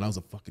Marines, you know, and I was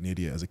a fucking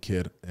idiot as a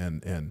kid,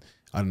 and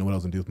I didn't know what I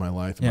was gonna do with my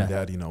life. And my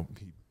dad, you know,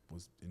 he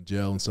was in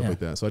jail and stuff like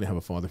that, so I didn't have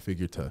a father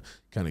figure to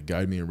kind of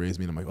guide me and raise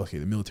me, and I'm like, okay,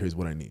 the military is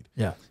what I need.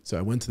 Yeah. So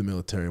I went to the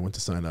military, I went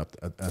to sign up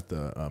at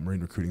the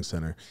Marine Recruiting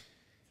Center,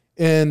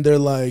 and they're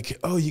like,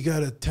 oh, you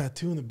got a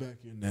tattoo in the back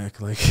of your neck,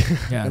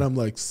 like, and I'm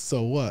like,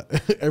 so what?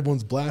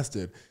 Everyone's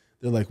blasted.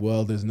 They're like,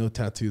 well, there's no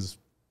tattoos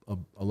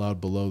allowed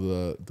below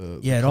the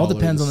it all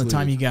depends on the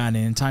time you got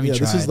in, time you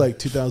tried. This is like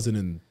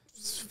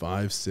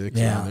 2005, 6.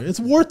 Yeah, it's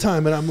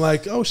wartime, and I'm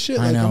like, oh shit,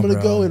 like, I'm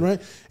gonna go in,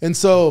 right? And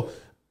so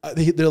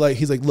they're like,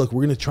 he's like, look,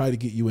 we're gonna try to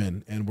get you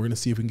in, and we're gonna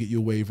see if we can get you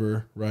a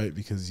waiver, right?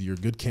 Because you're a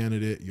good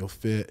candidate, you'll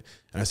fit.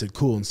 And I said,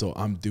 cool. And so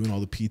I'm doing all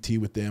the PT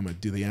with them. I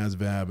do the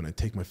ASVAB, and I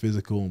take my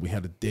physical, and we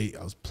had a date.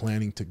 I was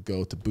planning to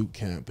go to boot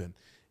camp,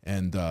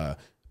 and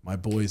my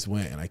boys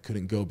went, and I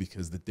couldn't go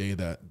because the day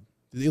that.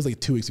 It was like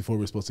 2 weeks before we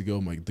were supposed to go.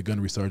 The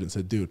gunnery sergeant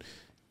said, dude,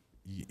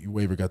 your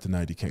waiver got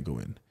denied. You can't go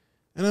in.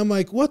 And I'm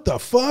like, what the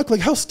fuck? Like,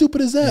 how stupid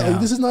is that?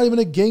 Like, this is not even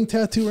a gang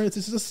tattoo, right?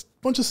 This is a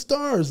bunch of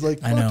stars. Like,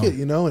 fuck it,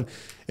 you know?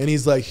 And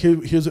he's like,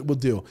 here's what we'll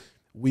do.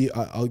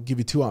 I'll give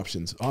you 2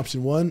 options.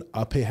 Option 1,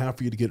 I'll pay half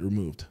for you to get it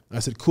removed. I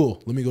said,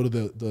 cool. Let me go to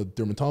the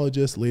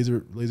dermatologist,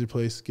 laser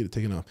place, get it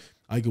taken off.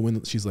 I go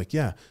in. She's like,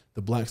 yeah,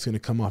 the black's going to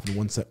come off in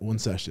one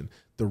session.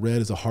 The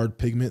red is a hard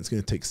pigment. It's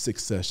going to take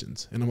 6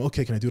 sessions. And I'm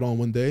okay. Can I do it all in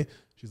one day?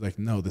 She's like,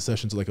 no, the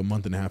sessions are like a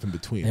month and a half in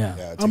between.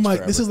 Yeah, I'm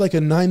like, this is like a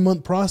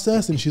 9-month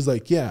process. And she's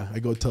like, yeah. I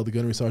go tell the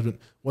gunnery sergeant,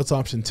 what's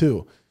option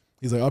 2?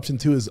 He's like, option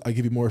 2 is I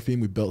give you morphine,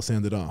 we belt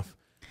sand it off.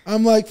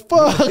 I'm like,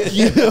 fuck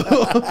you.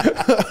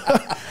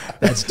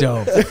 That's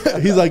dope.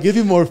 He's like, give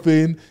you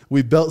morphine,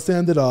 we belt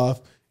sand it off,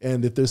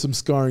 and if there's some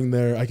scarring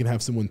there, I can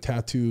have someone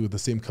tattoo the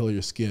same color of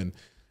your skin.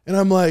 And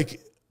I'm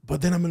like,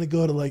 but then I'm going to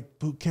go to like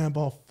boot camp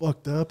all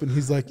fucked up. And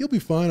he's like, you'll be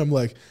fine. I'm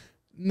like,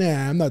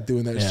 nah, I'm not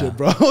doing that shit,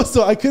 bro.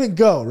 So I couldn't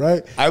go,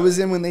 right? I was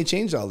in when they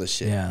changed all this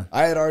shit. Yeah.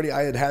 I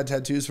had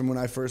tattoos from when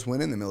I first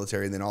went in the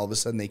military, and then all of a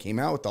sudden they came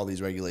out with all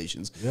these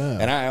regulations. Yeah.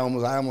 And I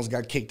almost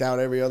got kicked out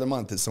every other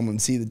month that someone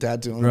would see the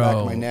tattoo on the back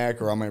of my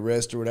neck or on my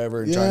wrist or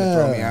whatever and trying to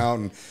throw me out.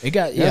 And it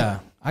got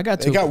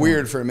it got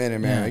weird for a minute,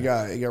 man.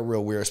 Yeah. It got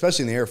real weird,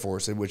 especially in the Air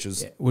Force, which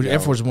was Air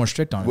Force was more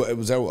strict on it. It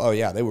was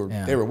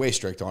they were way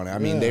strict on it. I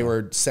mean, they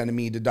were sending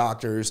me to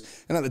doctors,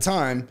 and at the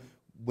time,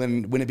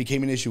 when it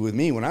became an issue with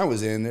me when I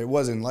was in, it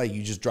wasn't like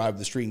you just drive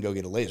the street and go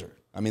get a laser.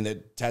 I mean, the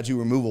tattoo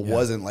removal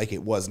wasn't like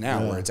it was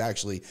now, where it's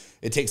actually,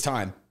 it takes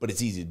time, but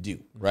it's easy to do,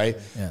 right?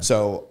 Yeah.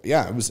 So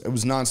it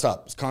was nonstop.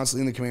 It was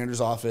constantly in the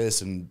commander's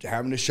office and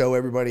having to show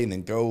everybody and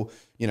then go.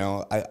 You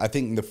know, I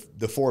think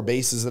the 4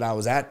 bases that I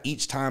was at,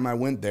 each time I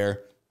went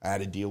there, I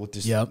had to deal with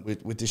this Yep.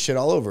 with this shit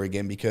all over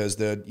again because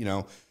the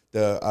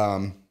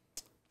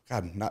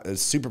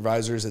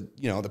supervisors at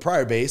the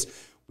prior base,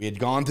 we had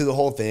gone through the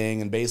whole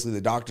thing, and basically the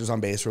doctors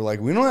on base were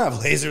like, "We don't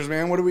have lasers,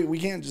 man. What do we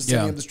can't just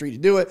send you up the street to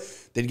do it."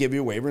 They'd give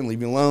you a waiver and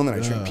leave you alone. Then I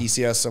treat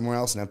PCS somewhere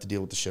else and have to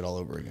deal with the shit all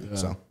over again.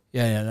 So I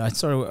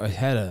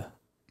had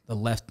the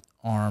left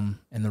arm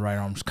and the right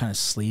arm was kind of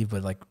sleeve,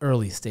 but like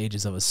early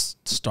stages of a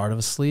start of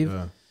a sleeve.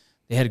 Yeah.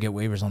 They had to get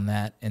waivers on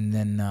that, and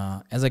then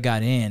as I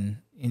got when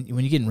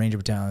you get in Ranger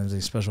Battalion,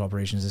 like special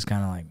operations, it's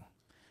kind of like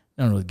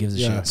no one really gives a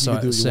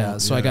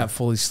shit. So I got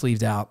fully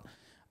sleeved out,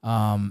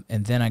 and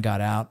then I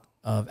got out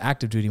of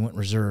active duty, went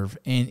reserve,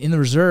 and in the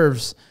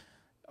reserves,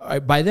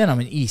 by then I'm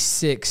an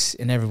E6,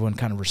 and everyone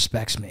kind of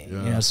respects me,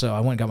 So I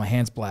went and got my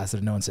hands blasted,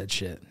 and no one said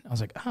shit. I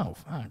was like, oh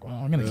fuck, well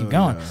I'm gonna keep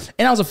going. Yeah.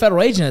 And I was a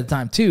federal agent at the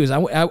time too.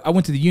 I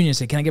went to the union and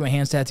said, can I get my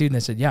hands tattooed? And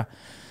they said, yeah.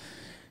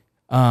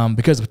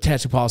 Because the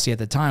tattoo policy at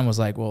the time was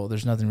like, well,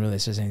 there's nothing really that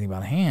says anything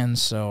about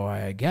hands, so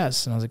I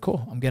guess. And I was like,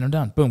 cool, I'm getting them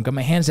done. Boom, got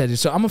my hands tattooed.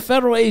 So I'm a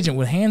federal agent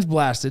with hands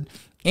blasted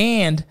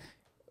and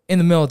in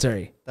the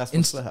military. That's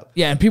what's up.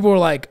 Yeah, and people were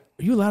like,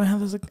 are you allowed to have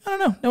this? I was like, I don't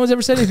know. No one's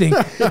ever said anything.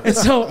 And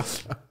so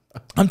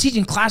I'm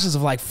teaching classes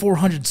of like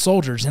 400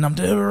 soldiers, and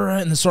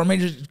and the sergeant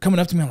major's coming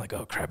up to me. I'm like,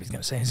 oh, crap, he's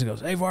going to say. He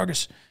goes, hey,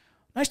 Vargas,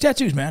 nice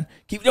tattoos, man.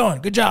 Keep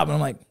going. Good job. And I'm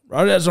like,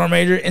 right, that sergeant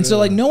major. And so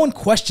like no one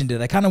questioned it.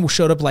 I kind of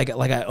showed up like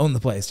I owned the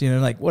place,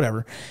 like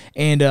whatever.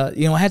 And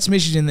I had some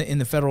issues in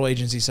the federal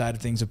agency side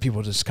of things that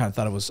people just kind of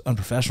thought it was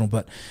unprofessional.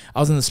 But I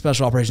was in the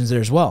special operations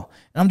there as well,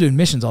 and I'm doing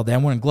missions all day.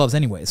 I'm wearing gloves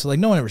anyway, so like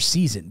no one ever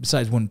sees it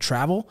besides when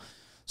travel.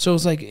 So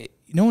it's like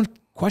no one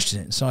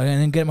questioned it. So I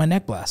didn't get my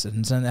neck blasted,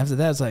 and so after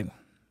that, it's like,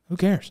 who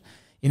cares?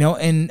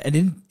 And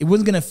it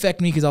wasn't going to affect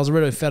me because I was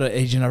already a federal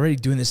agent, already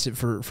doing this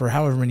for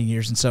however many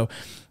years. And so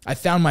I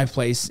found my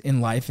place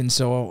in life. And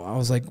so I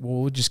was like,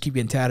 well, we'll just keep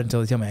getting tattooed until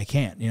they tell me I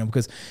can't,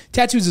 because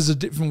tattoos is a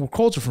different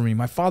culture for me.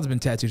 My father's been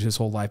tattooed his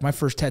whole life. My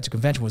first tattoo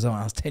convention was when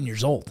I was 10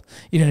 years old.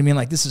 You know what I mean?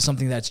 Like this is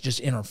something that's just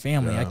in our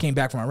family. Yeah. I came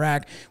back from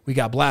Iraq. We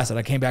got blasted.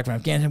 I came back from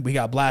Afghanistan. We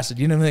got blasted.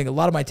 You know what I mean? A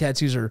lot of my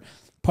tattoos are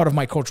part of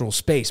my cultural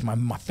space,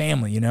 my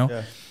family,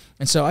 Yeah.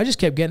 And so I just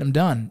kept getting them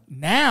done.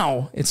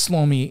 Now it's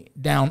slowing me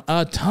down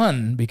a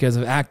ton because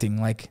of acting.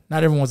 Like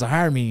not everyone wants to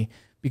hire me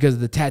because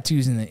of the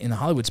tattoos in the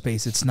Hollywood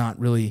space. It's not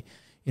really,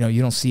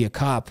 you don't see a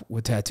cop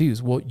with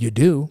tattoos. Well, you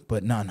do,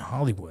 but not in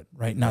Hollywood,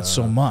 right? Not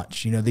so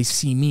much. They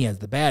see me as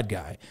the bad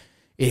guy.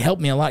 It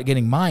helped me a lot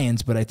getting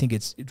Mayans, but I think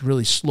it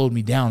really slowed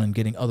me down in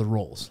getting other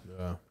roles.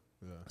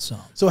 Yeah.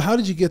 So how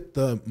did you get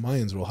the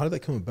Mayans role? How did that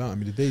come about? I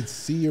mean, did they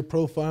see your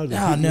profile?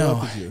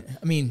 No.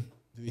 I mean,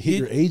 did you hit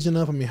your agent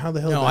up? I mean, how the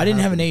hell? No, I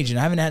didn't have an agent.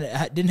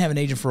 I didn't have an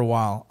agent for a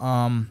while.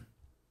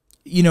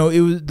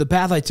 It was the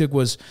path I took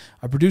was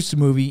I produced a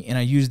movie and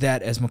I used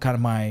that as kind of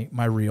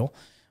my reel.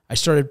 I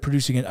started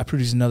producing it. I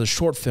produced another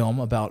short film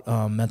about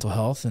mental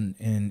health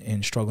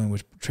and struggling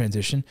with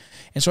transition.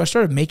 And so I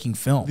started making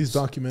films. These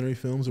documentary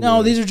films?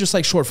 No, these are just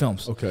like short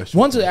films. Okay.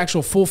 One's an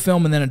actual full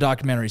film and then a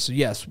documentary. So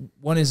yes,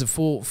 one is a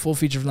full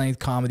feature-length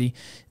comedy.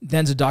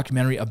 Then's a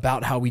documentary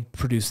about how we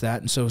produced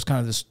that. And so it's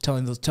kind of this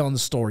telling the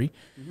story.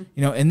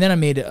 Mm-hmm. And then I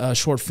made a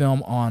short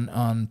film on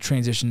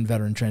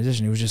veteran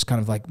transition. It was just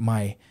kind of like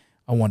I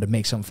wanted to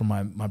make something for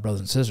my brothers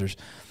and sisters.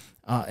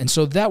 And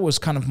so that was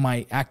kind of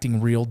my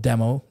acting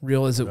demo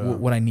reel is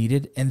what I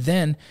needed. And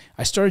then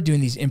I started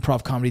doing these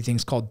improv comedy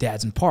things called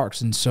Dads in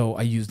Parks. And so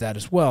I used that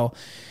as well.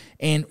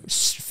 And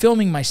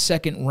filming my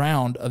second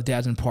round of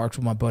Dads in Parks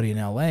with my buddy in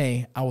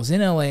LA, I was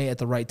in LA at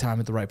the right time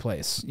at the right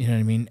place. You know what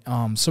I mean?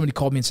 Somebody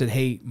called me and said,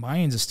 hey,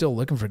 Mayans is still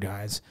looking for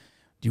guys.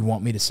 Do you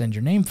want me to send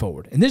your name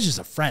forward? And this is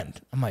a friend.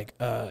 I'm like,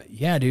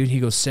 yeah, dude. He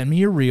goes, send me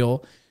your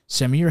reel,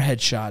 send me your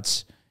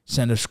headshots,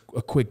 send us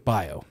a quick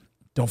bio.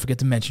 Don't forget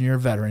to mention you're a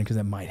veteran because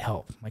that might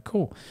help. I'm like,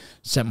 cool.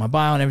 Sent my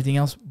bio and everything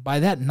else. By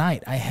that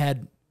night, I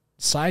had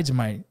sides in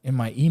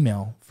my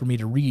email for me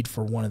to read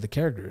for one of the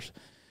characters.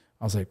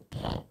 I was like,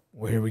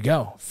 well, here we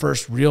go.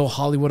 First real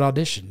Hollywood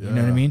audition. You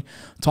know what I mean?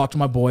 Talked to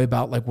my boy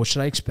about like, what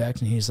should I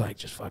expect? And he's like,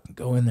 just fucking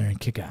go in there and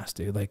kick ass,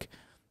 dude. Like,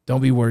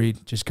 don't be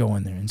worried. Just go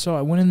in there. And so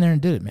I went in there and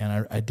did it,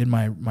 man. I did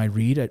my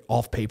read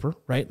off paper,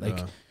 right? Like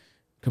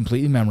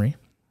completely memory,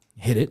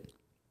 hit it.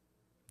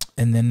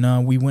 And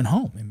then we went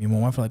home. And me and my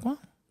wife were like, well,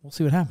 we'll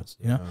see what happens,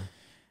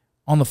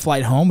 On the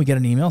flight home, we get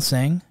an email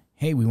saying,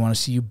 hey, we want to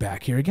see you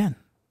back here again.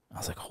 I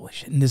was like, holy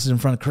shit. And this is in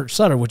front of Kurt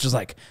Sutter, which is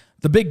like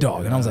the big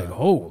dog. And I was like,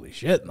 holy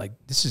shit, like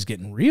this is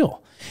getting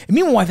real. And me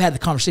and my wife had the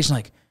conversation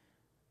like,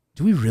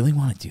 do we really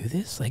want to do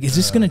this? Like, is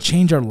this going to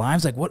change our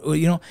lives? Like, what,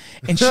 And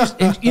she's,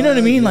 and you know what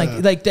I mean?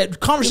 Like that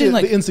conversation,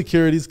 like the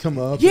insecurities come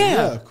up.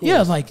 Yeah.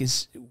 Like,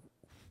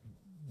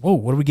 whoa,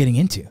 what are we getting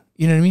into?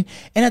 You know what I mean?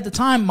 And at the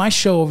time, my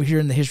show over here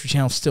in the History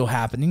Channel is still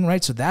happening,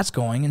 right? So that's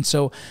going. And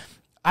so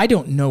I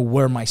don't know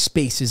where my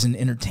space is in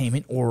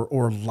entertainment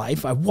or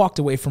life. I walked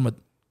away from a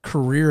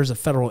career as a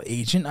federal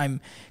agent.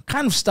 I'm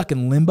kind of stuck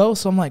in limbo.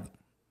 So I'm like,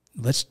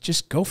 let's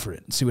just go for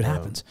it and see what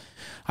happens.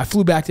 I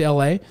flew back to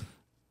LA.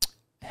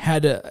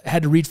 had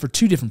to read for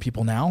two different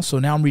people now. So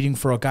now I'm reading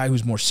for a guy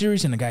who's more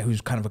serious and a guy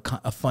who's kind of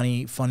a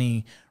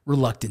funny,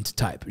 reluctant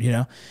type, you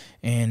know,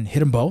 and hit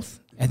them both.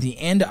 At the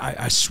end,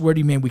 I swear to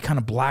you, man, we kind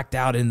of blacked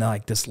out in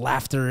like this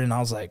laughter, and I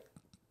was like,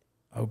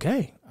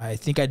 okay, I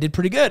think I did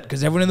pretty good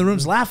because everyone in the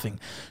room's laughing,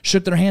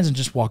 shook their hands, and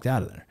just walked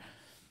out of there.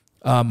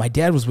 My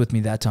dad was with me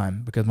that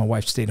time because my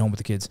wife stayed home with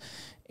the kids,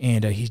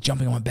 and he's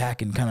jumping on my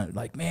back and kind of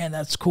like, man,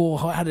 that's cool.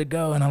 How did it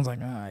go? And I was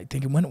like, I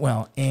think it went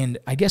well. And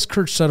I guess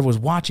Kurt Sutter was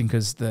watching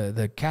because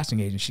the casting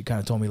agent, she kind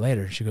of told me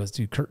later, she goes,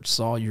 dude, Kurt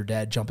saw your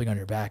dad jumping on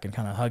your back and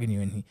kind of hugging you,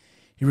 and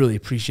he really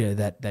appreciated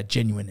that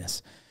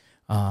genuineness.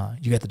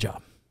 You got the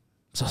job.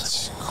 So I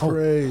was like,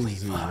 holy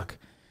fuck.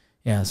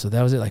 Yeah, so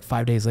that was it. Like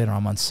 5 days later,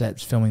 I'm on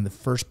set filming the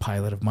first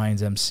pilot of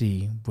Mayans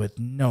MC with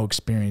no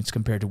experience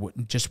compared to what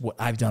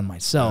I've done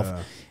myself,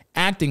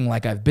 acting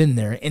like I've been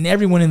there. And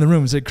everyone in the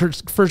room,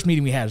 the first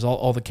meeting we had is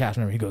all the cast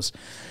members. He goes,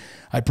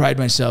 I pride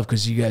myself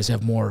because you guys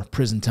have more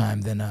prison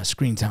time than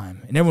screen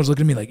time. And everyone's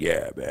looking at me like,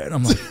 yeah, man.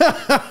 I'm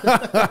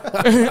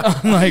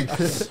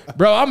like,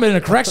 bro, I've been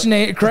a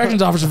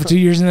corrections officer for 2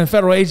 years and then a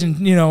federal agent,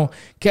 you know,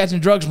 catching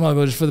drug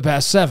smugglers for the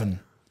past 7.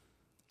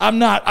 I'm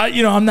not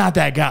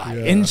that guy.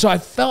 Yeah. And so I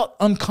felt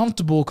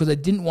uncomfortable because I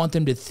didn't want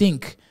them to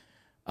think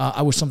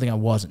I was something I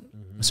wasn't.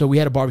 Mm-hmm. So we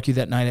had a barbecue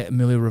that night at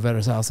Emilio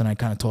Rivera's house, and I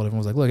kind of told everyone, I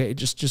was like, look, hey,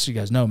 just so you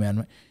guys know,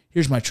 man,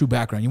 here's my true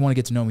background. You want to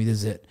get to know me, this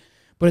is it.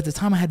 But at the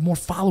time, I had more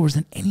followers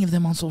than any of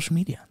them on social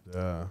media.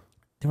 Yeah.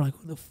 They were like,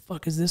 who the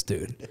fuck is this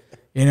dude?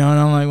 You know, and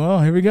I'm like, well,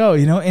 here we go.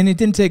 You know, and it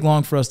didn't take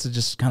long for us to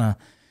just kind of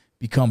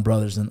become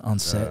brothers on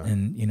set. Yeah.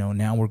 And, you know,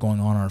 now we're going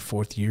on our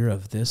 4th year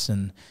of this,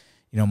 and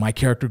you know, my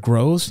character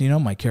grows. You know,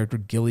 my character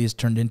Gilly has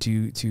turned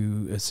into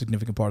a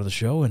significant part of the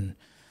show, and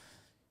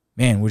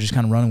man, we're just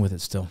kind of running with it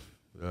still.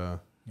 Yeah,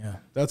 yeah,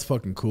 that's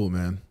fucking cool,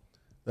 man.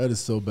 That is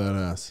so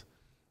badass.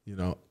 You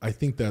know, I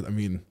think that, I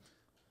mean,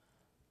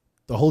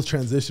 the whole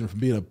transition from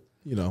being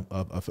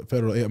a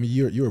federal, I mean,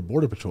 you're a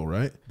border patrol,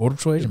 right? Border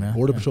patrol agent, man.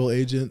 Border patrol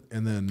agent,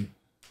 and then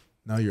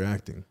now you're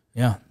acting.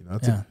 Yeah, you know,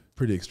 that's a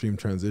pretty extreme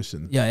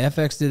transition. Yeah,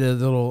 FX did a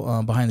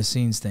little behind the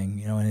scenes thing,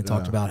 you know, and it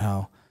talked about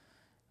how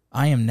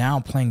I am now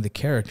playing the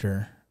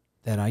character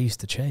that I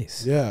used to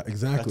chase. Yeah,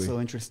 exactly. That's so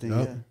interesting.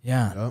 Yep.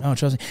 Yeah. Yep. No,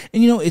 trust me.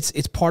 And you know, it's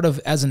part of,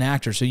 as an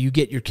actor, so you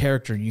get your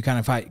character and you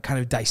kind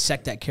of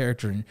dissect that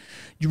character, and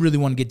you really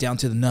want to get down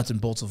to the nuts and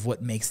bolts of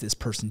what makes this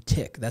person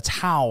tick. That's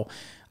how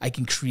I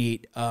can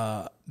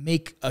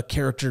make a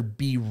character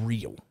be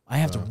real. I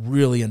have to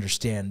really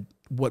understand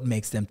what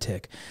makes them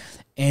tick.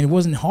 And it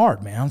wasn't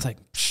hard, man. I was like,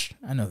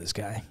 I know this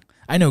guy.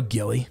 I know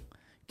Gilly.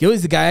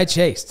 Gilly's the guy I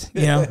chased,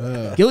 you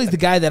know. Gilly's the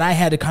guy that I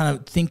had to kind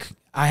of think,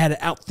 I had to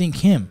outthink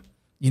him,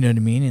 you know what I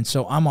mean? And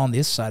so I'm on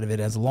this side of it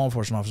as a law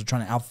enforcement officer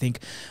trying to outthink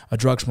a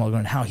drug smuggler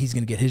and how he's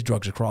going to get his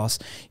drugs across,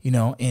 you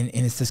know, and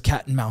it's this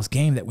cat and mouse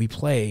game that we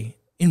play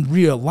in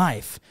real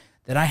life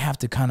that I have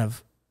to kind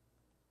of,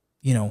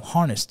 you know,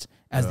 harness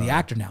as the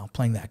actor now,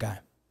 playing that guy.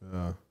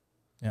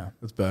 Yeah.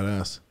 That's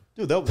badass.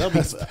 Dude, that'll be,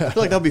 I feel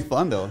like that'll be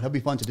fun though. That'll be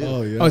fun to do.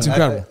 Oh yeah. Oh, it's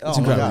incredible. It's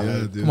incredible. Yeah,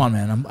 dude. Come on,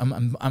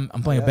 man.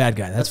 I'm playing a bad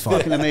guy. That's fun.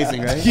 Fucking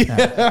amazing, right?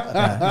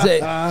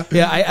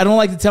 I don't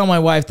like to tell my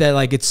wife that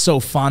like it's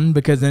so fun,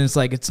 because then it's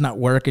like it's not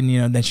work, and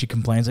you know, then she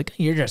complains like,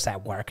 you're just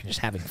at work and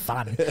just having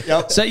fun.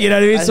 Yep. So you know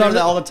what I mean? I hear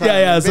that all the time.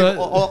 Yeah. Babe, So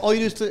all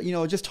you do is to, you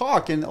know, just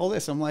talk and all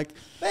this. I'm like,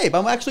 babe,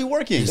 I'm actually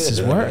working. this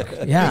is work.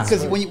 Yeah.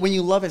 Because when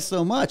you love it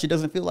so much, it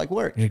doesn't feel like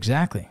work.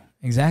 Exactly.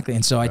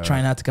 And so I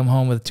try not to come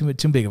home with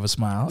too big of a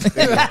smile. Like,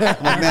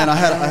 man, I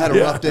had a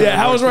rough day. Yeah,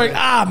 how was work?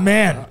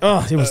 Man,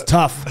 it was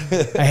tough.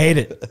 I hate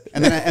it.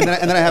 And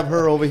then I have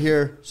her over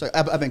here. So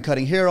I've been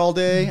cutting hair all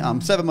day.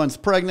 I'm 7 months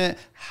pregnant.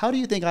 How do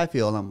you think I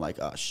feel? And I'm like,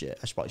 oh shit,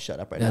 I should probably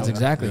shut up right now. That's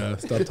exactly. Yeah,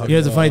 stop talking. You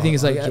know, the funny thing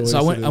is like, so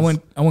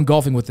I went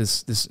golfing with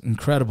this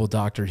incredible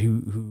doctor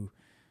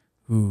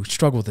who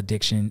struggled with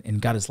addiction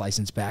and got his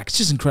license back. It's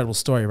just an incredible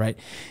story, right?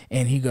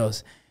 And he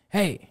goes,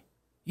 hey,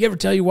 you ever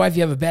tell your wife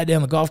you have a bad day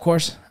on the golf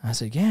course? I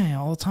said, yeah,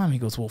 all the time. He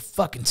goes, well,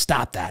 fucking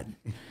stop that.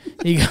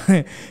 He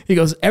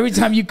goes, every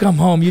time you come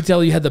home, you tell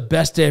her you had the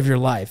best day of your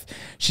life.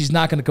 She's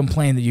not going to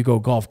complain that you go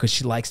golf because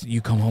she likes that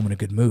you come home in a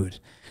good mood.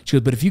 She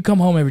goes, but if you come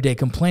home every day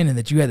complaining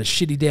that you had a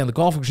shitty day on the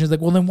golf course, she's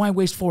like, well, then why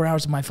waste 4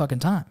 hours of my fucking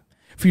time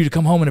for you to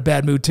come home in a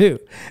bad mood too?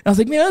 And I was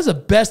like, man, that's the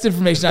best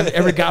information I've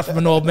ever got from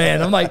an old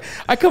man. I'm like,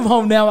 I come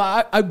home now,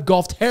 I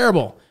golf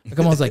terrible. I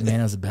come home, I was like, man,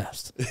 that was the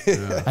best.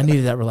 Yeah. I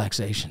needed that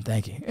relaxation.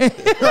 Thank you.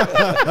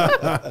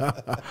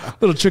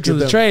 Little tricks of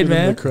the trade,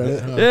 man.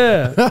 Credit, huh?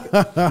 Yeah.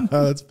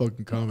 That's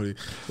fucking comedy.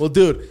 Well,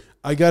 dude,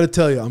 I got to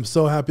tell you, I'm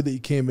so happy that you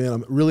came in.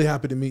 I'm really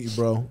happy to meet you,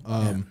 bro.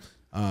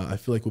 I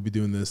feel like we'll be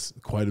doing this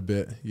quite a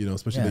bit, you know,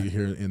 especially that you're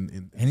here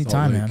in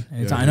anytime, man.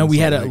 Anytime. I know we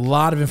had a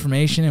lot of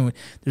information, and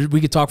we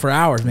could talk for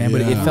hours, man,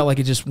 but it felt like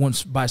it just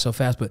went by so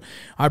fast. But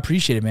I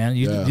appreciate it, man.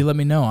 You let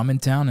me know. I'm in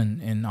town,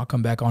 and I'll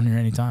come back on here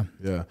anytime.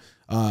 Yeah.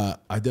 I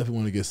definitely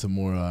want to get some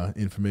more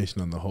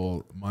information on the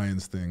whole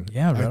Mayans thing.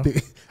 Yeah, bro. I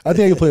think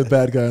I can play a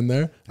bad guy in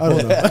there. I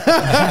don't know.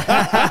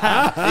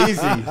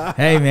 Easy.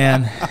 Hey,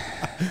 man.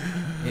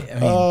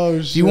 mean, Oh,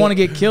 if you want to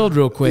get killed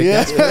real quick,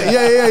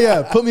 Yeah,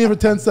 yeah. Put me in for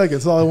 10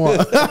 seconds. That's all I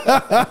want.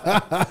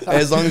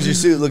 As long as your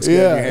suit looks good in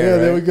your hair.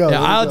 There we go.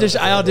 Yeah, I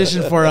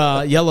auditioned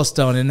for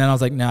Yellowstone, and then I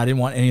was like, no, I didn't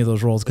want any of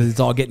those roles because it's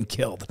all getting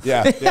killed.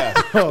 Yeah, yeah.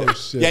 Oh,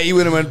 shit. Yeah, you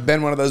would have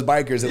been one of those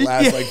bikers that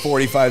lasts like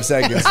 45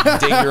 seconds.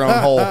 Dig your own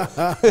hole.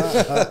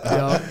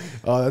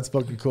 Oh, that's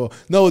fucking cool.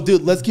 No,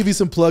 dude, let's give you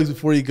some plugs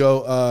before you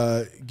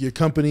go. Your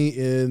company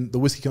the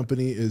whiskey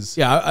company is...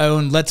 Yeah, I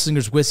own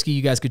Letzinger's Whiskey.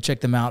 You guys could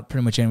check them out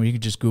pretty much anywhere. You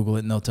can just Google it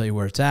and they'll tell you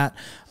where it's at.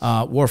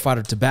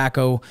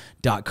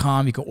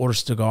 warfightertobacco.com. You can order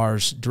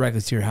cigars directly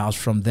to your house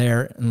from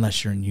there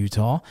unless you're in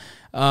Utah.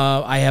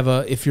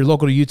 If you're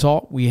local to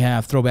Utah, we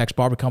have Throwbacks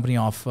Barber Company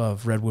off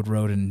of Redwood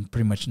Road and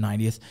pretty much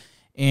 90th.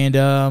 And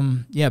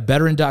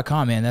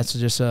veteran.com, man. That's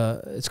just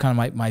it's kind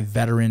of my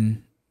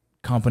veteran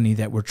company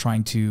that we're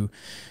trying to...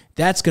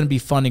 That's going to be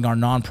funding our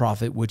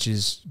nonprofit, which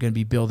is going to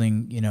be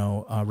building,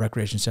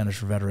 recreation centers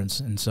for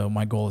veterans. And so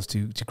my goal is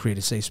to create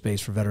a safe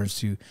space for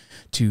veterans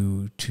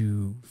to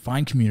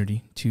find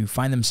community, to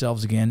find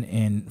themselves again,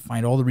 and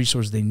find all the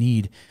resources they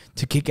need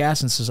to kick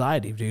ass in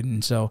society, dude.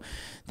 And so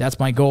that's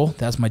my goal.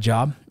 That's my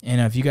job.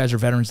 And if you guys are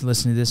veterans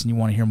listening to this and you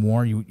want to hear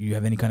more, you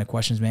have any kind of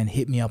questions, man,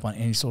 hit me up on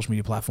any social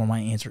media platform. I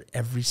answer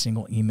every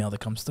single email that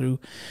comes through.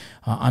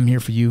 I'm here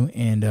for you,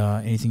 and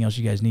anything else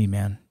you guys need,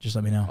 man, just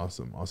let me know.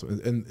 Awesome.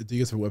 And do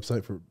you guys have a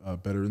website for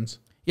veterans?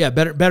 Yeah,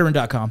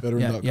 veteran.com.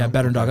 Veteran.com. Yeah,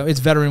 veteran.com. Okay. It's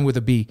veteran with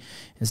a B.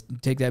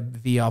 Take that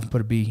V off and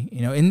put a B.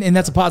 And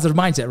that's a positive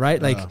mindset,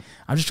 right? Like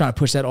I'm just trying to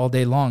push that all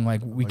day long.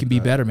 Like we can be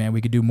better, man. We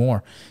could do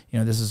more.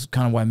 This is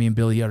kind of why me and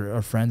Billy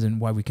are friends,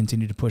 and why we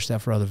continue to push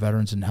that for other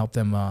veterans and help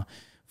them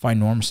find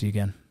normalcy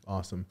again.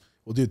 Awesome.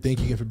 Well, dude, thank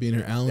you again for being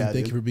here. Alan,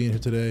 thank you for being here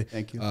today.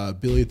 Thank you.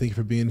 Billy, thank you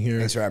for being here.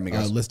 Thanks for having me,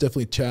 guys. Let's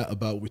definitely chat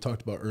about what we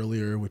talked about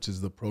earlier, which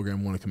is the program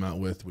we want to come out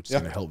with, which is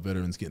going to help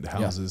veterans get into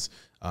houses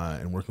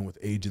and working with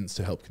agents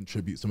to help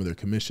contribute some of their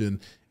commission,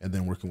 and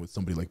then working with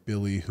somebody like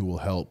Billy who will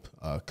help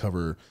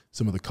cover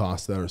some of the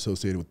costs that are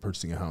associated with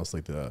purchasing a house,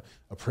 like the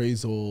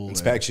appraisal,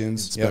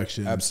 inspections,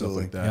 absolutely, stuff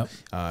like that.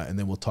 Yep. And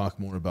then we'll talk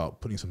more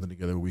about putting something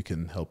together where we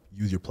can help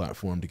use your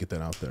platform to get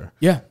that out there.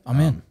 Yeah, I'm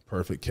in.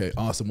 Perfect. Okay,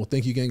 awesome. Well,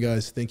 thank you again,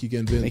 guys. Thank you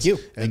again, Vince. Thank you.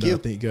 And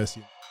thank you guys.